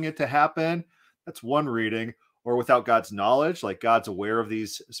controlling it to happen. That's one reading. Or without God's knowledge, like God's aware of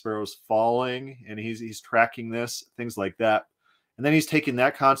these sparrows falling and he's tracking this, things like that. And then he's taking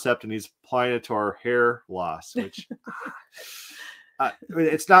that concept and he's applying it to our hair loss, which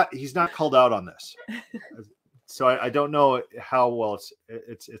he's not called out on this. So I don't know how well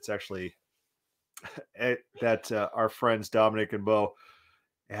it's actually that our friends Dominic and Bo,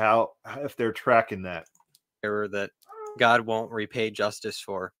 if they're tracking that error that God won't repay justice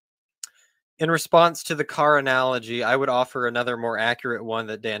for. In response to the car analogy, I would offer another more accurate one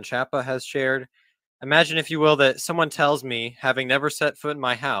that Dan Chapa has shared. Imagine, if you will, that someone tells me, having never set foot in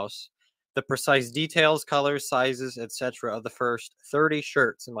my house, the precise details, colors, sizes, etc. of the first 30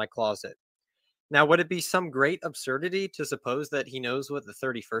 shirts in my closet. Now, would it be some great absurdity to suppose that he knows what the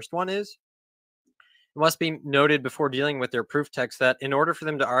 31st one is? It must be noted before dealing with their proof text that in order for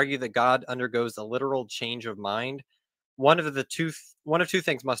them to argue that God undergoes a literal change of mind, one of two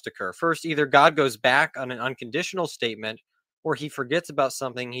things must occur. First, either God goes back on an unconditional statement, or he forgets about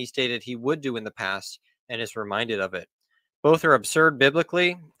something he stated he would do in the past and is reminded of it. Both are absurd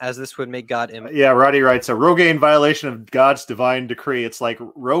biblically, as this would make God... Roddy writes, a Rogaine violation of God's divine decree. It's like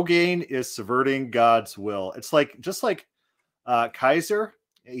Rogaine is subverting God's will. It's like, just like Kizer,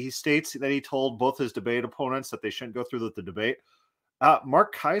 he states that he told both his debate opponents that they shouldn't go through with the debate.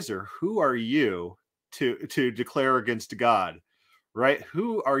 Mark Kizer, who are you to declare against God, right?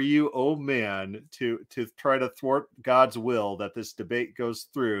 Who are you, oh man, to try to thwart God's will that this debate goes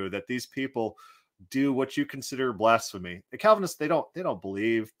through, that these people do what you consider blasphemy? The Calvinists, they don't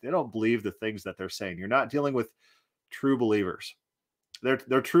believe the things that they're saying. You're not dealing with true believers.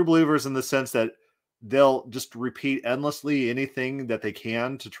 They're true believers in the sense that they'll just repeat endlessly anything that they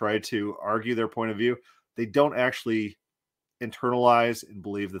can to try to argue their point of view. They don't actually internalize and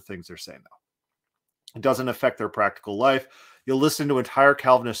believe the things they're saying, though. It doesn't affect their practical life. You'll listen to entire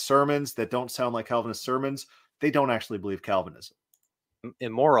Calvinist sermons that don't sound like Calvinist sermons. They don't actually believe Calvinism.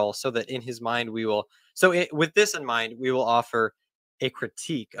 Immoral, so that in his mind we will... with this in mind, we will offer a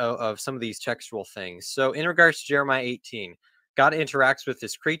critique of some of these textual things. So in regards to Jeremiah 18, God interacts with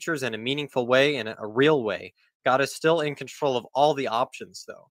his creatures in a meaningful way, in a real way. God is still in control of all the options,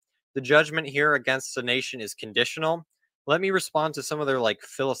 though. The judgment here against the nation is conditional. Let me respond to some of their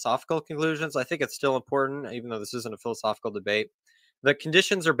philosophical conclusions. I think it's still important, even though this isn't a philosophical debate. The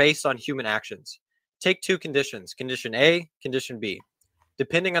conditions are based on human actions. Take two conditions, condition A, condition B.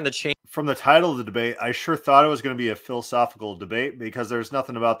 Depending on the change. From the title of the debate, I sure thought it was going to be a philosophical debate because there's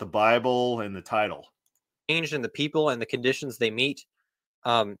nothing about the Bible in the title. Change in the people and the conditions they meet,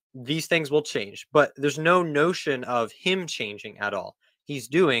 these things will change. But there's no notion of him changing at all. He's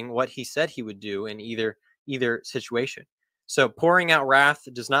doing what he said he would do in either situation. So pouring out wrath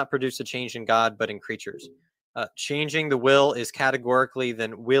does not produce a change in God, but in creatures. Changing the will is categorically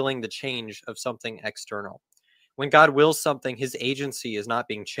then willing the change of something external. When God wills something, his agency is not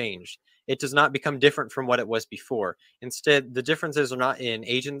being changed. It does not become different from what it was before. Instead, the differences are not in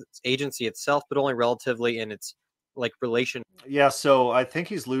agency itself, but only relatively in its relation. Yeah, so I think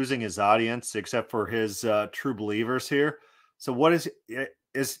he's losing his audience, except for his true believers here. So what is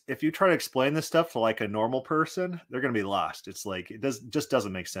if you try to explain this stuff to a normal person, they're going to be lost. It's just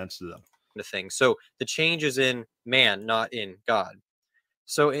doesn't make sense to them. So the change is in man, not in God.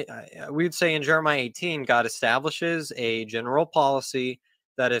 So we would say in Jeremiah 18, God establishes a general policy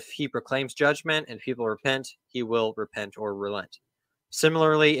that if he proclaims judgment and people repent, he will repent or relent.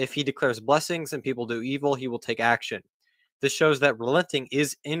 Similarly, if he declares blessings and people do evil, he will take action. This shows that relenting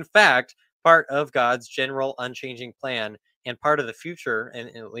is, in fact, part of God's general unchanging plan and part of the future, and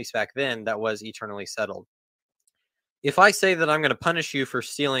at least back then, that was eternally settled. If I say that I'm going to punish you for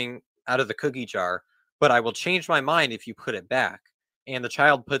stealing out of the cookie jar, but I will change my mind if you put it back, and the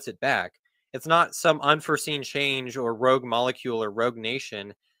child puts it back, it's not some unforeseen change or rogue molecule or rogue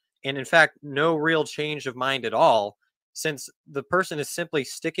nation, and in fact, no real change of mind at all, since the person is simply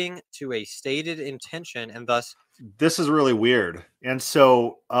sticking to a stated intention, and thus... This is really weird. And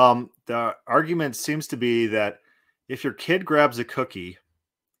so the argument seems to be that if your kid grabs a cookie,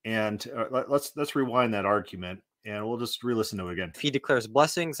 and let's rewind that argument, and we'll just re-listen to it again. If he declares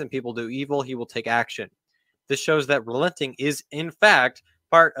blessings and people do evil, he will take action. This shows that relenting is, in fact,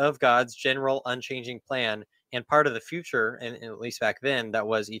 part of God's general unchanging plan and part of the future, and at least back then, that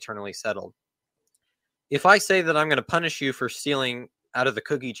was eternally settled. If I say that I'm going to punish you for stealing out of the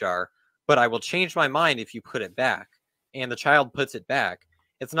cookie jar, but I will change my mind if you put it back, and the child puts it back,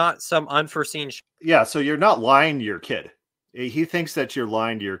 it's not some unforeseen... Yeah, so you're not lying to your kid. He thinks that you're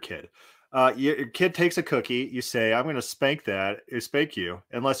lying to your kid. Your kid takes a cookie. You say, I'm going to spank you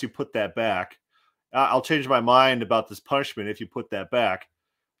unless you put that back. I'll change my mind about this punishment if you put that back.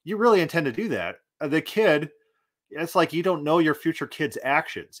 You really intend to do that. The kid, it's like you don't know your future kid's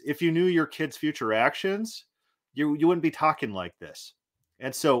actions. If you knew your kid's future actions, you wouldn't be talking like this.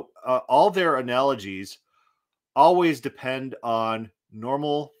 And so all their analogies always depend on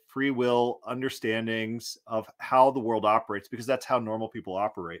normal free will understandings of how the world operates, because that's how normal people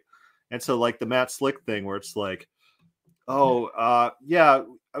operate. And so like the Matt Slick thing where it's like, God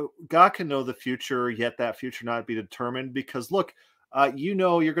can know the future, yet that future not be determined because look,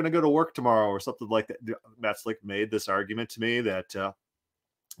 you're going to go to work tomorrow or something like that. Matt Slick made this argument to me that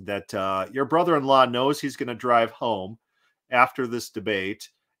your brother-in-law knows he's going to drive home after this debate.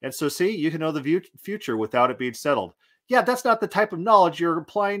 And so, see, you can know the future without it being settled. Yeah, that's not the type of knowledge you're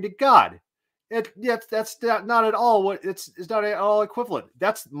applying to God. That's not at all it's not at all equivalent.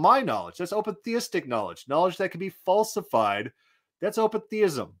 That's my knowledge. That's open theistic knowledge that can be falsified. That's open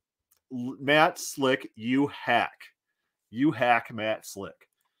theism. Matt Slick, you hack. You hack Matt Slick.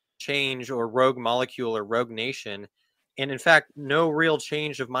 Change or rogue molecule or rogue nation. And in fact, no real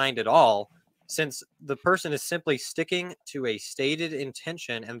change of mind at all, since the person is simply sticking to a stated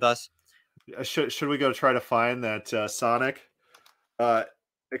intention and thus. Should we go try to find that Sonic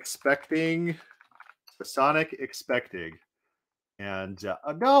expecting? And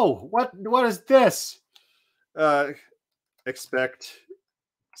no, what is this? Expect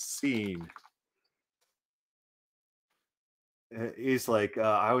seen. He's like,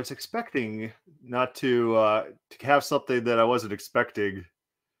 I was expecting not to have something that I wasn't expecting.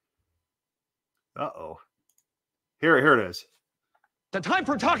 Here it is. The time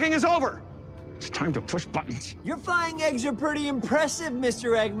for talking is over. It's time to push buttons. Your flying eggs are pretty impressive,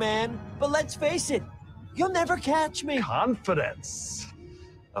 Mr. Eggman. But let's face it, you'll never catch me. Confidence.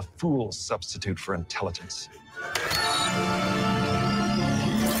 A fool's substitute for intelligence.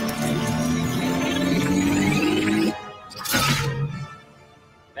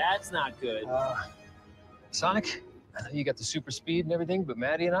 That's not good. Sonic, I know you got the super speed and everything, but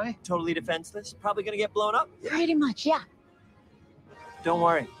Maddie and I? Totally defenseless? Probably gonna get blown up? Pretty much, yeah. Don't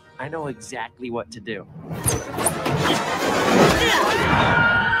worry. I know exactly what to do.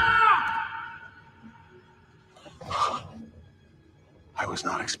 I was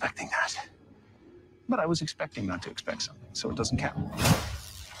not expecting that. But I was expecting not to expect something, so it doesn't count.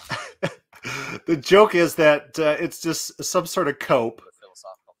 The joke is that it's just some sort of cope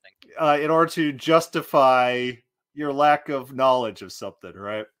in order to justify your lack of knowledge of something,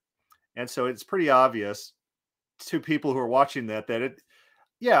 right? And so it's pretty obvious to people who are watching that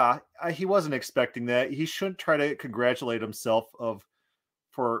he wasn't expecting that. He shouldn't try to congratulate himself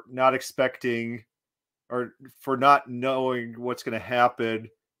for not expecting or for not knowing what's going to happen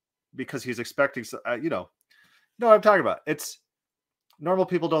because he's expecting, no, I'm talking about. It's normal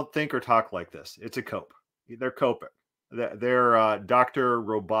people don't think or talk like this. It's a cope. They're coping. They're Dr.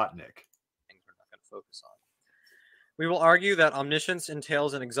 Robotnik. Things we're not going to focus on. We will argue that omniscience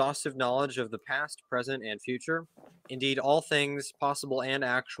entails an exhaustive knowledge of the past, present, and future. Indeed, all things, possible and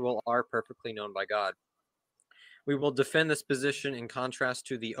actual, are perfectly known by God. We will defend this position in contrast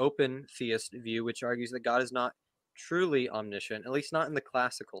to the open theist view, which argues that God is not truly omniscient, at least not in the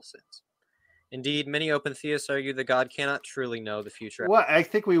classical sense. Indeed, many open theists argue that God cannot truly know the future. Well, I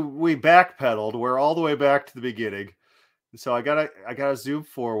think we backpedaled. We're all the way back to the beginning. So I gotta zoom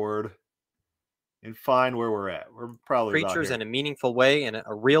forward and find where we're at. We're probably creatures in a meaningful way and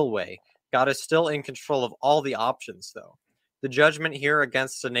a real way. God is still in control of all the options, though. The judgment here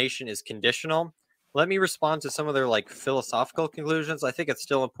against the nation is conditional. Let me respond to some of their philosophical conclusions. I think it's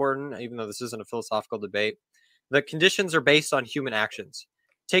still important, even though this isn't a philosophical debate. The conditions are based on human actions.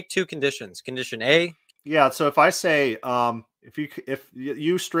 Take two conditions. Condition A. Yeah. So if I say, if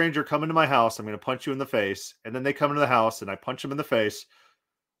you stranger come into my house, I'm going to punch you in the face, and then they come into the house and I punch them in the face,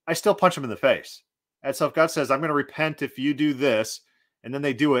 I still punch them in the face. And so if God says, I'm going to repent if you do this, and then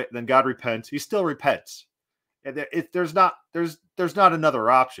they do it, and then God repents, he still repents. And there's not another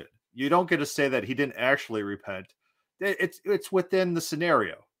option. You don't get to say that he didn't actually repent. It's within the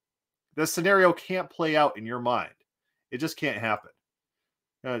scenario. The scenario can't play out in your mind. It just can't happen.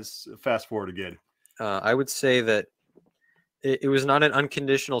 Let's fast forward again. I would say that it was not an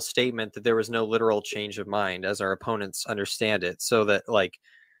unconditional statement that there was no literal change of mind, as our opponents understand it. So that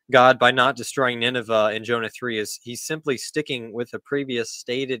God, by not destroying Nineveh in Jonah 3, he's simply sticking with a previous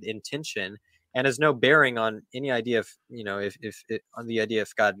stated intention and has no bearing on any idea of, on the idea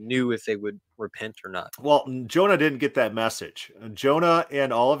if God knew if they would repent or not. Well, Jonah didn't get that message. Jonah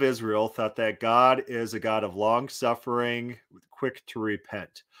and all of Israel thought that God is a God of long suffering, quick to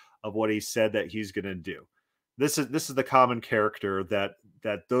repent. of what he said that he's going to do. This is the common character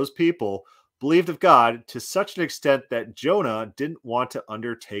that those people believed of God to such an extent that Jonah didn't want to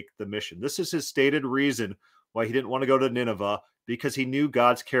undertake the mission. This is his stated reason why he didn't want to go to Nineveh, because he knew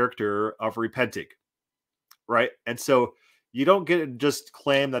God's character of repenting, right? And so you don't get to just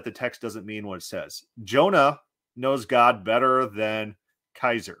claim that the text doesn't mean what it says. Jonah knows God better than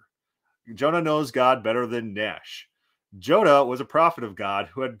Kizer. Jonah knows God better than Nash. Jonah was a prophet of God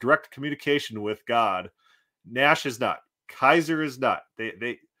who had direct communication with God. Nash is not. Kizer is not.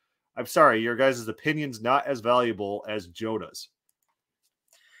 I'm sorry, your guys' opinion's not as valuable as Jonah's.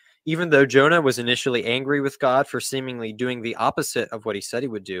 Even though Jonah was initially angry with God for seemingly doing the opposite of what he said he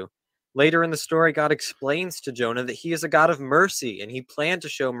would do, later in the story, God explains to Jonah that he is a God of mercy, and he planned to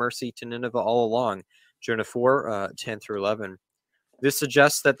show mercy to Nineveh all along. Jonah 4, 10 through 11. This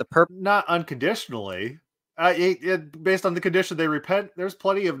suggests that the purpose... Not unconditionally. Based on the condition they repent, there's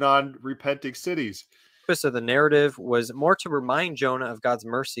plenty of non-repenting cities. The purpose of the narrative was more to remind Jonah of God's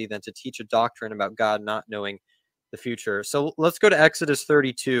mercy than to teach a doctrine about God not knowing the future. So let's go to Exodus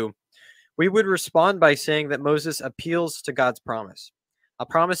 32. We would respond by saying that Moses appeals to God's promise, a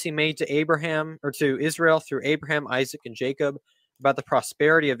promise he made to Abraham, or to Israel through Abraham, Isaac, and Jacob, about the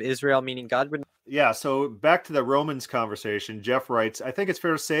prosperity of Israel, meaning God would... Yeah, so back to the Romans conversation, Jeff writes, I think it's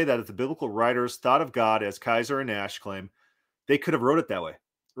fair to say that if the biblical writers thought of God as Kizer and Nash claim, they could have wrote it that way.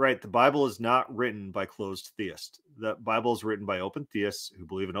 Right, the Bible is not written by closed theists. The Bible is written by open theists who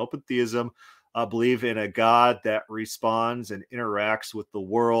believe in open theism, believe in a God that responds and interacts with the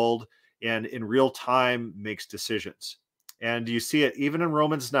world and in real time makes decisions. And you see it even in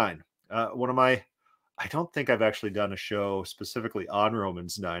Romans 9. I don't think I've actually done a show specifically on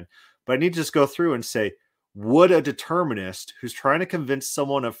Romans 9, but I need to just go through and say, would a determinist who's trying to convince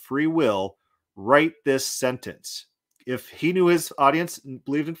someone of free will write this sentence? If he knew his audience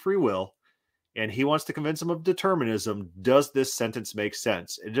believed in free will and he wants to convince them of determinism, does this sentence make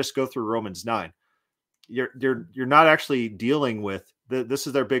sense? And just go through Romans 9. You're not actually dealing with this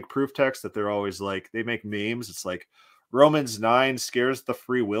is their big proof text that they're always like, they make memes. It's like Romans 9 scares the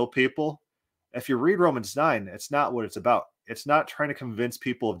free will people. If you read Romans 9, it's not what it's about. It's not trying to convince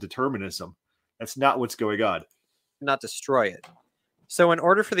people of determinism. That's not what's going on. Not destroy it. So in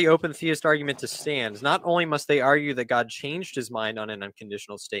order for the open theist argument to stand, not only must they argue that God changed his mind on an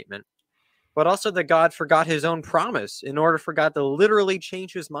unconditional statement, but also that God forgot his own promise in order for God to literally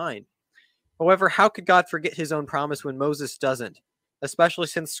change his mind. However, how could God forget his own promise when Moses doesn't? Especially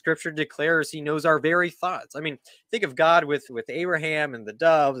since scripture declares he knows our very thoughts. I mean, think of God with Abraham and the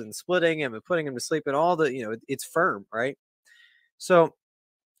doves and splitting him and putting him to sleep and all the, it's firm, right? So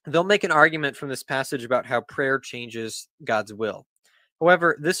they'll make an argument from this passage about how prayer changes God's will.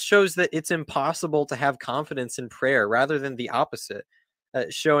 However, this shows that it's impossible to have confidence in prayer rather than the opposite,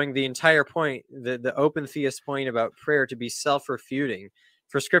 showing the entire point, the open theist point about prayer to be self-refuting.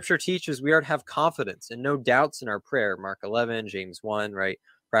 For scripture teaches we are to have confidence and no doubts in our prayer. Mark 11, James 1, right?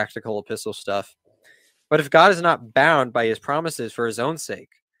 Practical epistle stuff. But if God is not bound by his promises for his own sake,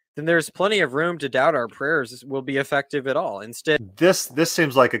 then there's plenty of room to doubt our prayers will be effective at all. Instead, this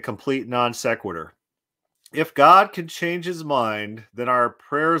seems like a complete non sequitur. If God can change his mind, then our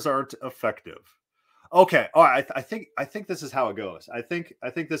prayers aren't effective. Okay, all right. I think this is how it goes. I think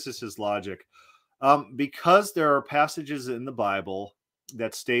this is his logic. Because there are passages in the Bible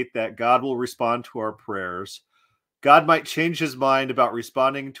that state that God will respond to our prayers. God might change his mind about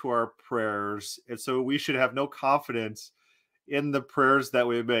responding to our prayers, and so we should have no confidence in the prayers that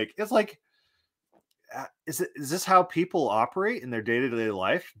we make. It's like, is this how people operate in their day-to-day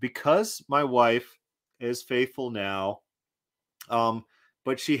life? Because my wife is faithful now,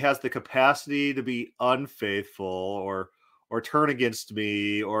 but she has the capacity to be unfaithful or turn against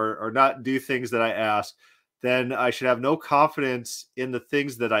me or not do things that I ask, then I should have no confidence in the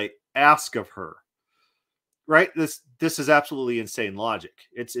things that I ask of her. Right? This is absolutely insane logic.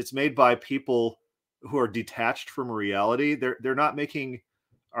 It's made by people who are detached from reality. They're not making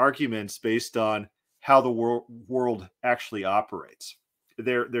arguments based on how the world actually operates.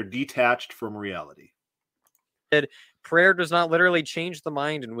 They're detached from reality. Prayer does not literally change the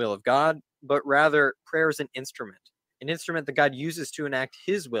mind and will of God, but rather prayer is an instrument that God uses to enact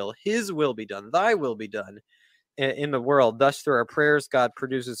his will be done, thy will be done in the world. Thus, through our prayers, God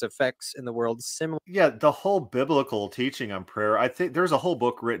produces effects in the world similar. Yeah, the whole biblical teaching on prayer, I think there's a whole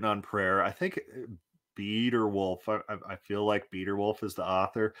book written on prayer. I think Biederwolf, I feel like Biederwolf is the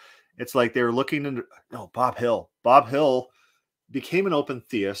author. It's like they were looking into, Bob Hill. Bob Hill became an open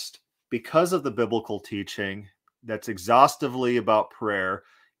theist because of the biblical teaching that's exhaustively about prayer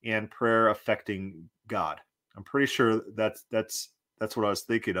and prayer affecting God. I'm pretty sure that's That's what I was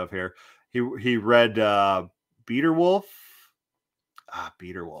thinking of here. He read Beederwolf,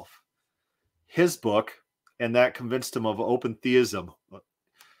 his book, and that convinced him of open theism.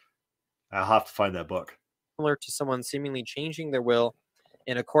 I'll have to find that book. Similar to someone seemingly changing their will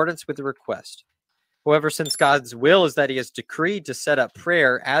in accordance with the request. However, since God's will is that he has decreed to set up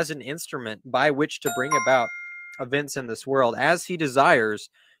prayer as an instrument by which to bring about events in this world, as he desires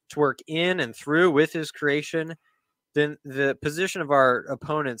to work in and through with his creation, then the position of our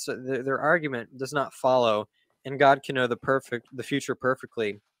opponents, their argument does not follow, and God can know the future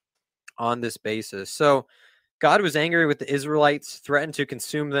perfectly on this basis. So God was angry with the Israelites, threatened to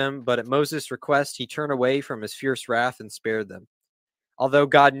consume them, but at Moses' request, he turned away from his fierce wrath and spared them. Although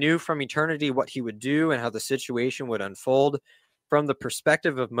God knew from eternity what he would do and how the situation would unfold, from the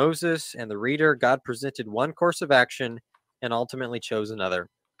perspective of Moses and the reader, God presented one course of action and ultimately chose another.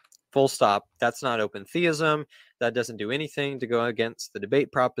 Full stop. That's not open theism. That doesn't do anything to go against the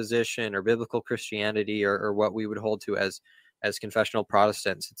debate proposition or biblical Christianity or what we would hold to as confessional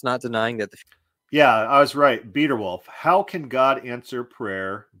Protestants. It's not denying that Yeah, I was right. Beederwolf. How Can God Answer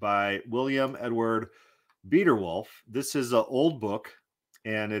Prayer by William Edward Beederwolf. This is an old book,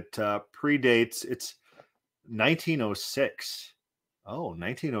 and it predates, it's 1906. Oh,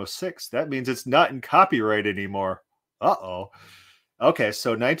 1906. That means it's not in copyright anymore. Uh-oh. Okay,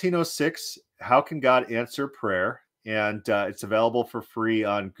 so 1906, How Can God Answer Prayer? And it's available for free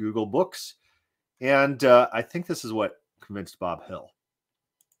on Google Books. And I think this is what convinced Bob Hill.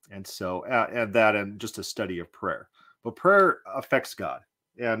 And so add that and just a study of prayer. But prayer affects God.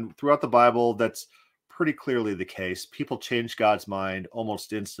 And throughout the Bible, that's pretty clearly the case. People change God's mind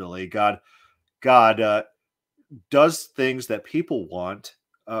almost instantly. God does things that people want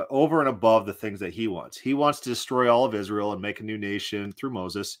over and above the things that he wants. He wants to destroy all of Israel and make a new nation through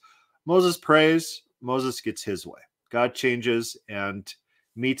Moses. Moses prays. Moses gets his way. God changes and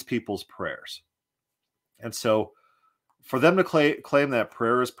meets people's prayers. And so for them to claim that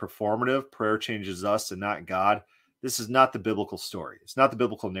prayer is performative, prayer changes us and not God, this is not the biblical story. It's not the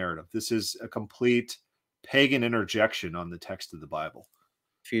biblical narrative. This is a complete pagan interjection on the text of the Bible.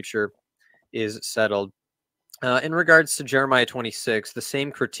 Future is settled. In regards to Jeremiah 26, the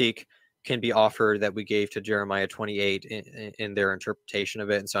same critique can be offered that we gave to Jeremiah 28 in their interpretation of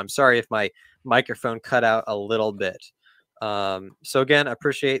it. And so I'm sorry if my microphone cut out a little bit. So again, I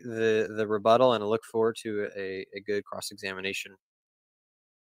appreciate the rebuttal and I look forward to a good cross-examination.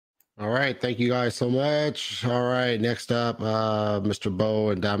 All right. Thank you guys so much. All right. Next up, Mr. Bo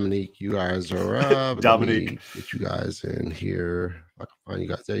and Dominique, you guys are up. Dominique. Get you guys in here. I can find you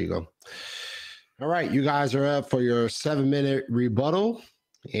guys. There you go. All right. You guys are up for your 7-minute rebuttal.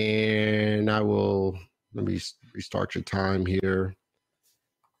 And let me restart your time here.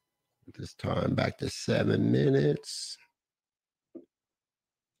 This time back to 7 minutes.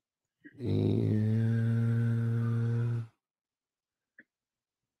 And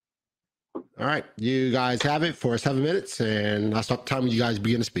all right, you guys have it for 7 minutes, and I'll stop the time when you guys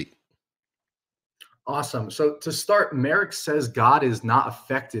begin to speak. Awesome. So to start, Merrick says God is not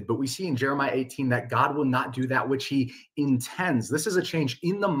affected, but we see in Jeremiah 18 that God will not do that which he intends. This is a change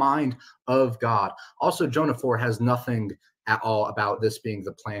in the mind of God. Also, Jonah 4 has nothing at all about this being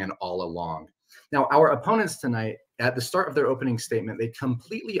the plan all along. Now, our opponents tonight, at the start of their opening statement, they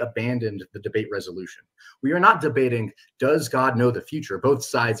completely abandoned the debate resolution. We are not debating, does God know the future? Both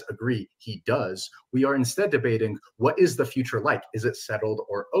sides agree he does. We are instead debating, what is the future like? Is it settled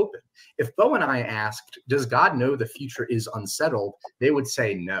or open? If Bo and I asked, does God know the future is unsettled? They would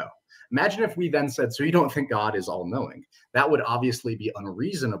say no. Imagine if we then said, so you don't think God is all-knowing? That would obviously be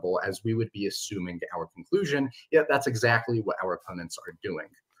unreasonable, as we would be assuming our conclusion, yet that's exactly what our opponents are doing.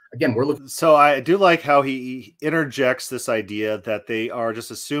 Again, we're looking. So I do like how he interjects this idea that they are just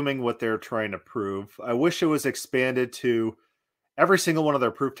assuming what they're trying to prove. I wish it was expanded to every single one of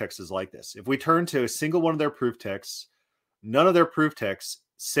their proof texts is like this. If we turn to a single one of their proof texts, none of their proof texts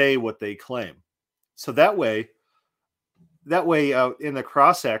say what they claim. So that way in the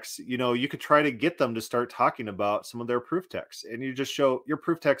cross-ex, you could try to get them to start talking about some of their proof texts, and you just show your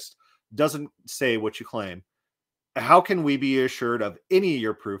proof text doesn't say what you claim. How can we be assured of any of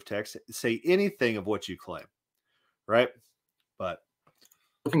your proof texts say anything of what you claim, right? But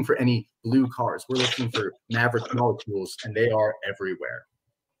looking for any blue cars. We're looking for maverick molecules, and they are everywhere.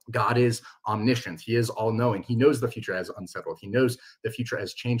 God is omniscient. He is all-knowing. He knows the future as unsettled. He knows the future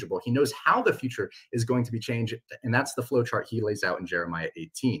as changeable. He knows how the future is going to be changed, and that's the flow chart he lays out in Jeremiah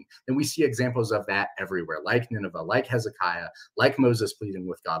 18. And we see examples of that everywhere, like Nineveh, like Hezekiah, like Moses pleading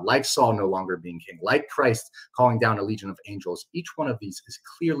with God, like Saul no longer being king, like Christ calling down a legion of angels. Each one of these is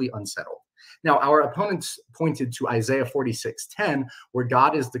clearly unsettled. Now, our opponents pointed to Isaiah 46:10, where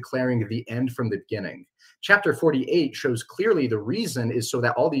God is declaring the end from the beginning. Chapter 48 shows clearly the reason is so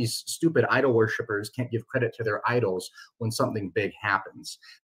that all these stupid idol worshippers can't give credit to their idols when something big happens.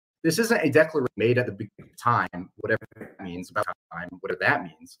 This isn't a declaration made at the beginning of time, whatever that means, about time, whatever that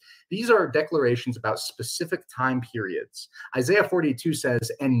means. These are declarations about specific time periods. Isaiah 42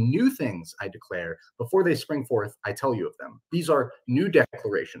 says, "And new things I declare, before they spring forth, I tell you of them." These are new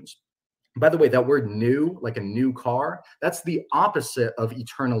declarations. By the way, that word new, like a new car, that's the opposite of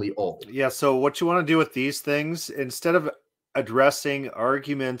eternally old. Yeah, so what you want to do with these things, instead of addressing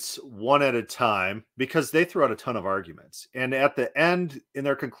arguments one at a time, because they throw out a ton of arguments, and at the end, in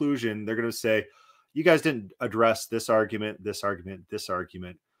their conclusion, they're going to say, you guys didn't address this argument, this argument, this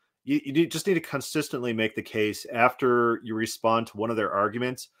argument. You just need to consistently make the case after you respond to one of their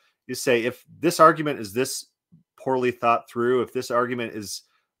arguments. You say, if this argument is this poorly thought through, if this argument is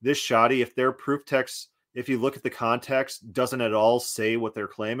this shoddy, if their proof text, if you look at the context, doesn't at all say what they're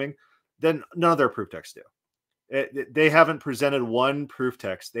claiming, then none of their proof texts do. They haven't presented one proof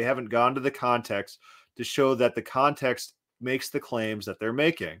text. They haven't gone to the context to show that the context makes the claims that they're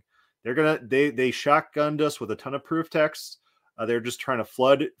making. They shotgunned us with a ton of proof texts. They're just trying to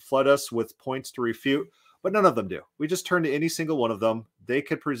flood us with points to refute, but none of them do. We just turn to any single one of them. They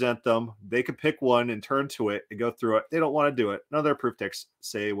could present them. They could pick one and turn to it and go through it. They don't want to do it. None of their proof texts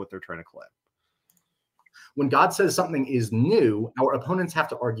say what they're trying to claim. When God says something is new, our opponents have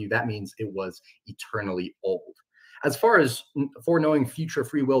to argue that means it was eternally old. As far as foreknowing future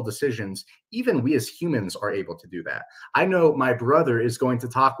free will decisions, even we as humans are able to do that. I know my brother is going to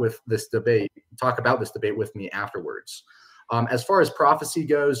talk about this debate with me afterwards. As far as prophecy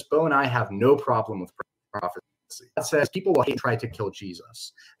goes, Bo and I have no problem with prophecy. God says people will try to kill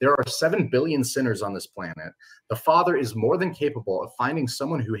Jesus. There are 7 billion sinners on this planet. The Father is more than capable of finding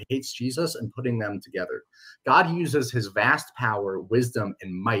someone who hates Jesus and putting them together. God uses his vast power, wisdom,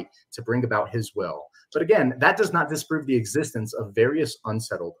 and might to bring about his will. But again, that does not disprove the existence of various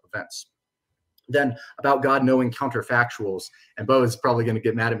unsettled events. Then about God knowing counterfactuals, and Bo is probably going to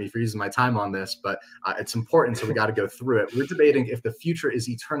get mad at me for using my time on this, but it's important, so we got to go through it. We're debating if the future is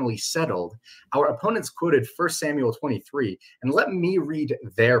eternally settled. Our opponents quoted 1 Samuel 23, and let me read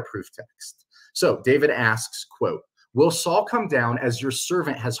their proof text. So David asks, quote, "Will Saul come down as your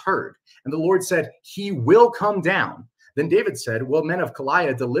servant has heard?" And the Lord said, "He will come down." Then David said, "Will men of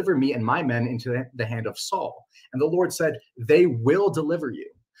Keilah deliver me and my men into the hand of Saul?" And the Lord said, "They will deliver you."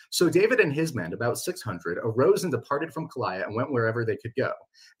 So David and his men, about 600, arose and departed from Keilah and went wherever they could go.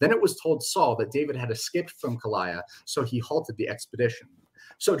 Then it was told Saul that David had escaped from Keilah, so he halted the expedition.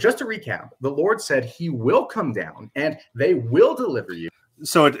 So just to recap, the Lord said he will come down and they will deliver you.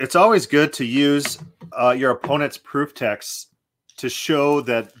 So it's always good to use your opponent's proof texts to show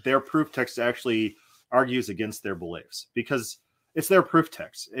that their proof text actually argues against their beliefs, because it's their proof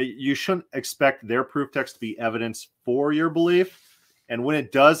text. You shouldn't expect their proof text to be evidence for your belief. And when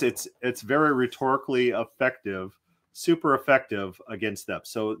it does, it's very rhetorically effective, super effective against them.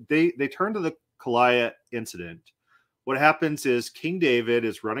 So they turn to the Keilah incident. What happens is King David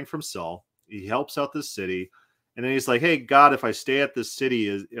is running from Saul. He helps out this city. And then he's like, hey, God, if I stay at this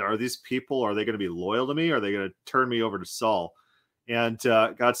city, are these people, are they going to be loyal to me? Or are they going to turn me over to Saul? And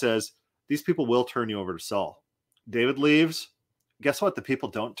God says, these people will turn you over to Saul. David leaves. Guess what? The people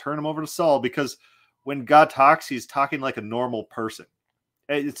don't turn him over to Saul, because when God talks, he's talking like a normal person.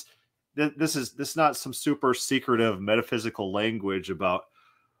 This is not some super secretive metaphysical language about,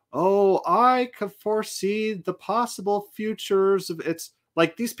 oh, I could foresee the possible futures of. It's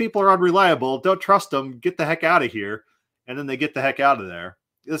like, these people are unreliable. Don't trust them. Get the heck out of here. And then they get the heck out of there.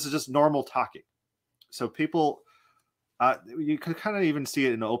 This is just normal talking. So people, you can kind of even see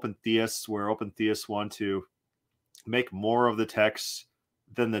it in open theists, where open theists want to make more of the text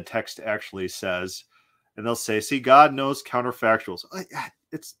than the text actually says. And they'll say, see, God knows counterfactuals.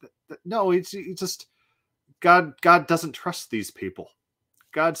 It's just God doesn't trust these people.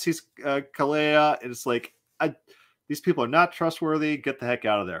 God sees Keilah, and it's like, these people are not trustworthy. Get the heck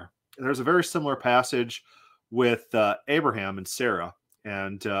out of there. And there's a very similar passage with Abraham and Sarah.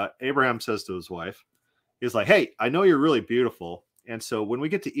 And Abraham says to his wife, he's like, hey, I know you're really beautiful. And so when we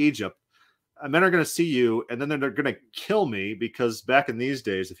get to Egypt, men are going to see you, and then they're going to kill me, because back in these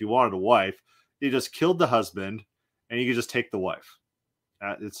days, if you wanted a wife, you just killed the husband and you could just take the wife.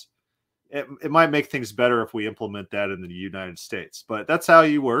 It might make things better if we implement that in the United States, but that's how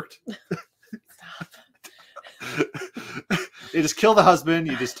you worked. You just kill the husband,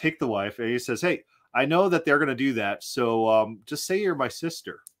 you just take the wife. And he says, hey, I know that they're going to do that, so just say you're my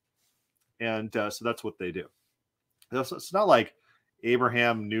sister. And so that's what they do. It's not like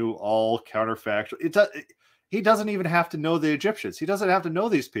Abraham knew all counterfactual. He doesn't even have to know the Egyptians. He doesn't have to know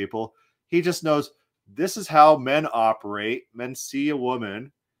these people. He just knows this is how men operate. Men see a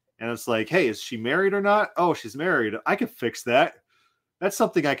woman, and it's like, hey, is she married or not? Oh, she's married. I could fix that. That's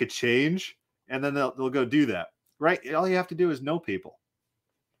something I could change. And then they'll go do that, right? All you have to do is know people.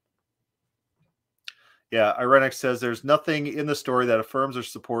 Yeah, Ironic says there's nothing in the story that affirms or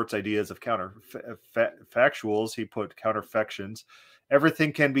supports ideas of counterfactuals. He put counterfactions.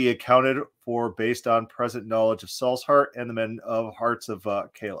 Everything can be accounted for based on present knowledge of Saul's heart and the men of hearts of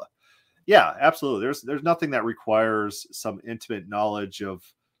Kayla. Yeah, absolutely. There's nothing that requires some intimate knowledge of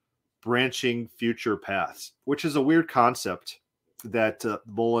branching future paths, which is a weird concept that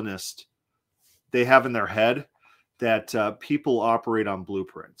Molinist they have in their head, that people operate on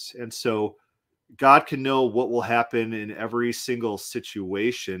blueprints. And so God can know what will happen in every single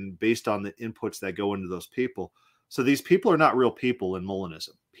situation based on the inputs that go into those people. So these people are not real people in Molinism.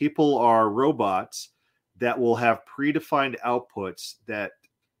 People are robots that will have predefined outputs that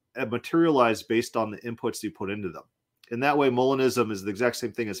materialize based on the inputs you put into them. In that way, Molinism is the exact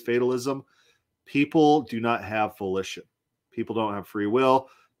same thing as fatalism. People do not have volition. People don't have free will.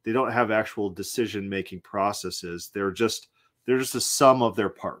 They don't have actual decision-making processes. They're just a sum of their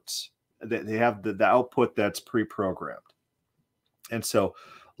parts. They have the output that's pre-programmed. And so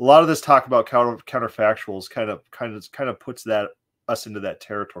a lot of this talk about counterfactuals kind of puts us into that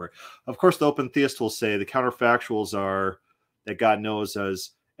territory. Of course, the open theist will say the counterfactuals are that God knows as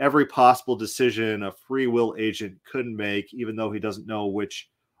every possible decision a free will agent couldn't make, even though he doesn't know which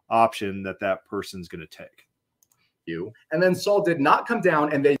option that person's going to take. And then Saul did not come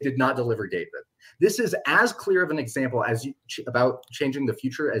down, and they did not deliver David. This is as clear of an example about changing the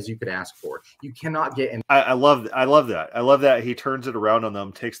future as you could ask for. You cannot get in. I love that. I love that he turns it around on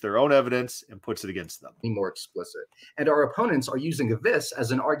them, takes their own evidence, and puts it against them. More explicit. And our opponents are using this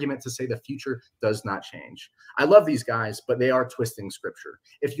as an argument to say the future does not change. I love these guys, but they are twisting scripture.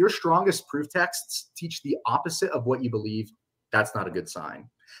 If your strongest proof texts teach the opposite of what you believe, that's not a good sign.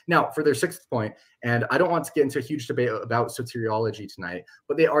 Now, for their sixth point, and I don't want to get into a huge debate about soteriology tonight,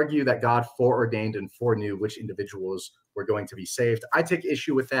 but they argue that God foreordained and foreknew which individuals were going to be saved. I take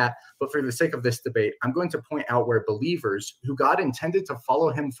issue with that, but for the sake of this debate, I'm going to point out where believers who God intended to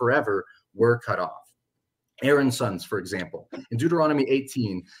follow him forever were cut off. Aaron's sons, for example, in Deuteronomy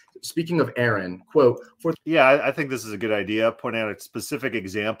 18, speaking of Aaron, quote, I think this is a good idea, pointing out specific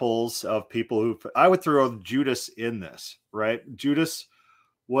examples of people who, I would throw Judas in this, right? Judas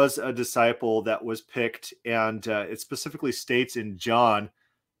was a disciple that was picked, and it specifically states in John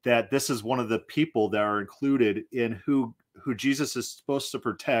that this is one of the people that are included in who Jesus is supposed to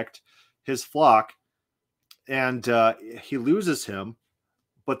protect, his flock, and he loses him,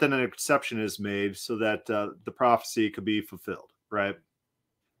 but then an exception is made so that the prophecy could be fulfilled, right?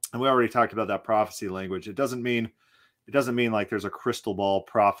 And we already talked about that prophecy language. It doesn't mean like there's a crystal ball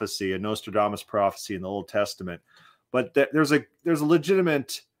prophecy, a Nostradamus prophecy in the Old Testament. But there's a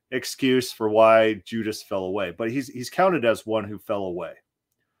legitimate excuse for why Judas fell away. But he's counted as one who fell away.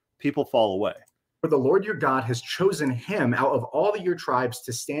 People fall away. For the Lord your God has chosen him out of all your tribes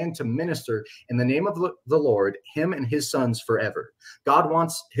to stand to minister in the name of the Lord, him and his sons forever. God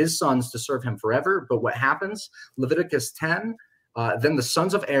wants his sons to serve him forever. But what happens? Leviticus 10. Then the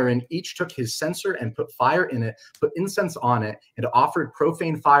sons of Aaron each took his censer and put fire in it, put incense on it, and offered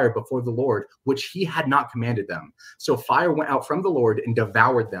profane fire before the Lord, which he had not commanded them. So fire went out from the Lord and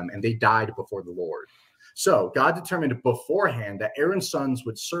devoured them, and they died before the Lord. So God determined beforehand that Aaron's sons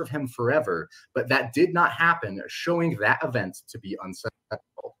would serve him forever, but that did not happen, showing that event to be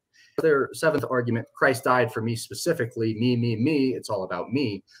unsuccessful. Their seventh argument, Christ died for me specifically, me, it's all about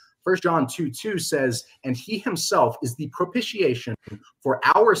me. 1 John 2:2 says, and he himself is the propitiation for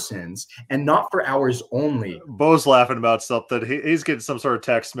our sins and not for ours only. Bo's laughing about something. He's getting some sort of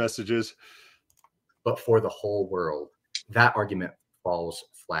text messages. But for the whole world. That argument falls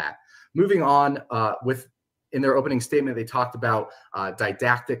flat. Moving on, in their opening statement, they talked about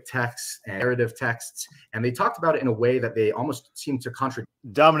didactic texts and narrative texts, and they talked about it in a way that they almost seem to contradict.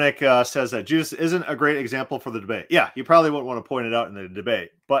 Dominic says that Judas isn't a great example for the debate. Yeah, you probably wouldn't want to point it out in the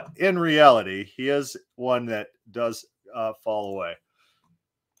debate, but in reality, he is one that does fall away.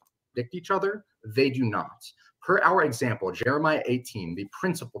 Each other, they do not. Per our example, Jeremiah 18, the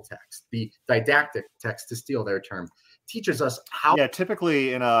principal text, the didactic text, to steal their term, teaches us how. Yeah,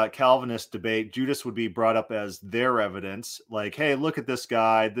 typically in a Calvinist debate, Judas would be brought up as their evidence. Like, hey, look at this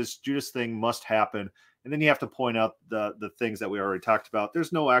guy. This Judas thing must happen. And then you have to point out the things that we already talked about.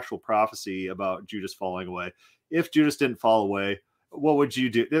 There's no actual prophecy about Judas falling away. If Judas didn't fall away, what would you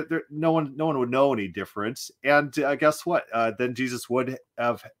do? No one would know any difference. And guess what? Then Jesus would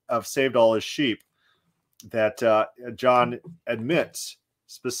have saved all his sheep. That John admits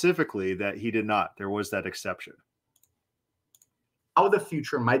specifically that he did not. There was that exception. How the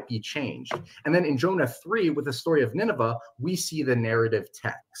future might be changed. And then in Jonah 3, with the story of Nineveh, we see the narrative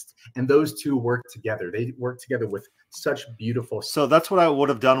text. And those two work together. They work together with such beautiful. So that's what I would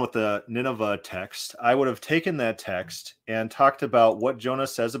have done with the Nineveh text. I would have taken that text and talked about what Jonah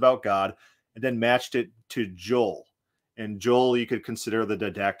says about God and then matched it to Joel. And Joel, you could consider the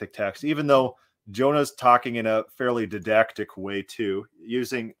didactic text, even though Jonah's talking in a fairly didactic way too,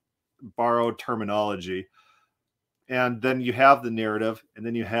 using borrowed terminology. And then you have the narrative, and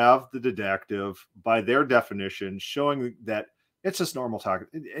then you have the didactive by their definition, showing that it's just normal talk.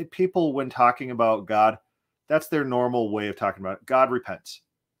 People, when talking about God, that's their normal way of talking about it. God repents.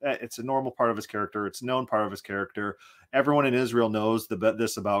 It's a normal part of his character. It's a known part of his character. Everyone in Israel knows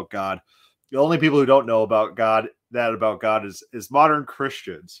this about God. The only people who don't know about God, is modern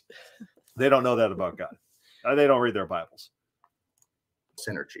Christians. They don't know that about God. They don't read their Bibles.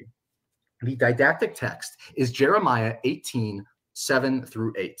 Synergy. The didactic text is Jeremiah 18, 7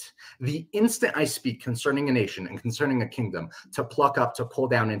 through 8. The instant I speak concerning a nation and concerning a kingdom, to pluck up, to pull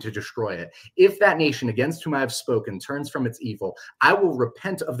down, and to destroy it, if that nation against whom I have spoken turns from its evil, I will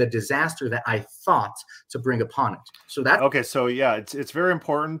repent of the disaster that I thought to bring upon it. So that okay. So yeah, it's very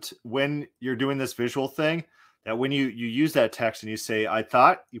important when you're doing this visual thing that when you use that text and you say, I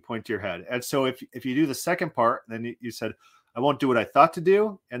thought, you point to your head. And so if you do the second part, then you said, I won't do what I thought to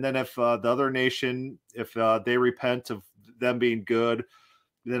do. And then if the other nation, if they repent of them being good,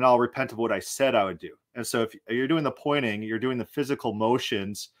 then I'll repent of what I said I would do. And so if you're doing the pointing, you're doing the physical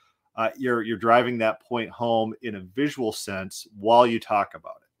motions, you're driving that point home in a visual sense while you talk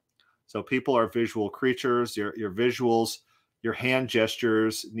about it. So people are visual creatures. Your visuals, your hand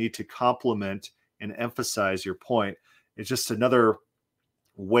gestures need to complement and emphasize your point. It's just another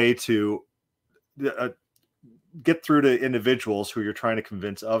way to get through to individuals who you're trying to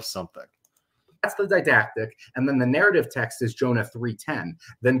convince of something. That's the didactic. And then the narrative text is Jonah 3:10.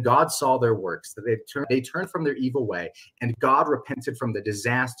 Then God saw their works, that they turned from their evil way, and God repented from the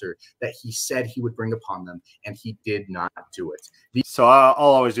disaster that he said he would bring upon them, and he did not do it. So I'll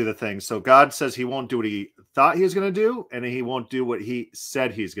always do the thing. So God says he won't do what he thought he was going to do, and he won't do what he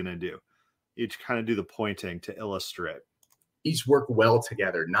said he's going to do. You kind of do the pointing to illustrate. These work well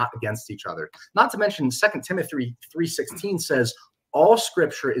together, not against each other. Not to mention 2 Timothy 3:16 says, all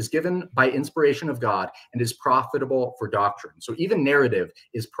scripture is given by inspiration of God and is profitable for doctrine. So even narrative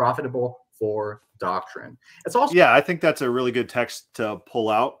is profitable for doctrine. It's also, yeah, I think that's a really good text to pull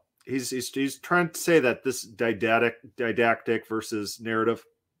out. He's trying to say that this didactic versus narrative,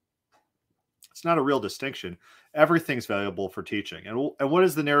 it's not a real distinction. Everything's valuable for teaching. And what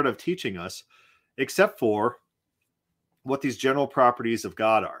is the narrative teaching us, except for what these general properties of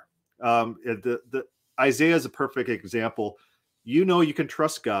God are? The Isaiah is a perfect example. You know you can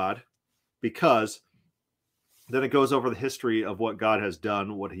trust God because then it goes over the history of what God has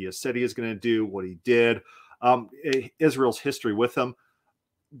done, what he has said he is going to do, what he did, Israel's history with him.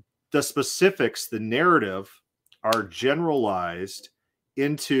 The specifics, the narrative, are generalized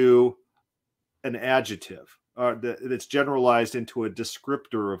into an adjective. It's generalized into a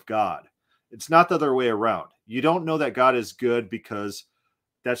descriptor of God. It's not the other way around. You don't know that God is good because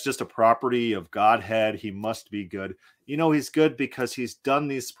that's just a property of Godhead. He must be good. You know he's good because he's done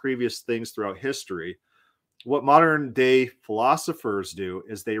these previous things throughout history. What modern day philosophers do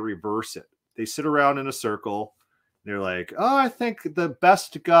is they reverse it. They sit around in a circle. And they're like, oh, I think the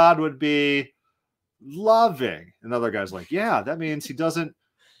best God would be loving. Another guy's like, yeah, that means he doesn't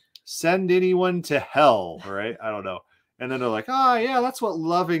send anyone to hell, right? I don't know. And then they're like, oh, yeah, that's what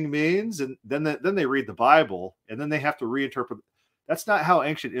loving means. And then they read the Bible, and then they have to reinterpret. That's not how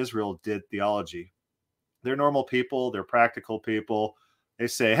ancient Israel did theology. They're normal people. They're practical people. They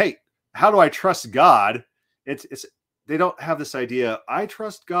say, hey, how do I trust God? They don't have this idea, I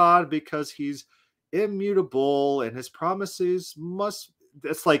trust God because he's immutable and his promises must.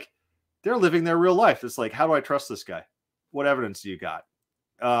 It's like they're living their real life. It's like, how do I trust this guy? What evidence do you got?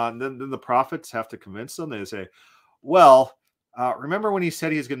 Then the prophets have to convince them. They say, well, remember when he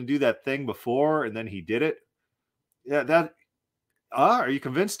said he was going to do that thing before and then he did it? Yeah, are you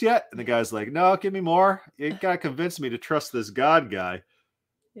convinced yet? And the guy's like, no, give me more. You got to convince me to trust this God guy.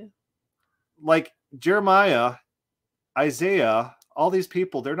 Yeah. Like Jeremiah, Isaiah, all these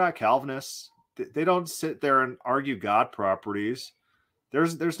people, they're not Calvinists. They don't sit there and argue God properties.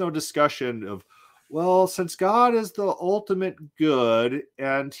 There's no discussion of, well, since God is the ultimate good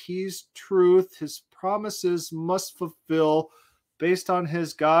and he's truth, his promises must fulfill based on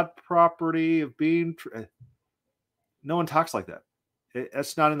his God property of being. No one talks like that.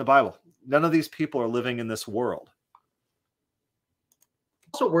 That's not in the Bible. None of these people are living in this world.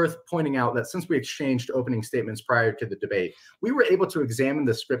 Also worth pointing out that since we exchanged opening statements prior to the debate, we were able to examine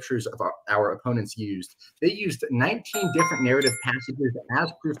the scriptures of our opponents used. They used 19 different narrative passages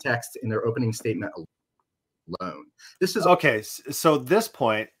as proof text in their opening statement alone. This is okay. So this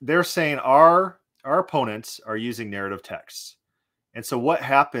point, they're saying our opponents are using narrative texts. And so what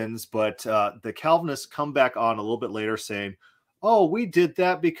happens, but the Calvinists come back on a little bit later saying, oh, we did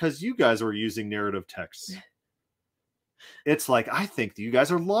that because you guys were using narrative texts. It's like, I think you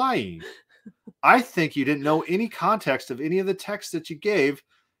guys are lying. I think you didn't know any context of any of the texts that you gave.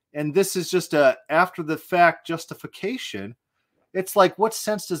 And this is just a after the fact justification. It's like, what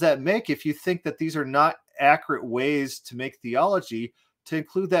sense does that make if you think that these are not accurate ways to make theology, to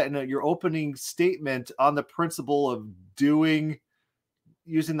include that in your opening statement on the principle of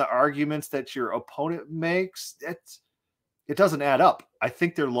using the arguments that your opponent makes? It doesn't add up. I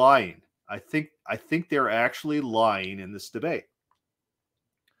think they're lying. I think they're actually lying in this debate.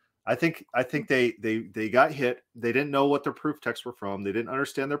 I think they got hit. They didn't know what their proof texts were from. They didn't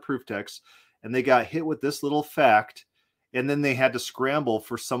understand their proof texts, and they got hit with this little fact, and then they had to scramble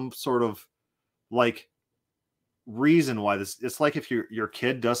for some sort of like reason why this. It's like if your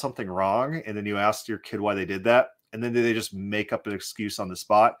kid does something wrong, and then you ask your kid why they did that, and then they just make up an excuse on the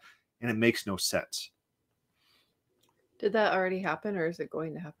spot, and it makes no sense. Did that already happen, or is it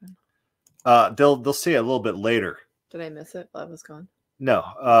going to happen? They'll say it a little bit later. Did I miss it while I was gone? No.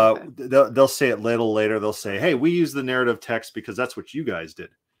 Okay. They'll say it a little later. They'll say, hey, we use the narrative text because that's what you guys did.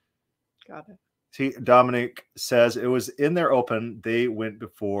 Got it. See, Dominic says it was in their open. They went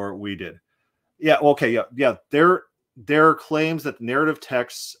before we did. Yeah. Okay. Yeah. Their claims that the narrative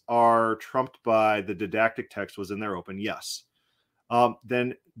texts are trumped by the didactic text was in their open. Yes.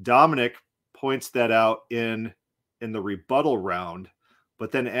 Then Dominic points that out in the rebuttal round.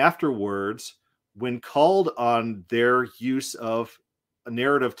 But then afterwards, when called on their use of a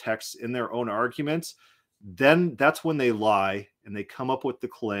narrative text in their own arguments, then that's when they lie and they come up with the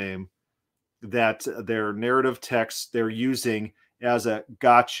claim that their narrative text they're using as a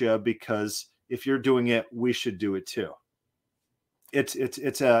gotcha because if you're doing it, we should do it too. It's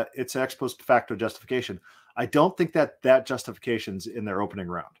ex post facto justification. I don't think that justification's in their opening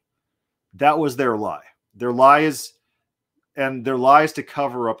round. That was their lie. Their lie is. And their lies to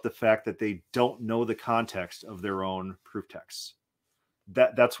cover up the fact that they don't know the context of their own proof texts.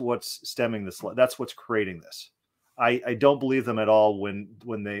 That's what's stemming this. That's what's creating this. I don't believe them at all when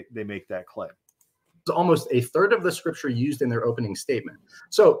they make that claim. It's almost a third of the scripture used in their opening statement.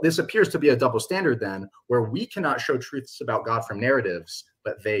 So this appears to be a double standard then, where we cannot show truths about God from narratives,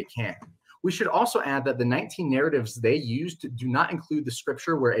 but they can. We should also add that the 19 narratives they used do not include the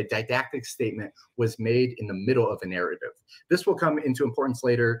scripture where a didactic statement was made in the middle of a narrative. This will come into importance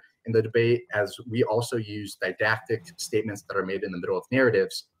later in the debate as we also use didactic statements that are made in the middle of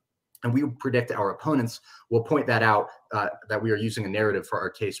narratives. And we predict our opponents will point that out, that we are using a narrative for our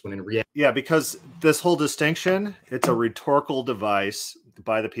case when in reality. Yeah, because this whole distinction, it's a rhetorical device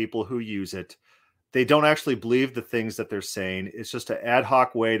by the people who use it. They don't actually believe the things that they're saying. It's just an ad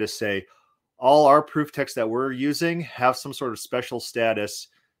hoc way to say, all our proof texts that we're using have some sort of special status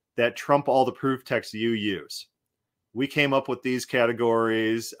that trump all the proof texts you use. We came up with these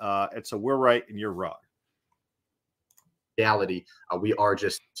categories, and so we're right and you're wrong. Reality, we are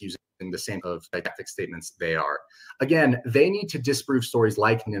just using the same of didactic statements they are. Again, they need to disprove stories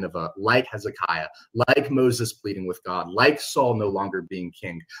like Nineveh, like Hezekiah, like Moses pleading with God, like Saul no longer being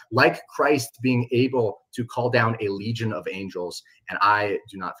king, like Christ being able to call down a legion of angels, and I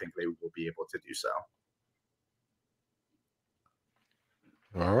do not think they will be able to do so.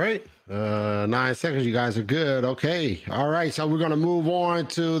 All right. 9 seconds. You guys are good. Okay. All right. So we're going to move on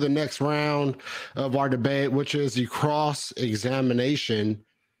to the next round of our debate, which is the cross-examination.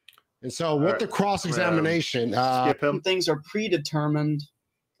 And so with the cross-examination, things are predetermined,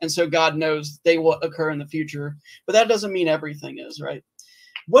 and so God knows they will occur in the future. But that doesn't mean everything is, right?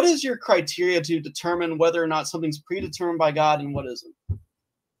 What is your criteria to determine whether or not something's predetermined by God and what isn't?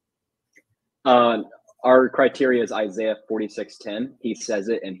 Our criteria is Isaiah 46:10. He says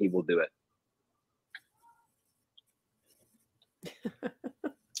it and he will do it.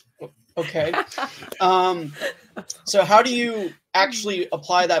 Okay. So how do you actually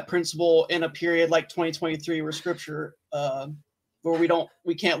apply that principle in a period like 2023 where scripture, where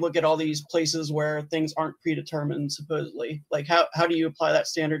we can't look at all these places where things aren't predetermined, supposedly? Like how do you apply that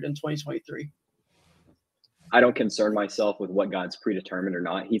standard in 2023? I don't concern myself with what God's predetermined or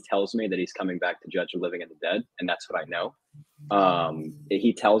not. He tells me that he's coming back to judge the living and the dead, and that's what I know.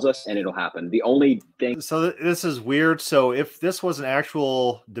 He tells us, and it'll happen. The only thing. So this is weird. So if this was an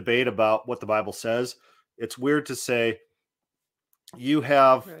actual debate about what the Bible says, it's weird to say you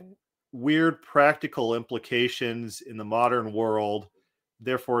have weird practical implications in the modern world.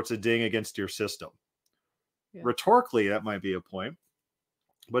 Therefore, it's a ding against your system. Yeah. Rhetorically, that might be a point,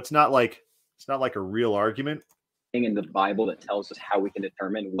 but it's not like a real argument. In the Bible that tells us how we can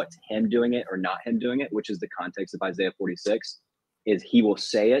determine what's him doing it or not him doing it, which is the context of Isaiah 46, is he will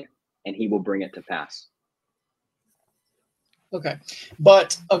say it and he will bring it to pass. Okay.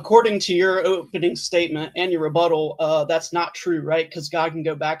 But according to your opening statement and your rebuttal, that's not true, right? Because God can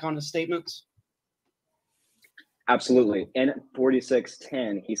go back on his statements? Absolutely. In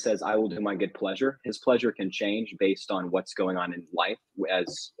 46:10, he says, I will do my good pleasure. His pleasure can change based on what's going on in life,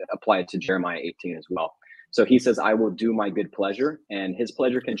 as applied to Jeremiah 18 as well. So he says, I will do my good pleasure, and his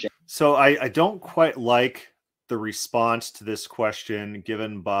pleasure can change. So I don't quite like the response to this question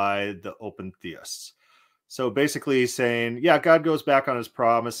given by the open theists. So basically he's saying, yeah, God goes back on his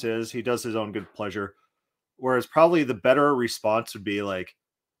promises. He does his own good pleasure. Whereas probably the better response would be like,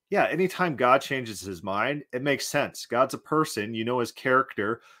 yeah, anytime God changes his mind, it makes sense. God's a person. You know his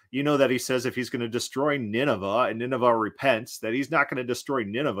character. You know that he says if he's going to destroy Nineveh and Nineveh repents, that he's not going to destroy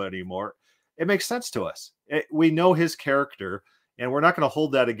Nineveh anymore. It makes sense to us. We know his character, and we're not going to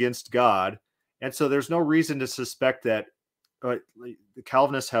hold that against God. And so there's no reason to suspect that the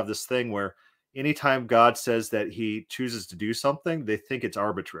Calvinists have this thing where anytime God says that he chooses to do something, they think it's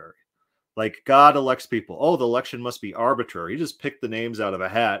arbitrary. Like God elects people. Oh, the election must be arbitrary. He just picked the names out of a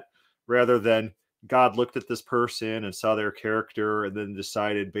hat rather than God looked at this person and saw their character and then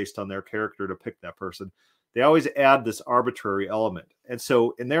decided based on their character to pick that person. They always add this arbitrary element. And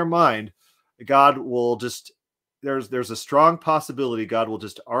so in their mind, God will just, there's a strong possibility God will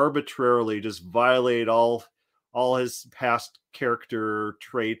just arbitrarily just violate all his past character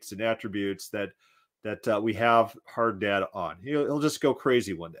traits and attributes that we have hard data on. He'll just go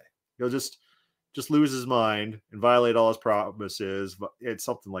crazy one day. He'll just lose his mind and violate all his promises. It's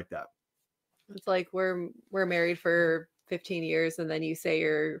something like that. It's like we're married for 15 years and then you say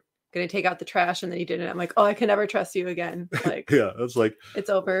you're going to take out the trash and then you didn't. I'm like, oh, I can never trust you again. Like, yeah, it's like, it's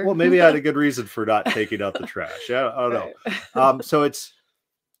over. Well, maybe I had a good reason for not taking out the trash. I don't know. So it's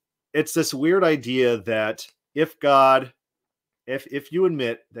this weird idea that if you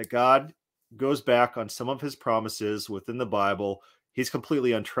admit that God goes back on some of his promises within the Bible, he's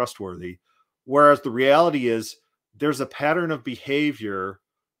completely untrustworthy. Whereas the reality is there's a pattern of behavior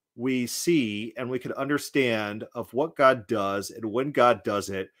we see and we can understand of what God does and when God does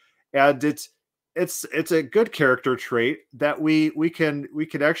it. And it's a good character trait that we can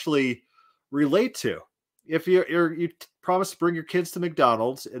actually relate to. If you promise to bring your kids to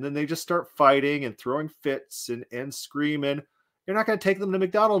McDonald's and then they just start fighting and throwing fits and screaming, you're not going to take them to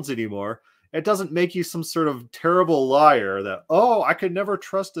McDonald's anymore. It doesn't make you some sort of terrible liar that, oh, I could never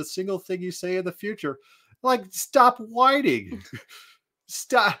trust a single thing you say in the future. Like, stop whining.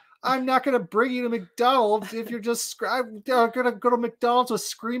 Stop. I'm not going to bring you to McDonald's if you're just going to go to McDonald's with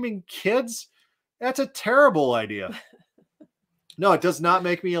screaming kids. That's a terrible idea. No, it does not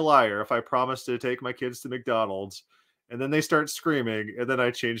make me a liar if I promise to take my kids to McDonald's and then they start screaming and then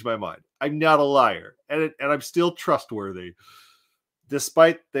I change my mind. I'm not a liar, and I'm still trustworthy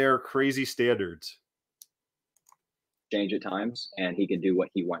despite their crazy standards. Change at times, and he can do what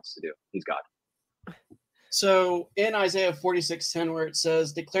he wants to do. He's God. So in Isaiah 46:10, where it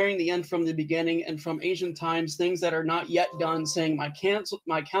says, declaring the end from the beginning and from ancient times, things that are not yet done, saying, my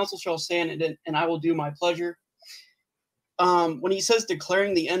counsel shall stand, and I will do my pleasure. When he says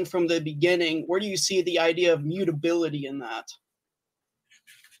declaring the end from the beginning, where do you see the idea of mutability in that?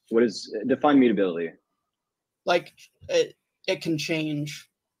 What is define mutability? Like it can change.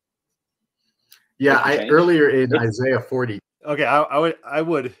 Yeah, earlier in Isaiah 40. Okay, I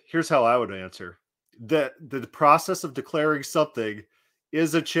would. Here's how I would answer. The process of declaring something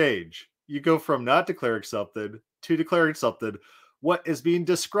is a change. You go from not declaring something to declaring something. What is being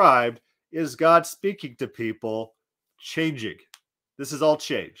described is God speaking to people, changing. This is all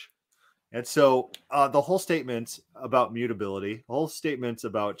change. And so the whole statement about mutability, the whole statement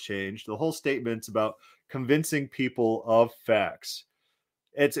about change, the whole statement about convincing people of facts,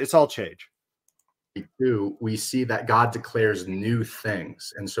 it's all change. We see that God declares new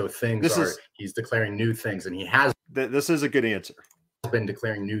things, and so he's declaring new things, and he has. This is a good answer. Been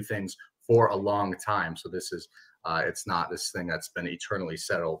declaring new things for a long time, so this is it's not this thing that's been eternally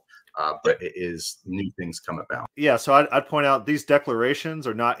settled, but it is new things come about. Yeah, so I'd point out these declarations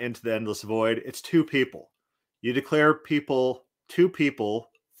are not into the endless void. It's two people. You declare people to people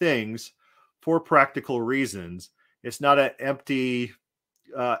things for practical reasons. It's not an empty,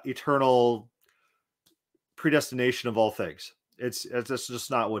 eternal predestination of all things. It's just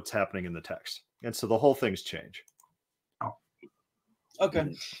not what's happening in the text. And so the whole thing's change.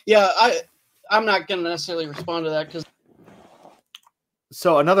 Okay. Yeah, I'm not going to necessarily respond to that because.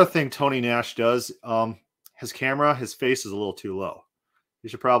 So another thing Tony Nash does, his camera, his face is a little too low. You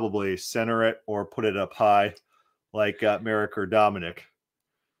should probably center it or put it up high, like Merrick or Dominic.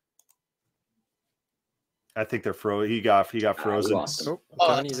 I think they're he got frozen.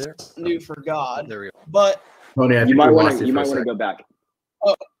 Johnny there. New for God. There we go. But Tony, you might want to go back.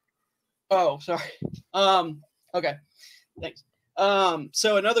 Oh, sorry. Okay. Thanks.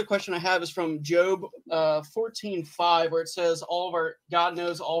 So another question I have is from Job 14:5, where it says, God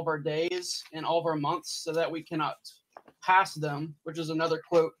knows all of our days and all of our months, so that we cannot pass them, which is another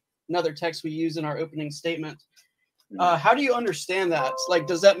quote, another text we use in our opening statement. How do you understand that? Like,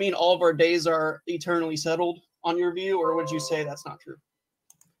 does that mean all of our days are eternally settled on your view, or would you say that's not true?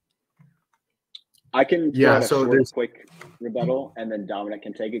 I can quick rebuttal, and then Dominic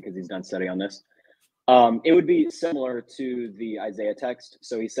can take it because he's done study on this. It would be similar to the Isaiah text.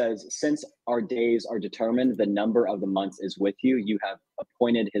 So he says, since our days are determined, the number of the months is with you. You have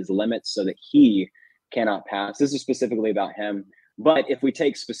appointed his limits so that he cannot pass. This is specifically about him. But if we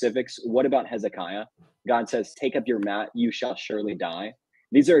take specifics, what about Hezekiah? God says, take up your mat, you shall surely die.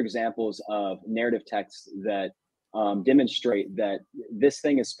 These are examples of narrative texts that demonstrate that this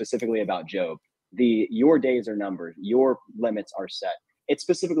thing is specifically about Job. Your days are numbered, your limits are set. It's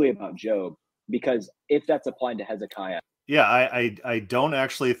specifically about Job, because if that's applied to Hezekiah. Yeah, I don't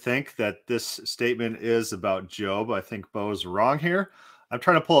actually think that this statement is about Job. I think Bo's wrong here. I'm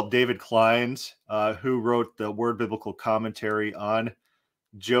trying to pull up David Klein's, who wrote the Word Biblical Commentary on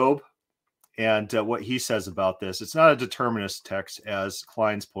Job, and what he says about this. It's not a determinist text, as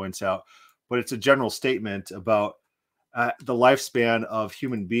Klein's points out, but it's a general statement about the lifespan of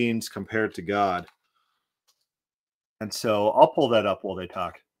human beings compared to God. And so I'll pull that up while they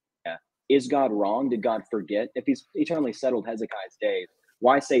talk. Yeah. Is God wrong? Did God forget? If he's eternally settled Hezekiah's days,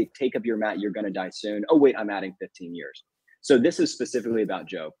 why say, take up your mat, you're going to die soon? Oh, wait, I'm adding 15 years. So this is specifically about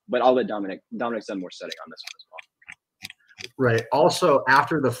Job, but I'll let Dominic's done more studying on this one as well. Right. Also,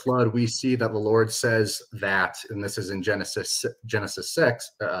 after the flood, we see that the Lord says that, and this is in Genesis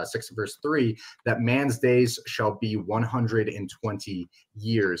 6 verse 3, that man's days shall be 120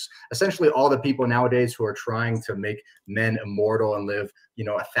 years. Essentially, all the people nowadays who are trying to make men immortal and live,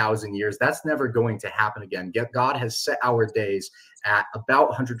 1,000 years, that's never going to happen again. God has set our days at about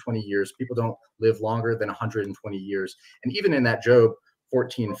 120 years. People don't live longer than 120 years. And even in that Job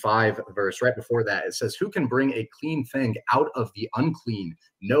 14:5 verse right before that, it says, who can bring a clean thing out of the unclean?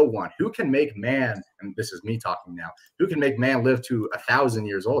 No one. Who can make man, and this is me talking now, who can make man live to 1,000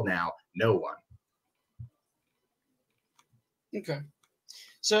 years old now? No one. Okay.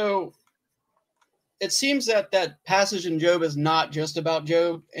 So it seems that passage in Job is not just about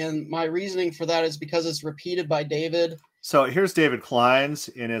Job, and my reasoning for that is because it's repeated by David. So here's David Klein's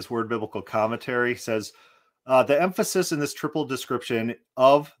in his Word Biblical Commentary. He says, the emphasis in this triple description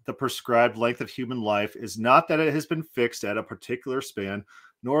of the prescribed length of human life is not that it has been fixed at a particular span,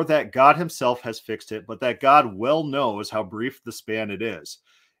 nor that God himself has fixed it, but that God well knows how brief the span it is.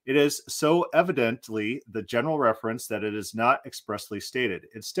 It is so evidently the general reference that it is not expressly stated.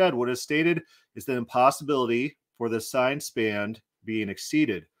 Instead, what is stated is the impossibility for the assigned span being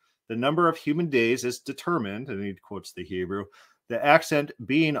exceeded. The number of human days is determined, and he quotes the Hebrew, the accent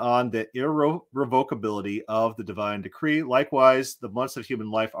being on the irrevocability of the divine decree. Likewise, the months of human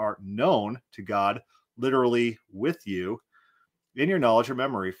life are known to God, literally with you, in your knowledge or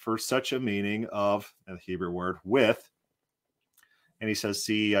memory, for such a meaning of the Hebrew word with. And he says,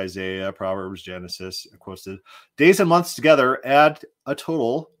 see Isaiah, Proverbs, Genesis, quotes it. Days and months together add a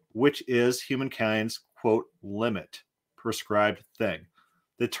total, which is humankind's, quote, limit, prescribed thing.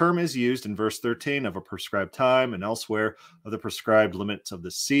 The term is used in verse 13 of a prescribed time and elsewhere of the prescribed limits of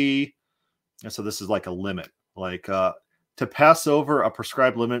the sea. And so this is like a limit. Like to pass over a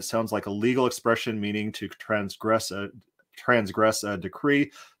prescribed limit sounds like a legal expression meaning to transgress a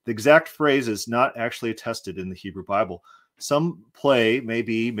decree. The exact phrase is not actually attested in the Hebrew Bible. Some play may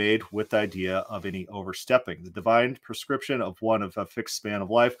be made with the idea of any overstepping. The divine prescription of one of a fixed span of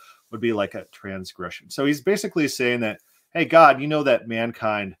life would be like a transgression. So he's basically saying that, hey, God, you know that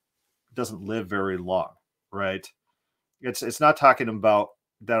mankind doesn't live very long, right? It's not talking about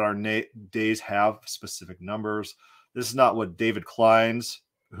that our days have specific numbers. This is not what David Klein's,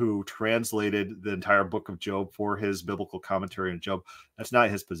 who translated the entire book of Job for his biblical commentary on Job. That's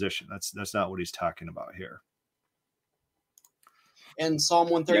not his position. That's not what he's talking about here. and Psalm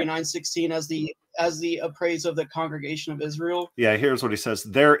 139:16 as the appraise of the congregation of Israel. Yeah, here's what he says.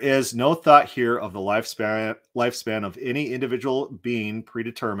 There is no thought here of the lifespan of any individual being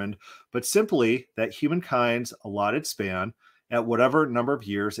predetermined, but simply that humankind's allotted span, at whatever number of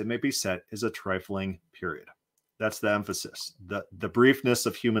years it may be set, is a trifling period. That's the emphasis, the briefness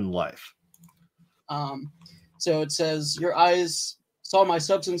of human life. So it says, your eyes saw my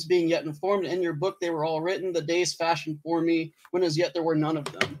substance being yet informed. In your book they were all written, the days fashioned for me, when as yet there were none of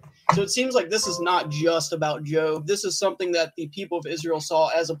them. So it seems like this is not just about Job. This is something that the people of Israel saw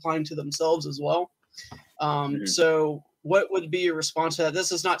as applying to themselves as well. So what would be your response to that? This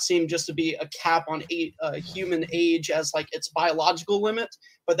does not seem just to be a cap on human age as like its biological limit,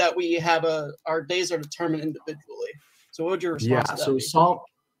 but that we have our days are determined individually. So what would your response to that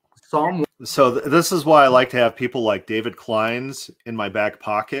be? So this is why I like to have people like David Klein's in my back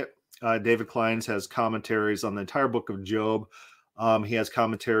pocket. David Klein's has commentaries on the entire book of Job. He has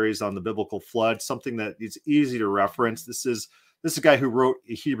commentaries on the biblical flood, something that is easy to reference. This is a guy who wrote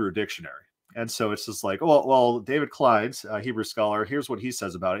a Hebrew dictionary. And so it's just like, well, David Klein's a Hebrew scholar, here's what he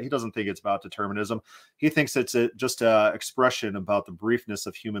says about it. He doesn't think it's about determinism. He thinks it's just an expression about the briefness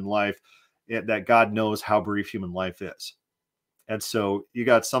of human life, that God knows how brief human life is. And so you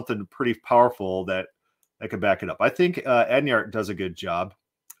got something pretty powerful that can back it up. I think Enyart does a good job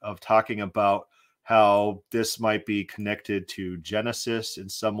of talking about how this might be connected to Genesis in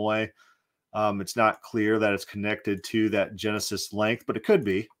some way. It's not clear that it's connected to that Genesis length, but it could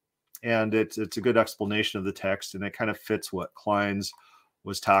be. And it's a good explanation of the text, and it kind of fits what Klein's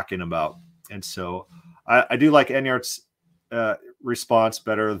was talking about. And so I do like Enyart's response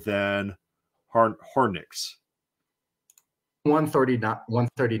better than Hornick's.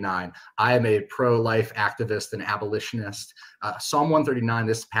 139. I am a pro-life activist and abolitionist. Psalm 139,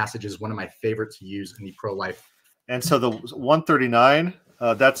 this passage is one of my favorite to use in the pro-life. And so the 139,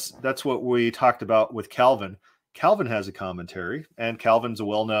 that's what we talked about with Calvin. Calvin has a commentary, and Calvin's a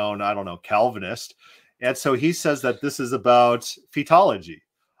well-known, Calvinist. And so he says that this is about fetology.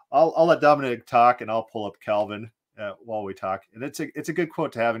 I'll let Dominic talk, and I'll pull up Calvin while we talk. And it's a good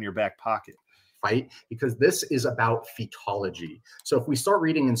quote to have in your back pocket. Fight, because this is about fetology. So if we start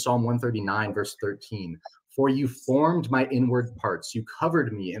reading in Psalm 139, verse 13, for you formed my inward parts, you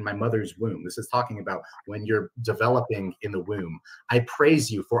covered me in my mother's womb. This is talking about when you're developing in the womb. I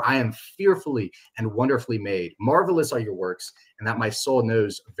praise you, for I am fearfully and wonderfully made. Marvelous are your works, and that my soul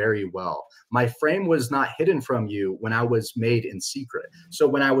knows very well. My frame was not hidden from you when I was made in secret. So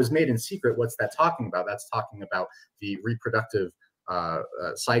when I was made in secret, what's that talking about? That's talking about the reproductive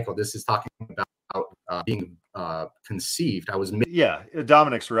cycle. This is talking about being conceived. Yeah,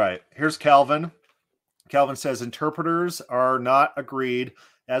 Dominic's right. Here's Calvin. Calvin says, interpreters are not agreed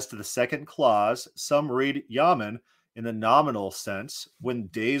as to the second clause. Some read Yamin in the nominal sense, when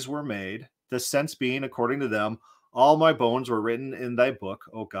days were made, the sense being, according to them, all my bones were written in thy book,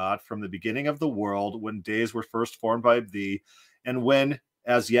 O God, from the beginning of the world, when days were first formed by thee, and when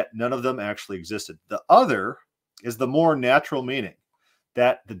as yet none of them actually existed. The other is the more natural meaning,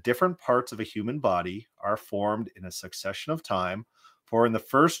 that the different parts of a human body are formed in a succession of time. For in the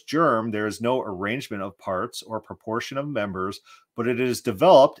first germ, there is no arrangement of parts or proportion of members, but it is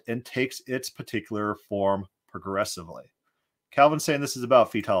developed and takes its particular form progressively. Calvin's saying this is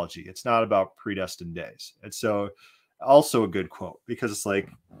about fetology. It's not about predestined days. And so also a good quote, because it's like,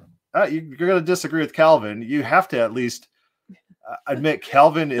 you're going to disagree with Calvin. You have to at least admit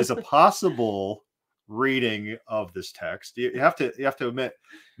Calvin is a possible reading of this text. You have to admit,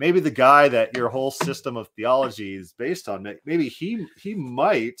 maybe the guy that your whole system of theology is based on, maybe he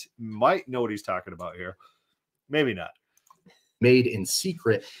might know what he's talking about here. Maybe not. Made in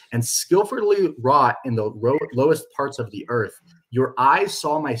secret and skillfully wrought in the lowest parts of the earth. Your eyes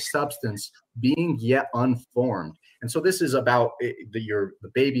saw my substance being yet unformed. And so this is about the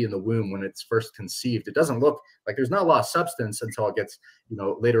baby in the womb when it's first conceived. It doesn't look like there's not a lot of substance until it gets,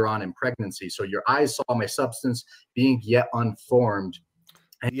 later on in pregnancy. So your eyes saw my substance being yet unformed.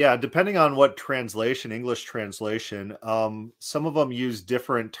 Yeah, depending on what translation, English translation, some of them use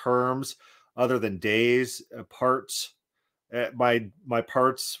different terms other than days, parts. My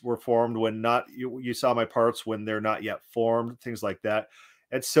parts were formed when not, you saw my parts when they're not yet formed, things like that.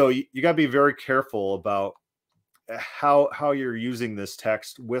 And so you got to be very careful about how you're using this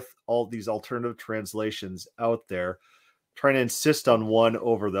text with all these alternative translations out there. Trying to insist on one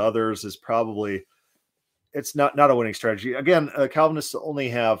over the others is probably, it's not a winning strategy. Again, Calvinists only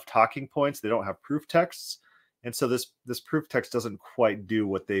have talking points. They don't have proof texts. And so this proof text doesn't quite do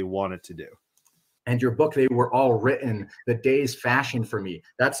what they want it to do. And your book, they were all written, the days fashioned for me.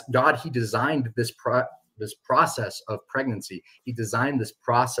 That's God. He designed this this process of pregnancy. He designed this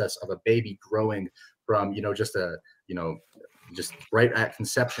process of a baby growing from, just just right at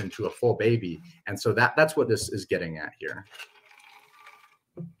conception to a full baby. And so that's what this is getting at here.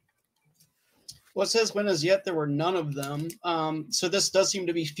 Well, it says when as yet there were none of them. So this does seem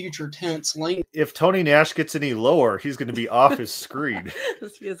to be future tense language. If Tony Nash gets any lower, he's going to be off his screen.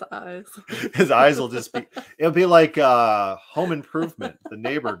 Just be his eyes. His eyes will just be, it'll be like Home Improvement, the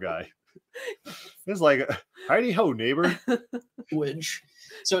neighbor guy. It's like, hidey ho, neighbor.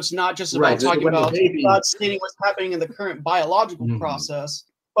 So it's not just about talking about God stating what's happening in the current biological process,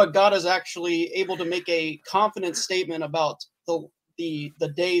 but God is actually able to make a confident statement about the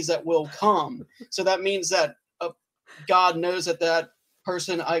days that will come. So that means that God knows that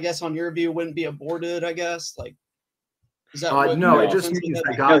person, I guess, on your view, wouldn't be aborted, I guess. Like, is that no, it just means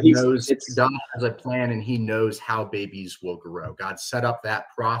that God knows, God has a plan and he knows how babies will grow. God set up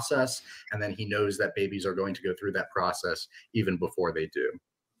that process, and then he knows that babies are going to go through that process even before they do.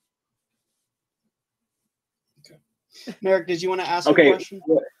 Okay. Merrick, did you want to ask a question?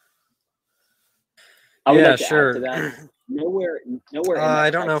 I would like to sure. add to that. Nowhere. I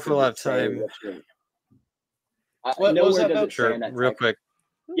don't know if we'll have time. Nowhere does it say in that real text, quick.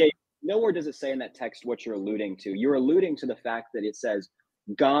 Yeah, nowhere does it say in that text what you're alluding to. You're alluding to the fact that it says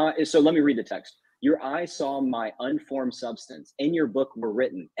God. So let me read the text. Your eyes saw my unformed substance. In your book were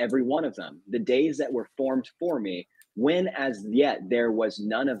written, every one of them, the days that were formed for me, when as yet there was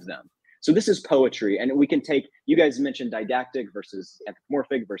none of them. So this is poetry, and we can take. You guys mentioned didactic versus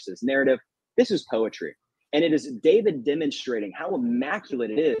anthropomorphic versus narrative. This is poetry. And it is David demonstrating how immaculate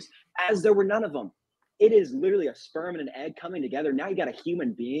it is, as there were none of them. It is literally a sperm and an egg coming together. Now you got a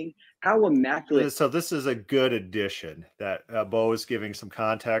human being. How immaculate. So this is a good addition that Bo is giving some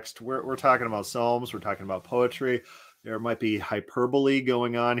context. We're talking about Psalms. We're talking about poetry. There might be hyperbole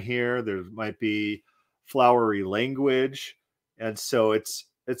going on here. There might be flowery language. And so it's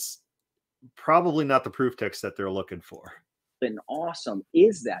probably not the proof text that they're looking for. And awesome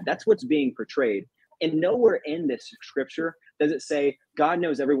is that. That's what's being portrayed. And nowhere in this scripture does it say God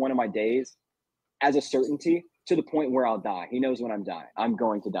knows every one of my days as a certainty to the point where I'll die. He knows when I'm dying. I'm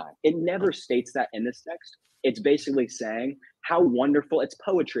going to die. It never states that in this text. It's basically saying how wonderful, it's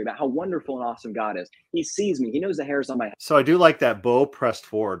poetry about how wonderful and awesome God is. He sees me. He knows the hairs on my head. So I do like that Bo pressed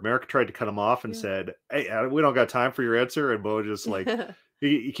forward. Merrick tried to cut him off and said, hey, we don't got time for your answer. And Bo just like,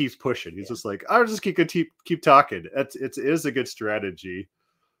 he keeps pushing. He's just like, I'll just keep talking. It is a good strategy.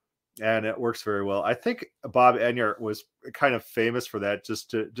 And it works very well. I think Bob Enyart was kind of famous for that,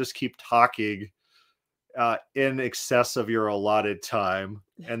 just to keep talking in excess of your allotted time.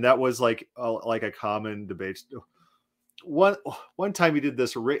 And that was like a common debate. One time he did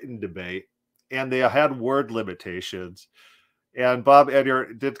this written debate, and they had word limitations. And Bob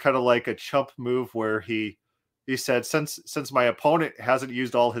Enyart did kind of like a chump move where he said, since my opponent hasn't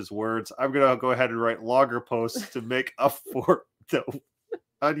used all his words, I'm going to go ahead and write longer posts to make up for the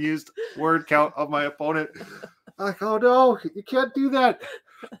unused word count of my opponent. I'm like, oh no, you can't do that.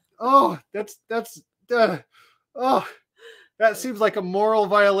 Oh, that seems like a moral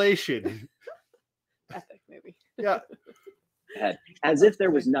violation. Ethic, maybe. Yeah. As if there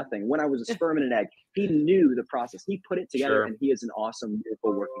was nothing. When I was a sperm and an egg, he knew the process. He put it together, and he is an awesome,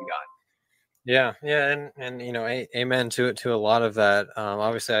 beautiful working God. Yeah, and amen to a lot of that.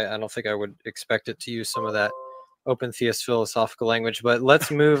 Obviously, I don't think I would expect it to use some of that open theist philosophical language, but let's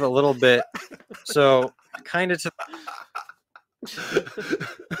move a little bit. So, kind of to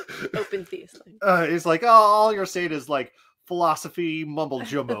open theist. It's like, oh, all you're saying is like philosophy mumble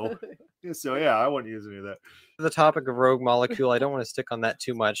jumbo. So yeah, I wouldn't use any of that. The topic of rogue molecule, I don't want to stick on that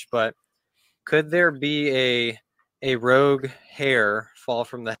too much, but could there be a rogue hair fall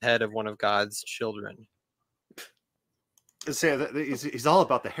from the head of one of God's children? He's all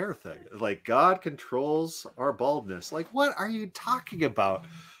about the hair thing. Like, God controls our baldness. Like, what are you talking about?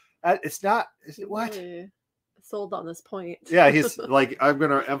 It's not. What? Really sold on this point. Yeah, he's like, I'm going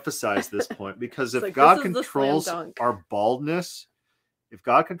to emphasize this point because if like, God controls our baldness, if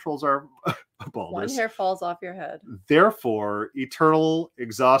God controls our baldness, one hair falls off your head. Therefore, eternal,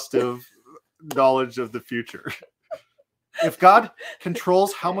 exhaustive knowledge of the future. If God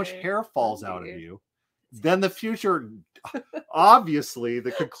controls how much hair falls out of you, then the future, obviously,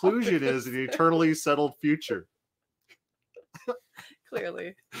 the conclusion is an eternally settled future.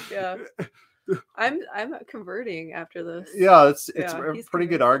 Clearly, yeah. I'm converting after this. Yeah, it's a pretty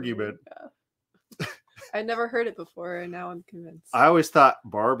good argument. Yeah. I never heard it before, and now I'm convinced. I always thought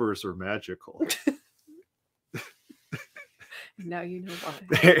barbers are magical. Now you know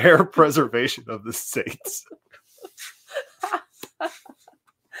why. Hair preservation of the saints.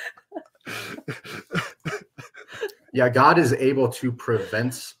 Yeah, God is able to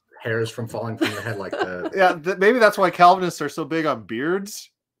prevent hairs from falling from your head like the. Yeah, maybe that's why Calvinists are so big on beards.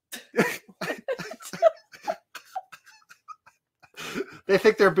 They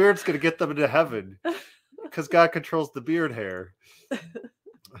think their beard's going to get them into heaven because God controls the beard hair.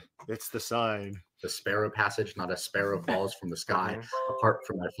 It's the sign. The sparrow passage, not a sparrow falls from the sky apart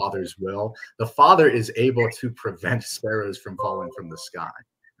from my Father's will. The Father is able to prevent sparrows from falling from the sky.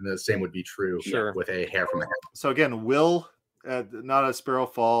 And the same would be true with a hair from a head. So again, will, not a sparrow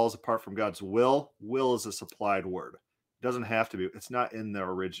falls apart from God's will. Will is a supplied word. It doesn't have to be. It's not in the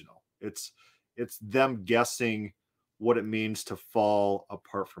original. It's them guessing what it means to fall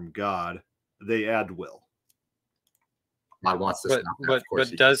apart from God. They add will. God wants this. But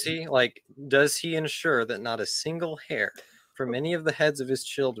does he ensure that not a single hair from any of the heads of his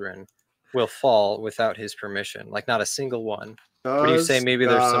children will fall without his permission? Like not a single one. Or do you say maybe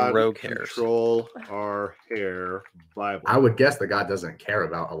there's some rogue hairs? Control our hair, Bible. I would guess that God doesn't care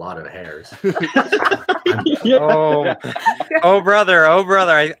about a lot of hairs. Oh, brother.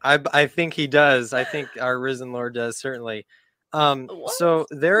 I think he does. I think our risen Lord does, certainly. So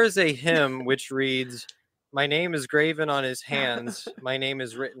there is a hymn which reads, "My name is graven on his hands. My name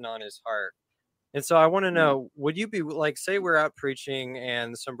is written on his heart." And so I want to know, would you be like, say we're out preaching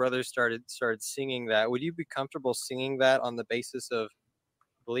and some brothers started singing that, would you be comfortable singing that on the basis of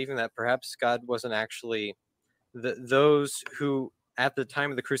believing that perhaps God wasn't actually those who at the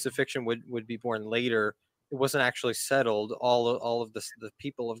time of the crucifixion would be born later? It wasn't actually settled, all of the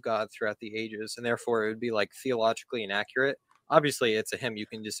people of God throughout the ages, and therefore it would be like theologically inaccurate. Obviously it's a hymn, you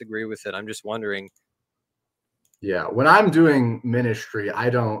can disagree with it. I'm just wondering. Yeah, when I'm doing ministry, I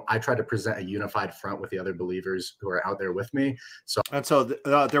try to present a unified front with the other believers who are out there with me. So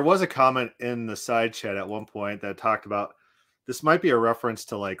there was a comment in the side chat at one point that talked about, this might be a reference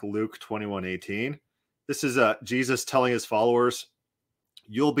to like Luke 21:18. This is Jesus telling his followers,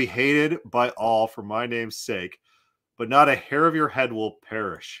 "You'll be hated by all for my name's sake, but not a hair of your head will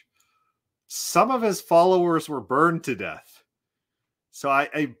perish." Some of his followers were burned to death. So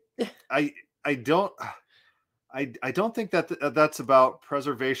I don't think that that's about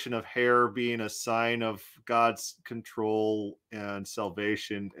preservation of hair being a sign of God's control and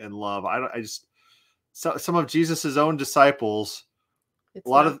salvation and love. Some of Jesus's own disciples, it's a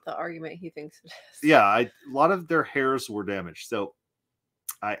lot of the argument he thinks it is. Yeah, a lot of their hairs were damaged. So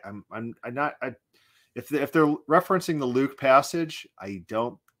I'm not. If they're referencing the Luke passage, I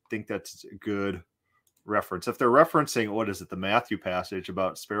don't think that's a good reference. If they're referencing, what is it, the Matthew passage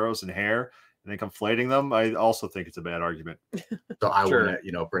about sparrows and hair, and then conflating them, I also think it's a bad argument. So I wouldn't,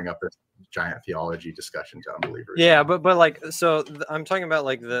 bring up this giant theology discussion to unbelievers. Yeah, but like, so I'm talking about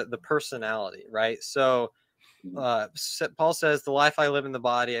like the personality, right? So Paul says, "The life I live in the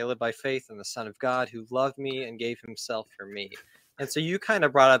body, I live by faith in the Son of God who loved me and gave himself for me." And so you kind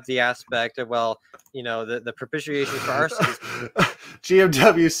of brought up the aspect of, the propitiation for our sins.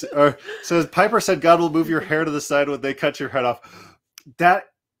 GMW says, Piper said God will move your hair to the side when they cut your head off.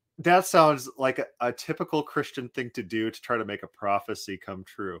 That sounds like a typical Christian thing to do to try to make a prophecy come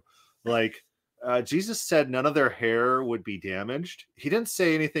true. Like Jesus said none of their hair would be damaged. He didn't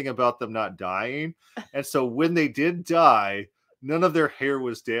say anything about them not dying. And so when they did die, none of their hair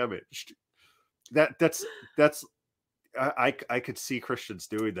was damaged. That's I could see Christians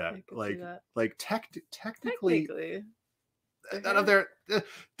doing that. Technically none of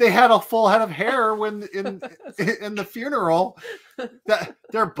they had a full head of hair when in the funeral. That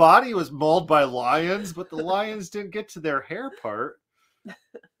their body was mauled by lions, but the lions didn't get to their hair part.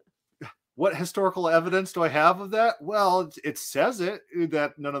 What historical evidence do I have of that? Well, it says that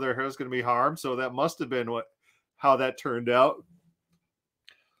none of their hair is going to be harmed, so that must have been how that turned out.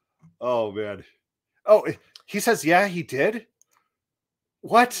 Oh man. Oh, he says, yeah, he did.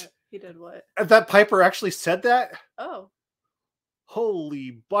 What? He did what? That Piper actually said that? Oh.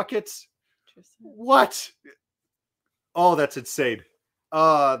 Holy buckets. What? Oh, that's insane.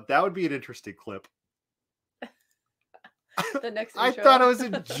 That would be an interesting clip. The next I thought it was a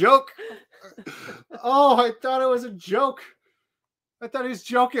joke. Oh, I thought it was a joke. I thought he was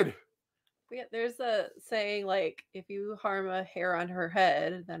joking. Yeah, there's a saying like, if you harm a hair on her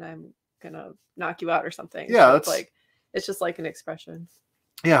head, then I'm gonna knock you out or something. Yeah, so that's like, it's just like an expression.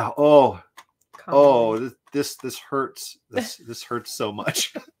 Yeah. Oh, this hurts. This hurts so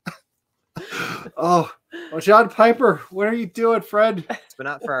much. Oh, John Piper, what are you doing, friend? But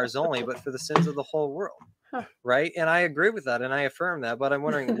not for ours only, but for the sins of the whole world. right? And I agree with that, and I affirm that. But I'm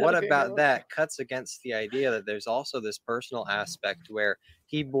wondering, what Okay, about well. that cuts against the idea that there's also this personal aspect where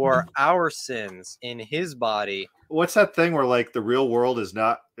he bore our sins in his body. What's that thing where like the real world is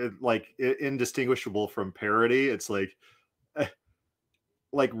not like indistinguishable from parody? It's like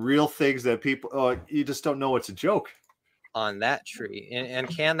real things that people you just don't know it's a joke On that tree, and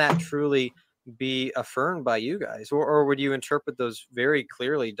can that truly be affirmed by you guys, or would you interpret those very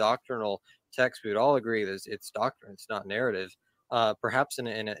clearly doctrinal texts? We would all agree that it's doctrine, it's not narrative, perhaps in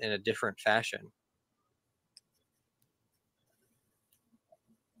a different fashion.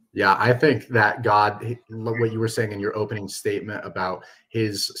 Yeah, I think that God, what you were saying in your opening statement about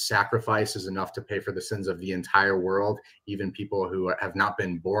his sacrifice is enough to pay for the sins of the entire world, even people who have not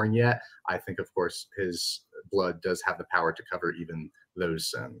been born yet. I think, of course, his blood does have the power to cover even those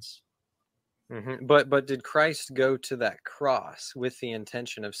sins. Mm-hmm. But did Christ go to that cross with the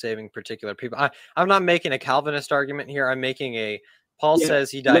intention of saving particular people? I'm not making a Calvinist argument here. I'm making a Paul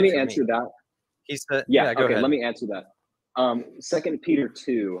says he died. Let me for answer that. He said, yeah, go okay, ahead. let me answer that. 2 Peter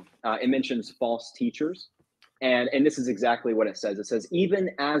 2, it mentions false teachers. And this is exactly what it says. It says, even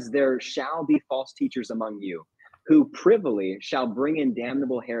as there shall be false teachers among you, who privily shall bring in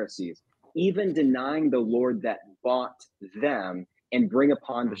damnable heresies, even denying the Lord that bought them, and bring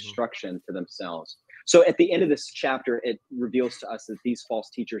upon destruction to themselves. So at the end of this chapter, it reveals to us that these false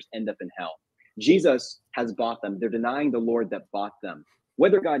teachers end up in hell. Jesus has bought them. They're denying the Lord that bought them.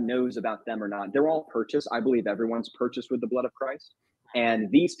 Whether God knows about them or not, they're all purchased. I believe everyone's purchased with the blood of Christ.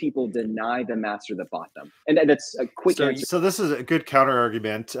 And these people deny the master that bought them. And that's a quick answer. So this is a good counter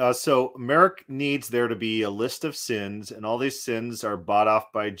argument. So Merrick needs there to be a list of sins, and all these sins are bought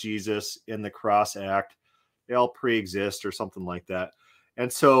off by Jesus in the cross act. They all pre-exist or something like that.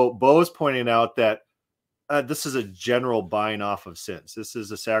 And so Bo's pointing out that this is a general buying off of sins. This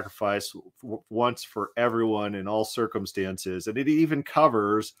is a sacrifice once for everyone in all circumstances. And it even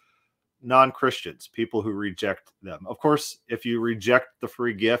covers non-Christians, people who reject them. Of course, if you reject the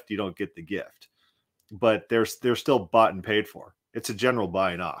free gift, you don't get the gift. But they're still bought and paid for. It's a general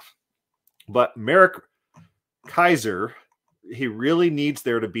buying off. But Merrick Kizer, he really needs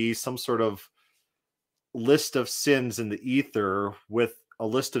there to be some sort of list of sins in the ether with a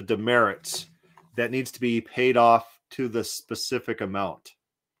list of demerits that needs to be paid off to the specific amount.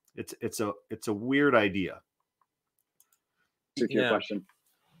 It's a weird idea. To your question.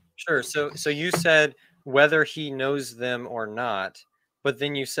 Sure. So you said whether he knows them or not, but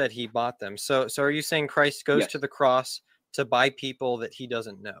then you said he bought them. So are you saying Christ goes to the cross to buy people that he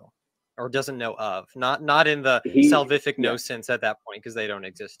doesn't know or doesn't know of? Not in the salvific no sense at that point, because they don't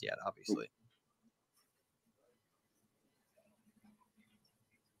exist yet, obviously.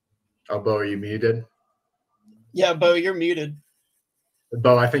 Oh, Bo, are you muted? Yeah, Bo, you're muted.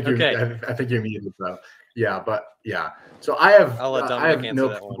 Bo, I think you're. Okay. I think you're muted, Bo. Yeah, but yeah. So I have. I'll let Dominic answer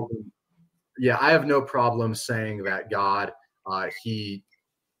that one. Yeah, I have no problem saying that God, he,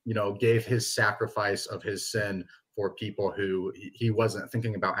 gave his sacrifice of his sin for people who he wasn't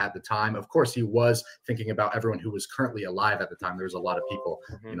thinking about at the time. Of course, he was thinking about everyone who was currently alive at the time. There was a lot of people,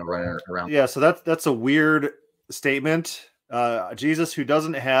 running around. Yeah, so that's a weird statement. Jesus, who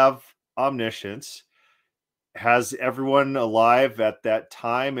doesn't have omniscience, has everyone alive at that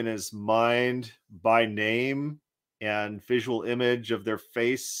time in his mind by name and visual image of their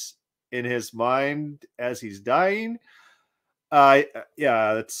face in his mind as he's dying. I'm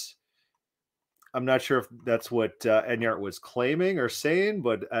not sure if that's what Enyart was claiming or saying,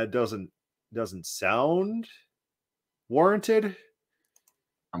 but it doesn't sound warranted.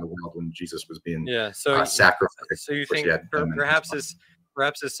 On the world when Jesus was being sacrificed. So you think perhaps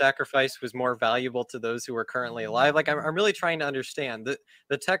his sacrifice was more valuable to those who were currently alive? Like I'm really trying to understand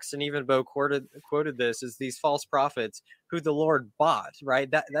the text, and even Bo quoted this, is these false prophets who the Lord bought,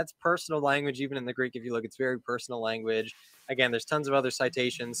 right? That's personal language. Even in the Greek, if you look, it's very personal language. Again, there's tons of other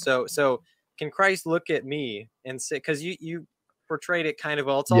citations. So can Christ look at me and say, because you portrayed it kind of,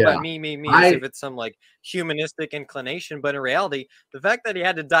 well, it's all about me, as if it's some like humanistic inclination, but in reality, the fact that he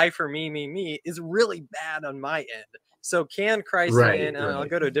had to die for me is really bad on my end. So can Christ, and I'll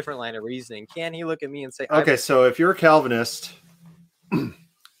go to a different line of reasoning, can he look at me and say, okay, so if you're a Calvinist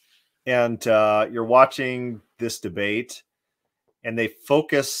and you're watching this debate and they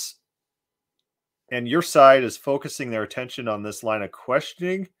focus, and your side is focusing their attention on this line of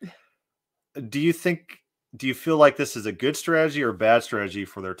questioning, do you feel like this is a good strategy or a bad strategy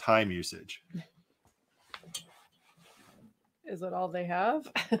for their time usage? Is it all they have?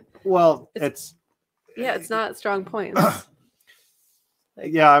 Well, it's not strong points.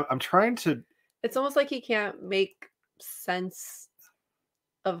 I'm trying to. It's almost like he can't make sense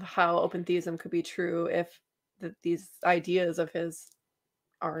of how open theism could be true if these ideas of his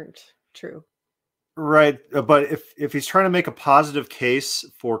aren't true. Right. But if he's trying to make a positive case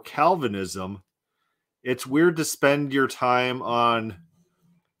for Calvinism, it's weird to spend your time on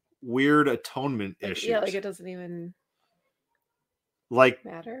weird atonement issues. Yeah, like it doesn't even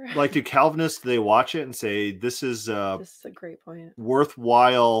matter. Like, do Calvinists, do they watch it and say, this is a great point,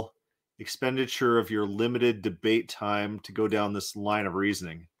 worthwhile expenditure of your limited debate time to go down this line of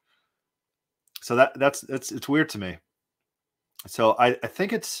reasoning? So it's weird to me. So I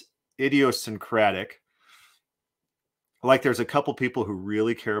think it's idiosyncratic. Like, there's a couple people who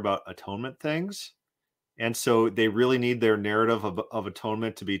really care about atonement things, and so they really need their narrative of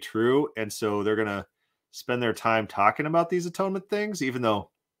atonement to be true, and so they're gonna spend their time talking about these atonement things, even though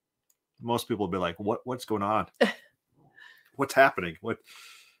most people will be like, what's going on? What's happening? What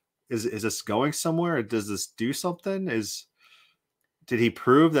is this going somewhere? Does this do something? Did he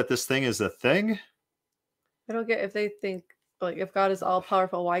prove that this thing is a thing? I don't get, if they think, like, if God is all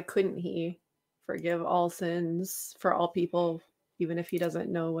powerful, why couldn't he forgive all sins for all people, even if he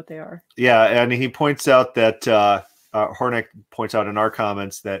doesn't know what they are? Yeah, and he points out that Hornick points out in our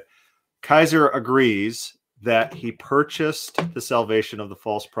comments that Kizer agrees that he purchased the salvation of the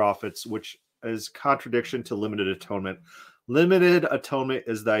false prophets, which is contradiction to limited atonement. Limited atonement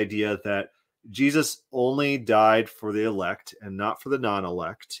is the idea that Jesus only died for the elect and not for the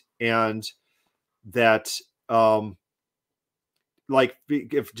non-elect, and that like,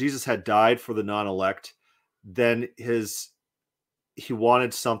 if Jesus had died for the non-elect, then he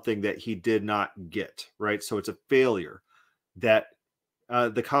wanted something that he did not get, right? So it's a failure. That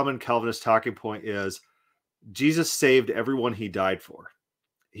the common Calvinist talking point is Jesus saved everyone he died for.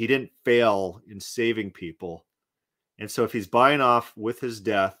 He didn't fail in saving people. And so if he's buying off with his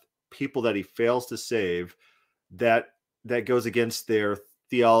death people that he fails to save, that goes against their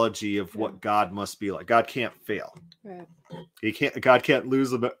theology of what God must be like. God can't fail. Right. God can't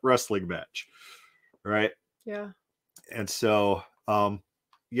lose a wrestling match. Right? Yeah. And so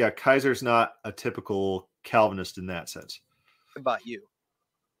Kizer's not a typical Calvinist in that sense. What about you?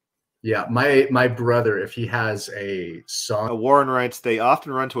 Yeah, my brother, if he has a son. Warren writes, they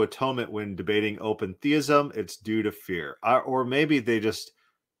often run to atonement when debating open theism. It's due to fear. Or maybe they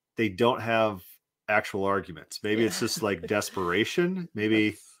don't have actual arguments. Maybe it's just like desperation.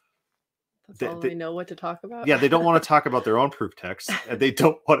 Maybe that's all they know what to talk about. Yeah, they don't want to talk about their own proof text, and they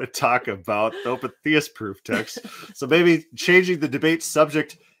don't want to talk about the open theist proof text. So maybe changing the debate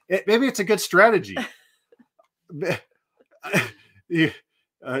subject, maybe it's a good strategy. Maybe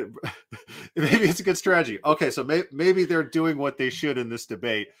it's a good strategy. Okay, so maybe they're doing what they should in this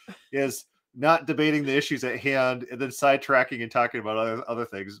debate, is not debating the issues at hand and then sidetracking and talking about other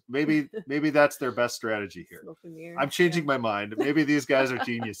things. Maybe that's their best strategy here. I'm changing my mind. Maybe these guys are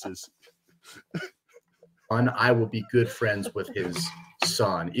geniuses. I will be good friends with his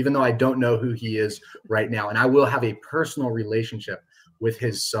son, even though I don't know who he is right now. And I will have a personal relationship with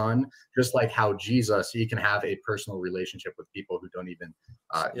his son, just like how Jesus, he can have a personal relationship with people who don't even,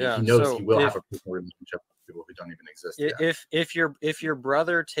 he knows so he will have a personal relationship with people who don't even exist yet. If your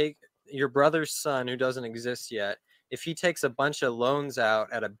brother's son, who doesn't exist yet, if he takes a bunch of loans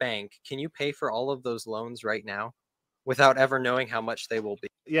out at a bank, can you pay for all of those loans right now without ever knowing how much they will be?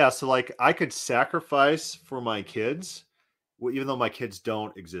 Yeah, so like I could sacrifice for my kids, even though my kids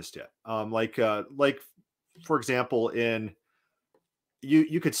don't exist yet. Like for example,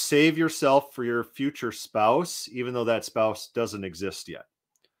 you could save yourself for your future spouse, even though that spouse doesn't exist yet.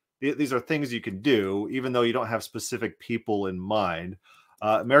 These are things you can do, even though you don't have specific people in mind.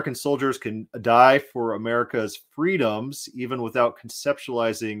 American soldiers can die for America's freedoms, even without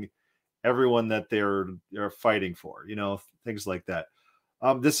conceptualizing everyone that they're fighting for. Things like that.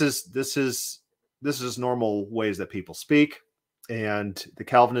 This is normal ways that people speak, and the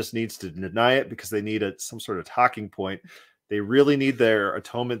Calvinist needs to deny it because they need some sort of talking point. They really need their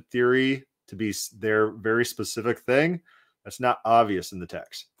atonement theory to be their very specific thing. That's not obvious in the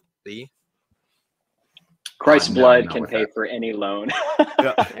text. See? Christ's blood can pay for any loan.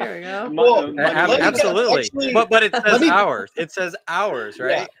 Yeah. There we go. Well, absolutely. actually, but it says ours. It says ours,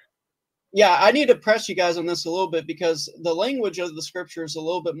 right? Yeah, I need to press you guys on this a little bit because the language of the scripture is a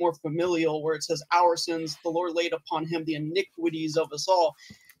little bit more familial, where it says our sins, the Lord laid upon him the iniquities of us all.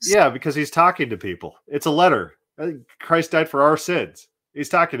 Yeah, because he's talking to people. It's a letter. Christ died for our sins. He's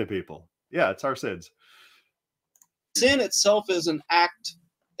talking to people. Yeah, it's our sins. Sin itself is an act.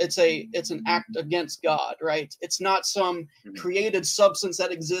 It's an act against God, right? It's not some created substance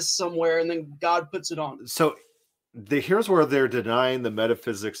that exists somewhere and then God puts it on. So here's where they're denying the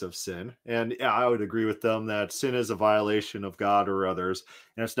metaphysics of sin. And yeah, I would agree with them that sin is a violation of God or others,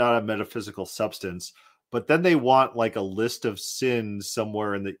 and it's not a metaphysical substance. But then they want like a list of sins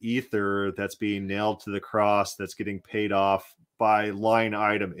somewhere in the ether that's being nailed to the cross, that's getting paid off by line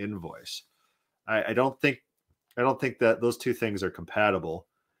item invoice. I don't think that those two things are compatible,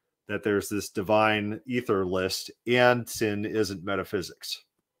 that there's this divine ether list and sin isn't metaphysics.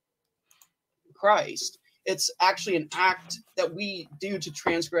 Christ. It's actually an act that we do to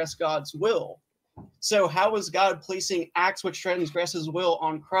transgress God's will. So how is God placing acts which transgress his will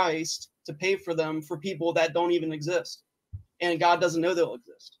on Christ to pay for them for people that don't even exist? And God doesn't know they'll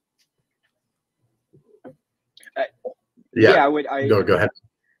exist. Yeah, I would. Go ahead.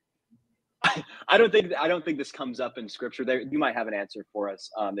 I don't think this comes up in scripture. There, you might have an answer for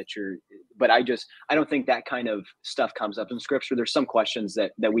us but I don't think that kind of stuff comes up in scripture. There's some questions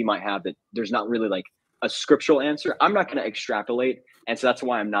that we might have that there's not really like a scriptural answer. I'm not going to extrapolate, and so that's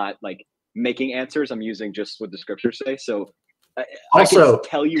why I'm not like making answers. I'm using just what the scriptures say. So also, I can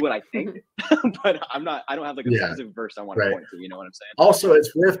tell you what I think, but I don't have like a specific verse I want to point to. You know what I'm saying? Also,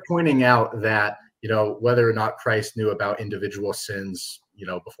 it's worth pointing out that, whether or not Christ knew about individual sins,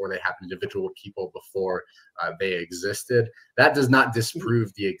 before they happened, individual people before they existed, that does not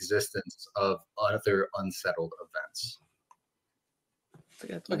disprove the existence of other unsettled events.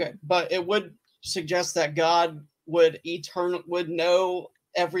 Okay, but it would suggest that God would know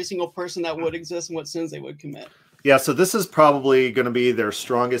every single person that would exist and what sins they would commit. Yeah, so this is probably going to be their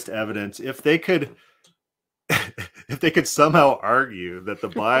strongest evidence. If they could somehow argue that the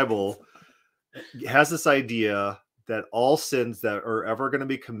Bible has this idea that all sins that are ever going to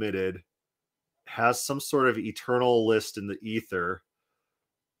be committed has some sort of eternal list in the ether,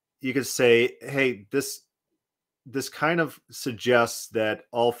 you could say, hey, this kind of suggests that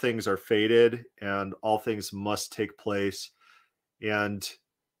all things are fated and all things must take place. And,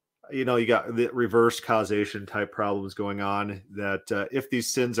 you got the reverse causation type problems going on, that if these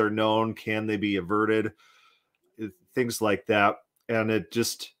sins are known, can they be averted? Things like that. And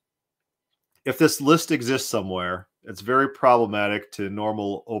if this list exists somewhere, it's very problematic to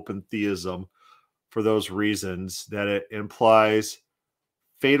normal open theism for those reasons, that it implies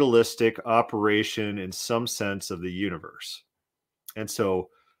fatalistic operation in some sense of the universe. And so,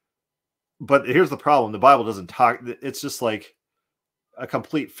 but here's the problem. The Bible doesn't talk. It's just like a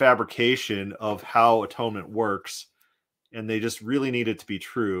complete fabrication of how atonement works. And they just really need it to be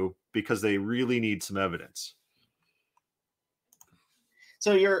true because they really need some evidence.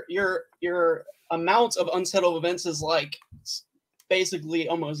 So your amount of unsettled events is like basically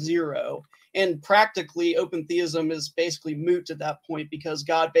almost zero. And practically, open theism is basically moot at that point because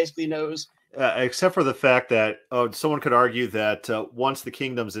God basically knows. Except for the fact that someone could argue that once the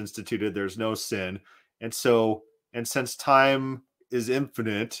kingdom's instituted, there's no sin. And since time is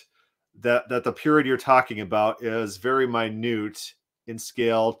infinite, that the purity you're talking about is very minute in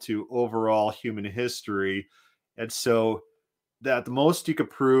scale to overall human history. And so that the most you could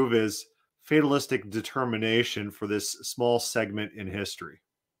prove is fatalistic determination for this small segment in history.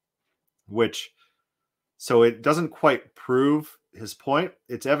 So it doesn't quite prove his point.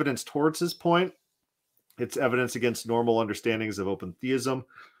 It's evidence towards his point. It's evidence against normal understandings of open theism.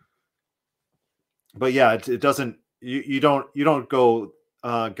 But yeah, it doesn't. You don't go.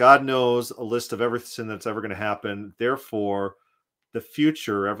 God knows a list of everything that's ever going to happen. Therefore, the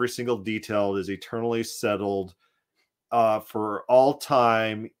future, every single detail is eternally settled for all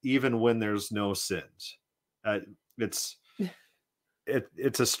time, even when there's no sins. It's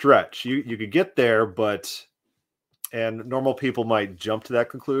a stretch. You could get there, and normal people might jump to that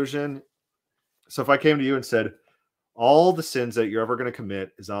conclusion. So if I came to you and said, all the sins that you're ever going to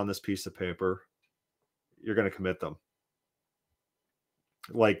commit is on this piece of paper, you're going to commit them.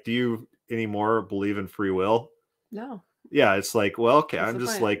 Like, do you anymore believe in free will? No. Yeah, it's like, well, okay, What's I'm the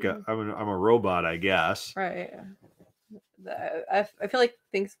just point? like I'm a robot, I guess. Right. I feel like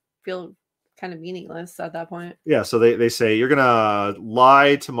things feel kind of meaningless at that point. Yeah, so they say you're gonna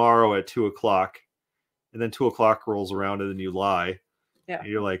lie tomorrow at 2:00, and then 2:00 rolls around and then you lie. Yeah. And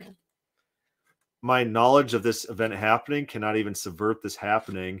you're like, my knowledge of this event happening cannot even subvert this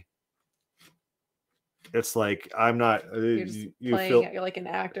happening. It's like I'm not. You're just playing. You're like an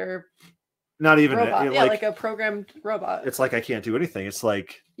actor. Not even robot. Yeah, like a programmed robot. It's like I can't do anything. It's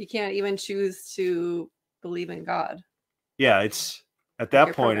like you can't even choose to believe in God. Yeah, it's at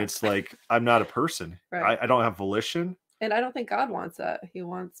that point. It's like I'm not a person. Right. I don't have volition. And I don't think God wants that. He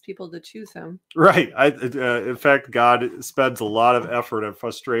wants people to choose him. Right. In fact, God spends a lot of effort and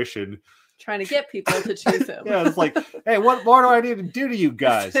frustration trying to get people to choose him. Yeah, it's like, hey, what more do I need to do to you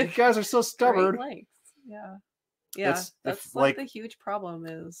guys? You guys are so stubborn. Yeah. Yeah, that's like the huge problem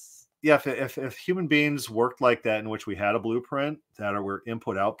is. Yeah, if human beings worked like that, in which we had a blueprint that were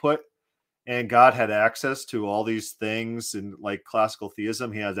input output, and God had access to all these things, and like classical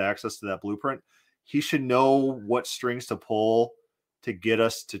theism, he has access to that blueprint. He should know what strings to pull to get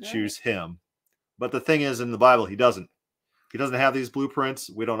us to choose him. But the thing is, in the Bible, he doesn't. He doesn't have these blueprints.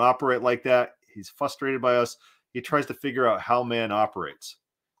 We don't operate like that. He's frustrated by us. He tries to figure out how man operates.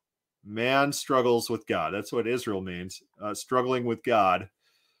 Man struggles with God. That's what Israel means. Struggling with God.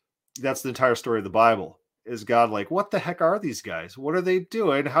 That's the entire story of the Bible. Is God like, what the heck are these guys? What are they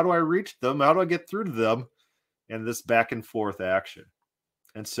doing? How do I reach them? How do I get through to them? And this back and forth action.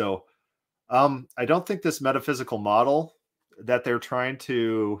 And so I don't think this metaphysical model that they're trying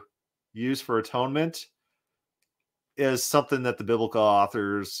to use for atonement is something that the biblical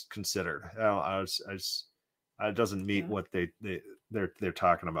authors considered. It doesn't meet what they're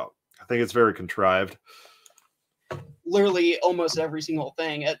talking about. I think it's very contrived. Literally almost every single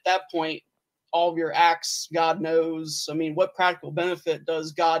thing. At that point, all of your acts, God knows. I mean, what practical benefit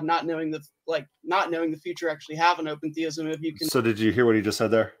does God not knowing the future actually have in open theism? If you can. So did you hear what he just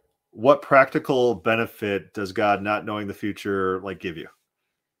said there? What practical benefit does God not knowing the future give you?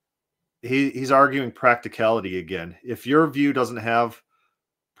 He's arguing practicality again. If your view doesn't have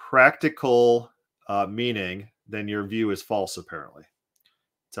practical meaning, then your view is false, apparently.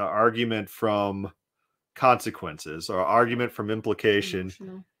 It's an argument from consequences or argument from implication.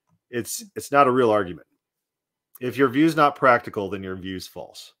 Emotional. It's not a real argument. If your view is not practical, then your view is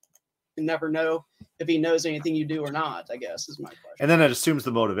false. You never know if he knows anything you do or not, I guess, is my question. And then it assumes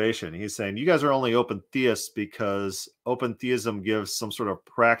the motivation. He's saying you guys are only open theists because open theism gives some sort of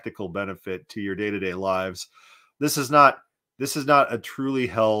practical benefit to your day-to-day lives. This is not a truly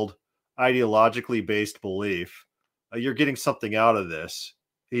held, ideologically based belief. You're getting something out of this.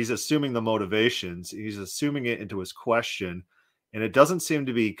 He's assuming the motivations. He's assuming it into his question. And it doesn't seem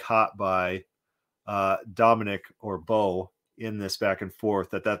to be caught by Dominic or Bo in this back and forth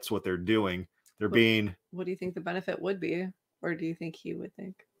that's what they're doing. They're being. What do you think the benefit would be? Or do you think he would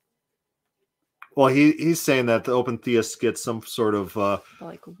think? Well, he's saying that the open theists get some sort of.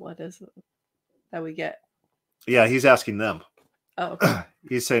 What is it that we get? Yeah, he's asking them. Oh, okay.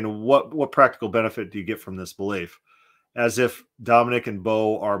 He's saying, what practical benefit do you get from this belief? As if Dominic and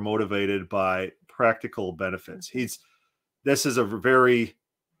Bo are motivated by practical benefits. This is a very,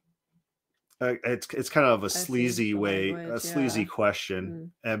 it's kind of a sleazy way, sleazy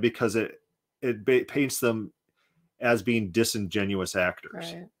question. And because it paints them as being disingenuous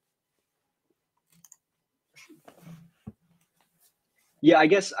actors. Right. Yeah, I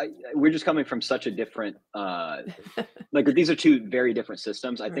guess we're just coming from such a different, these are two very different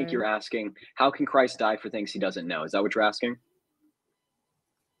systems. I think you're asking, how can Christ die for things he doesn't know? Is that what you're asking?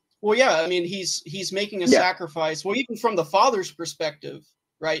 Well, yeah, I mean, he's making a sacrifice. Well, even from the Father's perspective,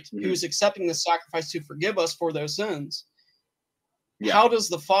 right? Mm-hmm. Who's accepting the sacrifice to forgive us for those sins. Yeah. How does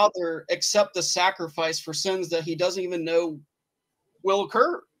the Father accept the sacrifice for sins that he doesn't even know will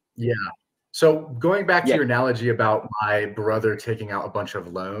occur? Yeah. So going back to your analogy about my brother taking out a bunch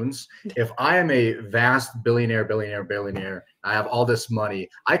of loans, if I am a vast billionaire, I have all this money,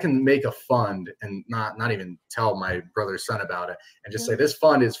 I can make a fund and not even tell my brother's son about it and just say this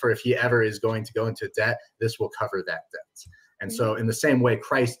fund is for if he ever is going to go into debt, this will cover that debt. And so in the same way,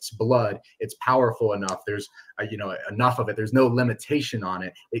 Christ's blood, it's powerful enough. There's enough of it. There's no limitation on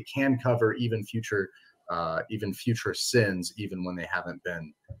it. It can cover even future sins, even when they haven't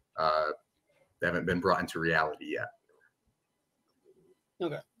been brought into reality yet.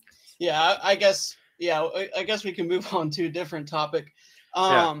 Okay. Yeah, I guess we can move on to a different topic.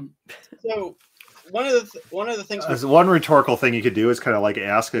 So one of the things. There's one rhetorical thing you could do is kind of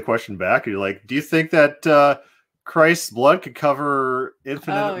ask a question back. You're like, do you think that Christ's blood could cover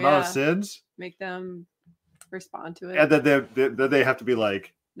infinite amount of sins? Make them respond to it. And then they have to be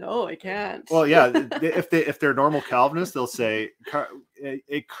like, no, I can't. Well, yeah, if they're normal Calvinists, they'll say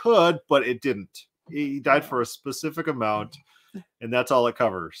it could, but it didn't. He died for a specific amount, and that's all it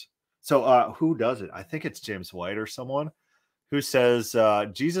covers. So who does it? I think it's James White or someone who says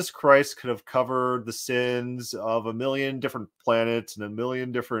Jesus Christ could have covered the sins of 1 million different planets and 1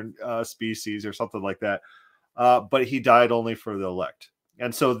 million different species or something like that. But he died only for the elect.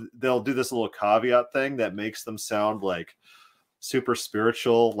 And so they'll do this little caveat thing that makes them sound like super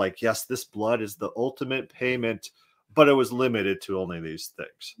spiritual, like, yes, this blood is the ultimate payment, but it was limited to only these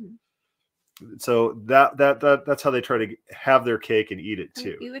things. So that's how they try to have their cake and eat it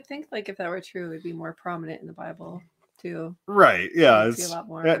too. You would think if that were true, it would be more prominent in the Bible too. Right. Yeah. It's a lot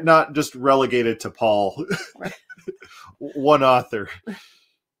more. Not just relegated to Paul, one author.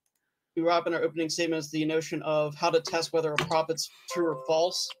 we brought up in our opening statement is the notion of how to test whether a prophet's true or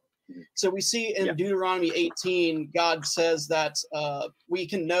false. So we see in Deuteronomy 18, God says that we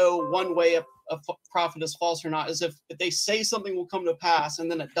can know one way a prophet is false or not is if they say something will come to pass and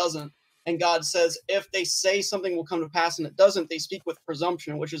then it doesn't. And God says if they say something will come to pass and it doesn't, they speak with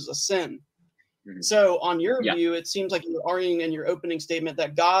presumption, which is a sin. So on your view, it seems like you're arguing in your opening statement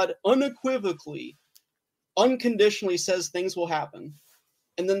that God unequivocally, unconditionally says things will happen.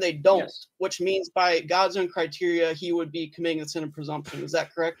 And then they don't, which means by God's own criteria, he would be committing the sin of presumption. Is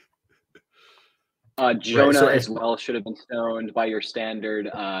that correct? Jonah as well should have been stoned by your standard.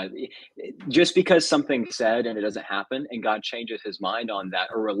 Just because something's said and it doesn't happen and God changes his mind on that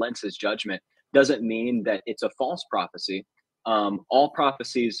or relents his judgment doesn't mean that it's a false prophecy. All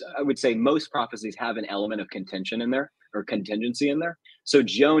prophecies, I would say most prophecies have an element of contention in there or contingency in there. So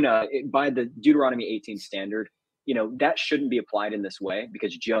Jonah, by the Deuteronomy 18 standard, that shouldn't be applied in this way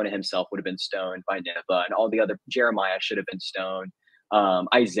because Jonah himself would have been stoned by Nineveh and all the other, Jeremiah should have been stoned.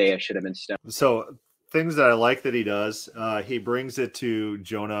 Isaiah should have been stoned. So things that I like that he does, he brings it to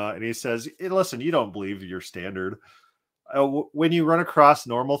Jonah and he says, hey, listen, you don't believe your standard. When you run across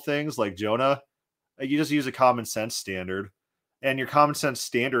normal things like Jonah, you just use a common sense standard, and your common sense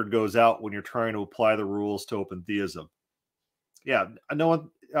standard goes out when you're trying to apply the rules to open theism. Yeah, no one.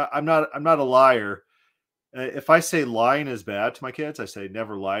 I'm not a liar. If I say lying is bad to my kids, I say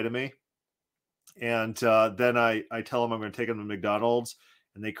never lie to me. And then I tell them I'm going to take them to McDonald's,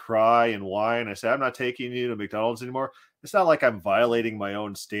 and they cry and whine. I say I'm not taking you to McDonald's anymore. It's not like I'm violating my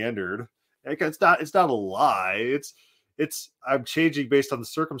own standard. It's not a lie. It's I'm changing based on the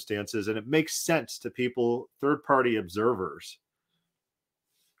circumstances, and it makes sense to people, third-party observers.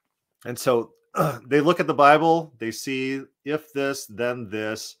 And so they look at the Bible, they see if this, then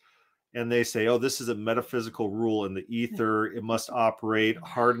this, and they say, oh, this is a metaphysical rule in the ether. It must operate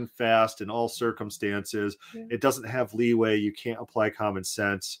hard and fast in all circumstances. It doesn't have leeway. You can't apply common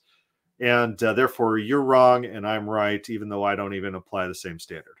sense. And therefore, you're wrong and I'm right, even though I don't even apply the same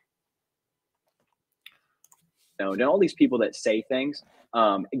standard. No, and all these people that say things,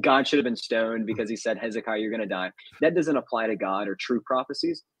 God should have been stoned because he said, Hezekiah, you're going to die. That doesn't apply to God or true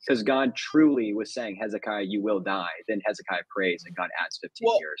prophecies because God truly was saying, Hezekiah, you will die. Then Hezekiah prays and God adds 15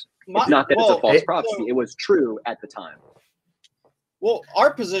 years. It's not that it's a false prophecy. It was true at the time. Well,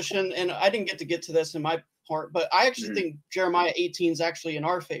 our position, and I didn't get to this in my part, but I actually think Jeremiah 18 is actually in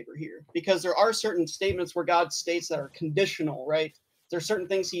our favor here because there are certain statements where God states that are conditional, right? There are certain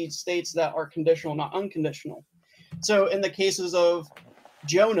things he states that are conditional, not unconditional. So in the cases of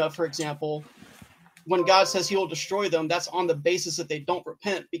Jonah, for example, when God says he will destroy them, that's on the basis that they don't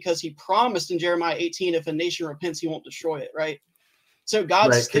repent because he promised in Jeremiah 18, if a nation repents, he won't destroy it, right? So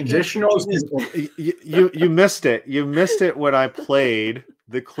God's conditional. You missed it. You missed it when I played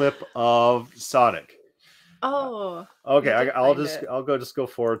the clip of Sonic. Oh. Okay, I'll go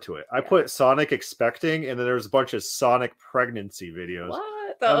forward to it. I put Sonic expecting, and then there's a bunch of Sonic pregnancy videos. What?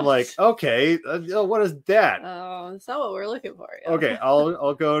 I'm like, okay, what is that? Oh, that's not what we're looking for. Yeah. Okay,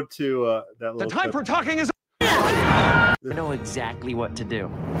 I'll go to that little. The time clip. for talking is. I know exactly what to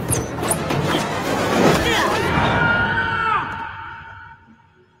do.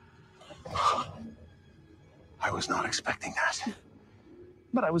 I was not expecting that.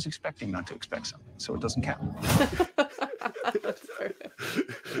 But I was expecting not to expect something, so it doesn't count. That's perfect.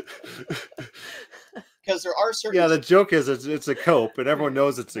 Because there are certain. Yeah, the joke is it's a cope, and everyone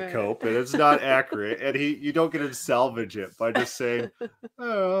knows it's a cope, and it's not accurate, and you don't get to salvage it by just saying,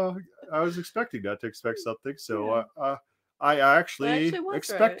 "Oh, I was expecting not to expect something, so I actually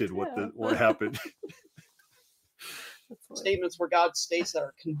expected what happened." Statements where God states that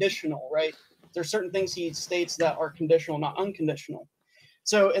are conditional, right? There are certain things he states that are conditional, not unconditional.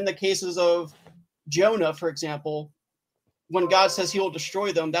 So in the cases of Jonah, for example, when God says he will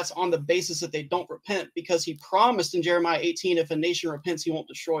destroy them, that's on the basis that they don't repent because he promised in Jeremiah 18, if a nation repents, he won't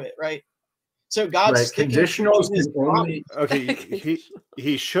destroy it, right? So God's conditional. Okay,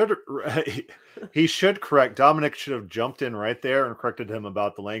 he should correct. Dominic should have jumped in right there and corrected him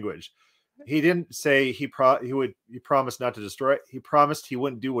about the language. He didn't say he promised not to destroy it. He promised he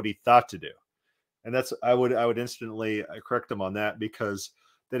wouldn't do what he thought to do. And that's I would instantly correct them on that because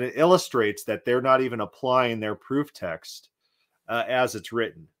then it illustrates that they're not even applying their proof text as it's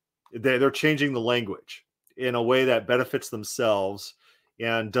written. They're changing the language in a way that benefits themselves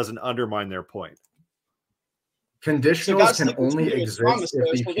and doesn't undermine their point. Conditionals can only exist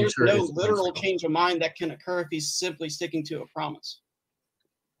if there's no literal change of mind that can occur if he's simply sticking to a promise.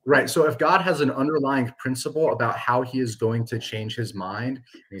 Right. So if God has an underlying principle about how he is going to change his mind,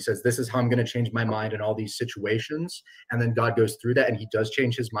 and he says, this is how I'm going to change my mind in all these situations, and then God goes through that and he does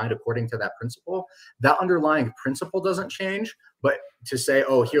change his mind according to that principle, that underlying principle doesn't change. But to say,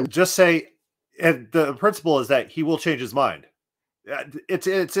 oh, here, just say, and the principle is that he will change his mind. It's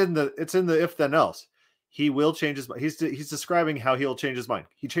in the if then else. He will change his mind. He's describing how he'll change his mind.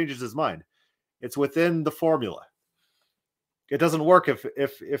 He changes his mind. It's within the formula. It doesn't work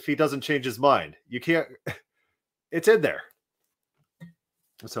if he doesn't change his mind. You can't. It's in there.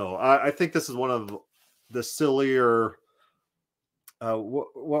 So I think this is one of the sillier.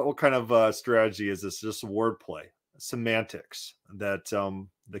 What kind of strategy is this? Just wordplay, semantics that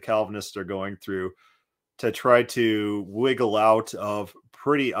the Calvinists are going through to try to wiggle out of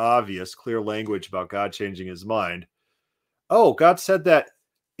pretty obvious, clear language about God changing his mind. Oh, God said that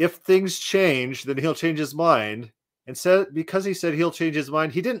if things change, then he'll change his mind. And said because he said he'll change his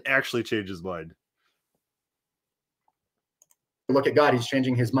mind, he didn't actually change his mind. Look at God, he's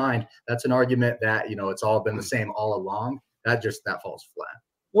changing his mind. That's an argument that, it's all been the same all along. That falls flat.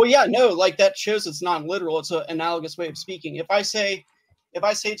 Well, yeah, no, like that shows it's not literal. It's an analogous way of speaking. If I say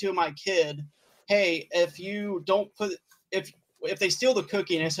to my kid, hey, if they steal the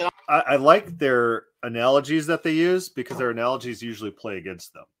cookie, and I said, I like their analogies that they use because their analogies usually play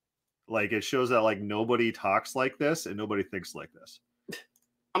against them. Like it shows that like nobody talks like this and nobody thinks like this.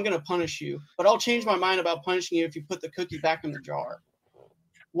 I'm going to punish you, but I'll change my mind about punishing you if you put the cookie back in the jar.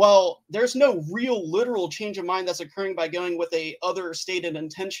 Well, there's no real literal change of mind that's occurring by going with a other stated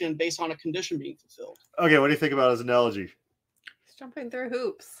intention based on a condition being fulfilled. Okay, what do you think about his analogy? He's jumping through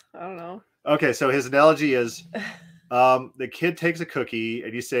hoops. I don't know. Okay, so his analogy is the kid takes a cookie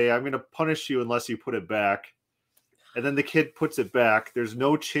and you say, I'm going to punish you unless you put it back. And then the kid puts it back. There's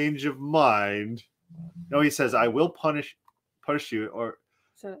no change of mind. No, he says, I will punish you. Or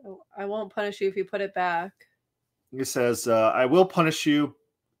so I won't punish you if you put it back. He says, I will punish you,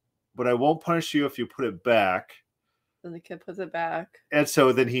 but I won't punish you if you put it back. Then the kid puts it back. And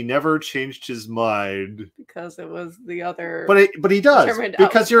so then he never changed his mind. Because it was the other. But he does.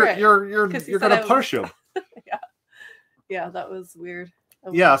 Because you're gonna punish him. Yeah, that was weird.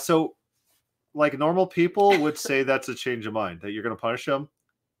 Yeah, so like normal people would say that's a change of mind, that you're going to punish them,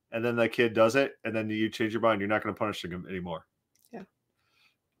 and then that kid does it, and then you change your mind. You're not going to punish him anymore. Yeah.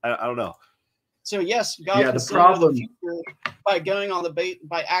 I don't know. So yes, God can still know the future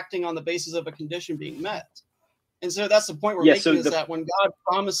by acting on the basis of a condition being met. And so that's the point we're making is that when God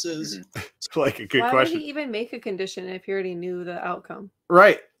promises, it's like a good question. Why would he even make a condition if he already knew the outcome?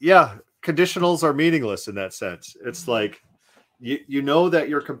 Right. Yeah. Conditionals are meaningless in that sense. It's like, you know that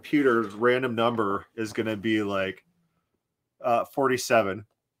your computer's random number is going to be like 47.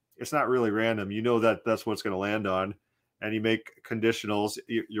 It's not really random. You know that that's what's going to land on. And you make conditionals.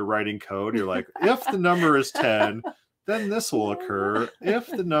 You're writing code. You're like, if the number is 10, then this will occur. If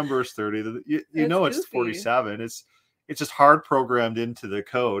the number is 30, then you know it's 47. It's just hard programmed into the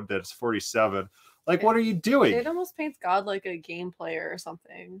code that it's 47. Like, what are you doing? It almost paints God like a game player or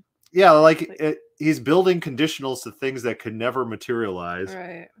something. Yeah, he's building conditionals to things that could never materialize.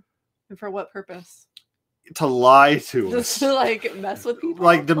 Right. And for what purpose? To lie to us. Just to like mess with people.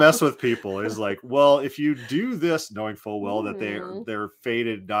 Like to mess with people is like, well, if you do this, knowing full well that they're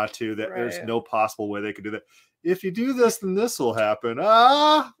fated not to, that there's no possible way they could do that. If you do this, then this will happen.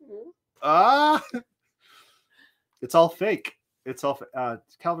 It's all fake. It's all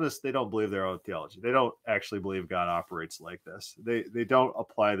Calvinists. They don't believe their own theology. They don't actually believe God operates like this. They don't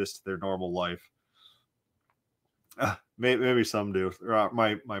apply this to their normal life. Maybe some do.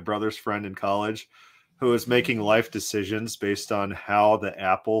 My brother's friend in college, who was making life decisions based on how the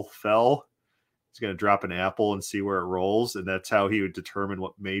apple fell. He's going to drop an apple and see where it rolls, and that's how he would determine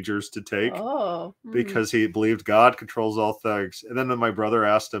what majors to take. Because he believed God controls all things. And then when my brother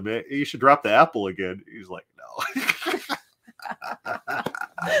asked him, hey, you should drop the apple again. He's like,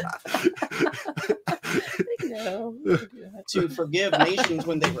 no. To forgive nations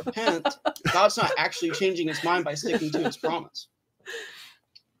when they repent, God's not actually changing his mind by sticking to his promise.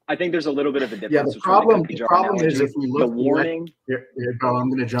 I think there's a little bit of a difference. Yeah, the problem is if we look the warning. I'm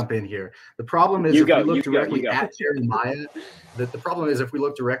going to jump in here. The problem is if we look directly at Jeremiah. The problem is if we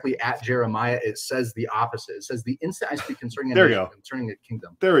look directly at Jeremiah, it says the opposite. It says the instant I speak concerning a nation, concerning a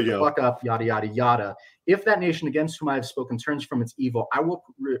kingdom. There we go. Pluck up, yada yada yada. If that nation against whom I have spoken turns from its evil, I will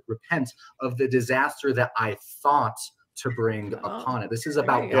repent of the disaster that I thought to bring upon it. This is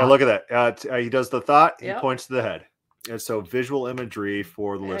about God. Yeah, look at that. He does the thought. He points to the head. And so visual imagery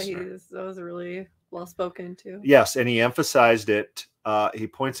for the listener. That was really well spoken too. Yes, and he emphasized it. He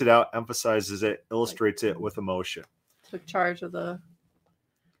points it out, emphasizes it, illustrates it with emotion. Took charge of the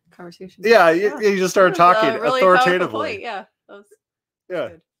conversation. Yeah, you just started talking really authoritatively. Yeah. That was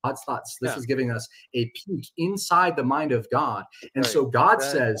good. God's thoughts. This is giving us a peek inside the mind of God. And Right. so God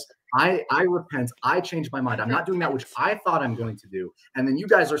says, I repent. I changed my mind. I'm not doing that which I thought I'm going to do. And then you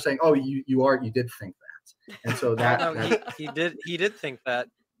guys are saying, oh, you did think that. And so he did think that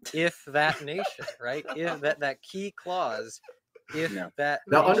if that nation, right? If that key clause, if that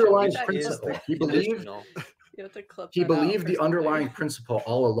the nation underlying is principle, he conditional. believed the underlying principle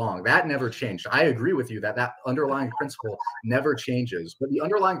all along. That never changed. I agree with you that underlying principle never changes. But the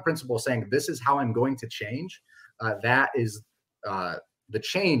underlying principle saying this is how I'm going to change, that is the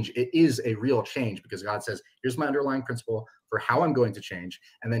change. It is a real change because God says, here's my underlying principle for how I'm going to change.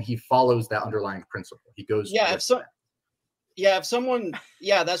 And then he follows that underlying principle. He goes. If someone,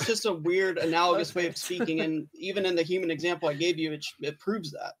 that's just a weird analogous way of speaking. And even in the human example I gave you, it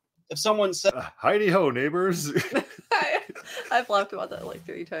proves that. If someone said, "Heidi ho, neighbors," I've laughed about that like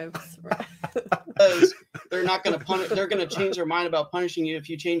 3 times. They're not going to punish. They're going to change their mind about punishing you if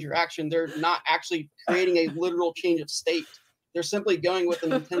you change your action. They're not actually creating a literal change of state. They're simply going with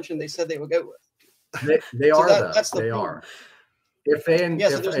an intention they said they would go with. They are. That's the they point. Are. If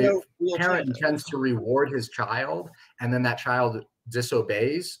no a parent intends to reward his child, and then that child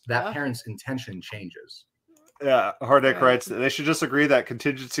disobeys, that parent's intention changes. Yeah, Hornick writes that they should just agree that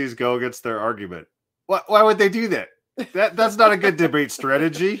contingencies go against their argument. Why would they do that? That's not a good debate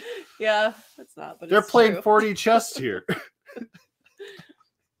strategy. Yeah, it's not. But they're playing 4D chess here.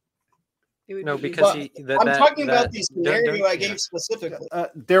 No, because I'm talking about the scenario I gave specifically.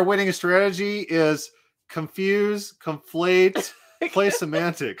 Their winning strategy is confuse, conflate, play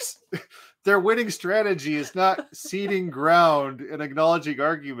semantics. Their winning strategy is not ceding ground and acknowledging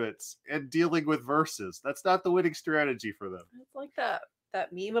arguments and dealing with verses. That's not the winning strategy for them. It's like that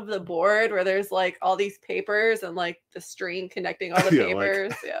meme of the board where there's like all these papers and like the string connecting all the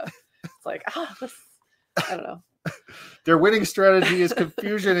papers. It's like, I don't know. Their winning strategy is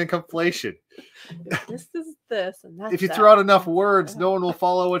confusion and conflation. This is this, and that's if you throw out enough words, no one will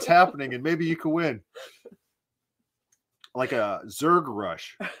follow what's happening, and maybe you can win. Like a Zerg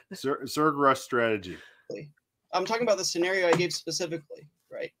rush strategy. I'm talking about the scenario I gave specifically,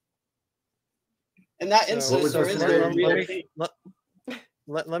 right? In that instance, there is no real.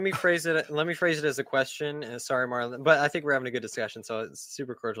 Let me phrase it. Let me phrase it as a question. And sorry, Marlon, but I think we're having a good discussion, so it's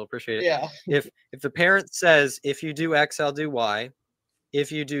super cordial. Appreciate it. Yeah. If the parent says, if you do X, I'll do Y.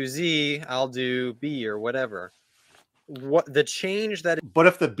 If you do Z, I'll do B or whatever. What the change that? But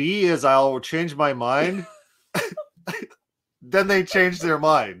if the B is I'll change my mind, then they change their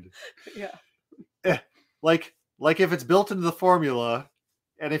mind. Yeah. Like if it's built into the formula,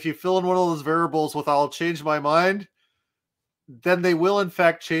 and if you fill in one of those variables with I'll change my mind, then they will in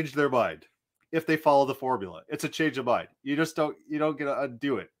fact change their mind if they follow the formula. It's a change of mind. You don't get to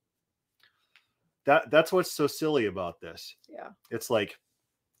undo it. That's what's so silly about this. Yeah. It's like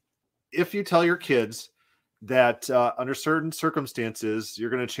if you tell your kids that under certain circumstances you're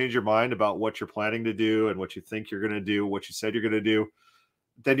going to change your mind about what you're planning to do and what you think you're going to do, what you said you're going to do,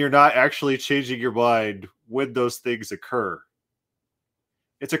 then you're not actually changing your mind when those things occur.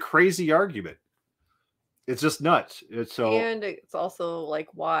 It's a crazy argument. It's just nuts. And it's also like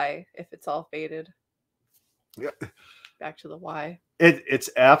why if it's all faded. Yeah. Back to the why. It's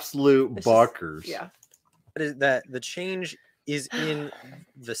absolute bonkers. That the change is in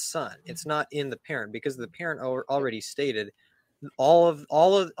the son. It's not in the parent because the parent already stated all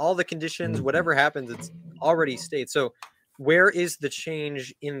the conditions. Whatever happens, it's already stated. So where is the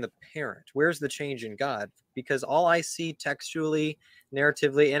change in the parent? Where's the change in God? Because all I see textually,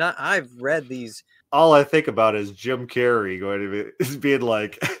 narratively, and I've read these. All I think about is Jim Carrey being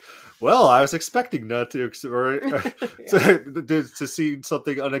like, well, I was expecting not to, to see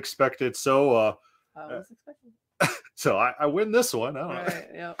something unexpected. So, I was expecting. So I win this one. I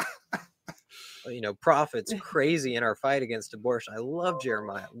don't know. Yeah. Prophets crazy in our fight against abortion. I love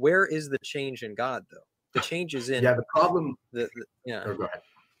Jeremiah. Where is the change in God, though? The change is in. Yeah, the problem. Oh, go ahead.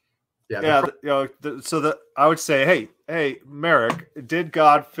 I would say, hey, Merrick, did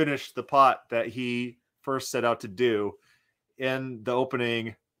God finish the pot that he first set out to do in the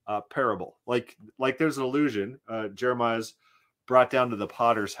opening parable? Like there's an allusion. Jeremiah's brought down to the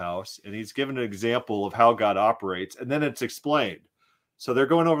potter's house, and he's given an example of how God operates, and then it's explained. So they're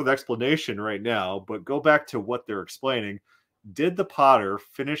going over the explanation right now, but go back to what they're explaining. Did the potter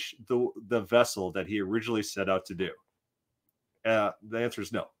finish the vessel that he originally set out to do? The answer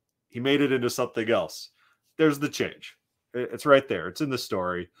is no. He made it into something else. There's the change. It's right there. It's in the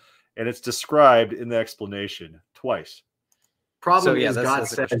story, and it's described in the explanation twice. Problem yeah, is, God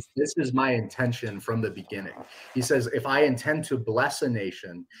that's the says, this is my intention from the beginning. He says, if I intend to bless a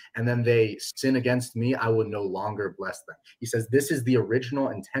nation and then they sin against me, I will no longer bless them. He says, this is the original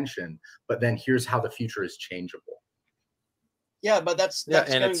intention, but then here's how the future is changeable. Yeah, but that's and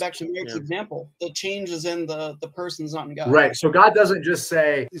going back to Merrick's example. The change is in the person's, not in God. Right. So God doesn't just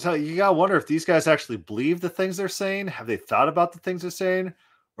say. So you gotta wonder if these guys actually believe the things they're saying. Have they thought about the things they're saying?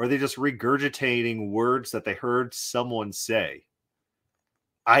 Or are they just regurgitating words that they heard someone say?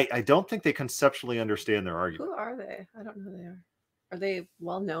 I don't think they conceptually understand their argument. Who are they? I don't know who they are. Are they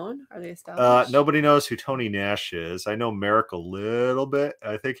well known? Are they established? Nobody knows who Tony Nash is. I know Merrick a little bit.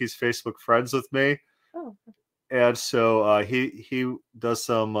 I think he's Facebook friends with me. Oh. And so he does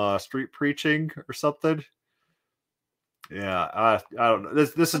some street preaching or something. Yeah, I don't know.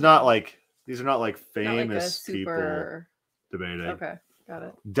 This is not like, these are not like famous people debating. Okay, got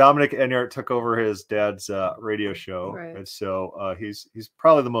it. Dominic Enyart took over his dad's radio show, right. And so he's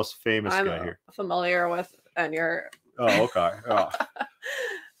probably the most famous guy here. Familiar with Enyart. Oh, okay. Oh.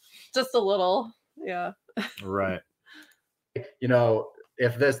 Just a little, yeah. Right. You know,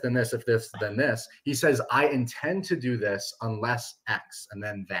 if this, then this, if this, then this. He says, I intend to do this unless X, and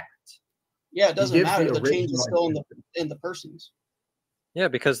then that. Yeah, it doesn't matter. The change is still in the persons. Yeah,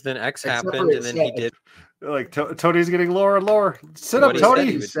 because then X happened, and then he did. Like Tony's getting lower and lower. Sit up, Tony.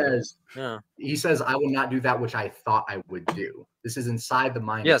 He says, I will not do that which I thought I would do. This is inside the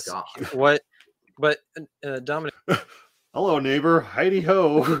mind of God. What? But Dominic. Hello, neighbor. Heidi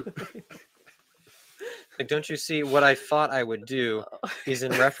ho. Like, don't you see what I thought I would do is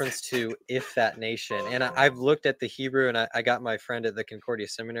in reference to if that nation. And I've looked at the Hebrew, and I got my friend at the Concordia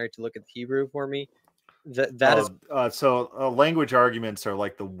Seminary to look at the Hebrew for me. So language arguments are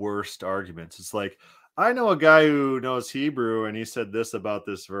like the worst arguments. It's like, I know a guy who knows Hebrew, and he said this about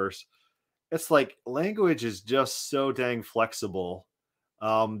this verse. It's like language is just so dang flexible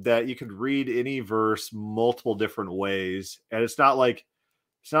that you could read any verse multiple different ways, and it's not like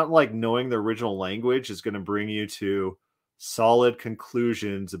knowing the original language is going to bring you to solid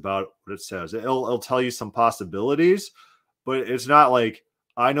conclusions about what it says. It'll tell you some possibilities, but it's not like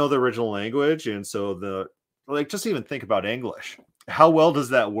I know the original language, and so just even think about English. How well does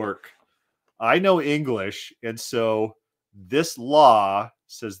that work? I know English, and so this law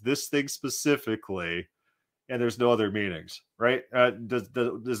says this thing specifically, and there's no other meanings, right? Is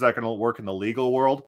that going to work in the legal world?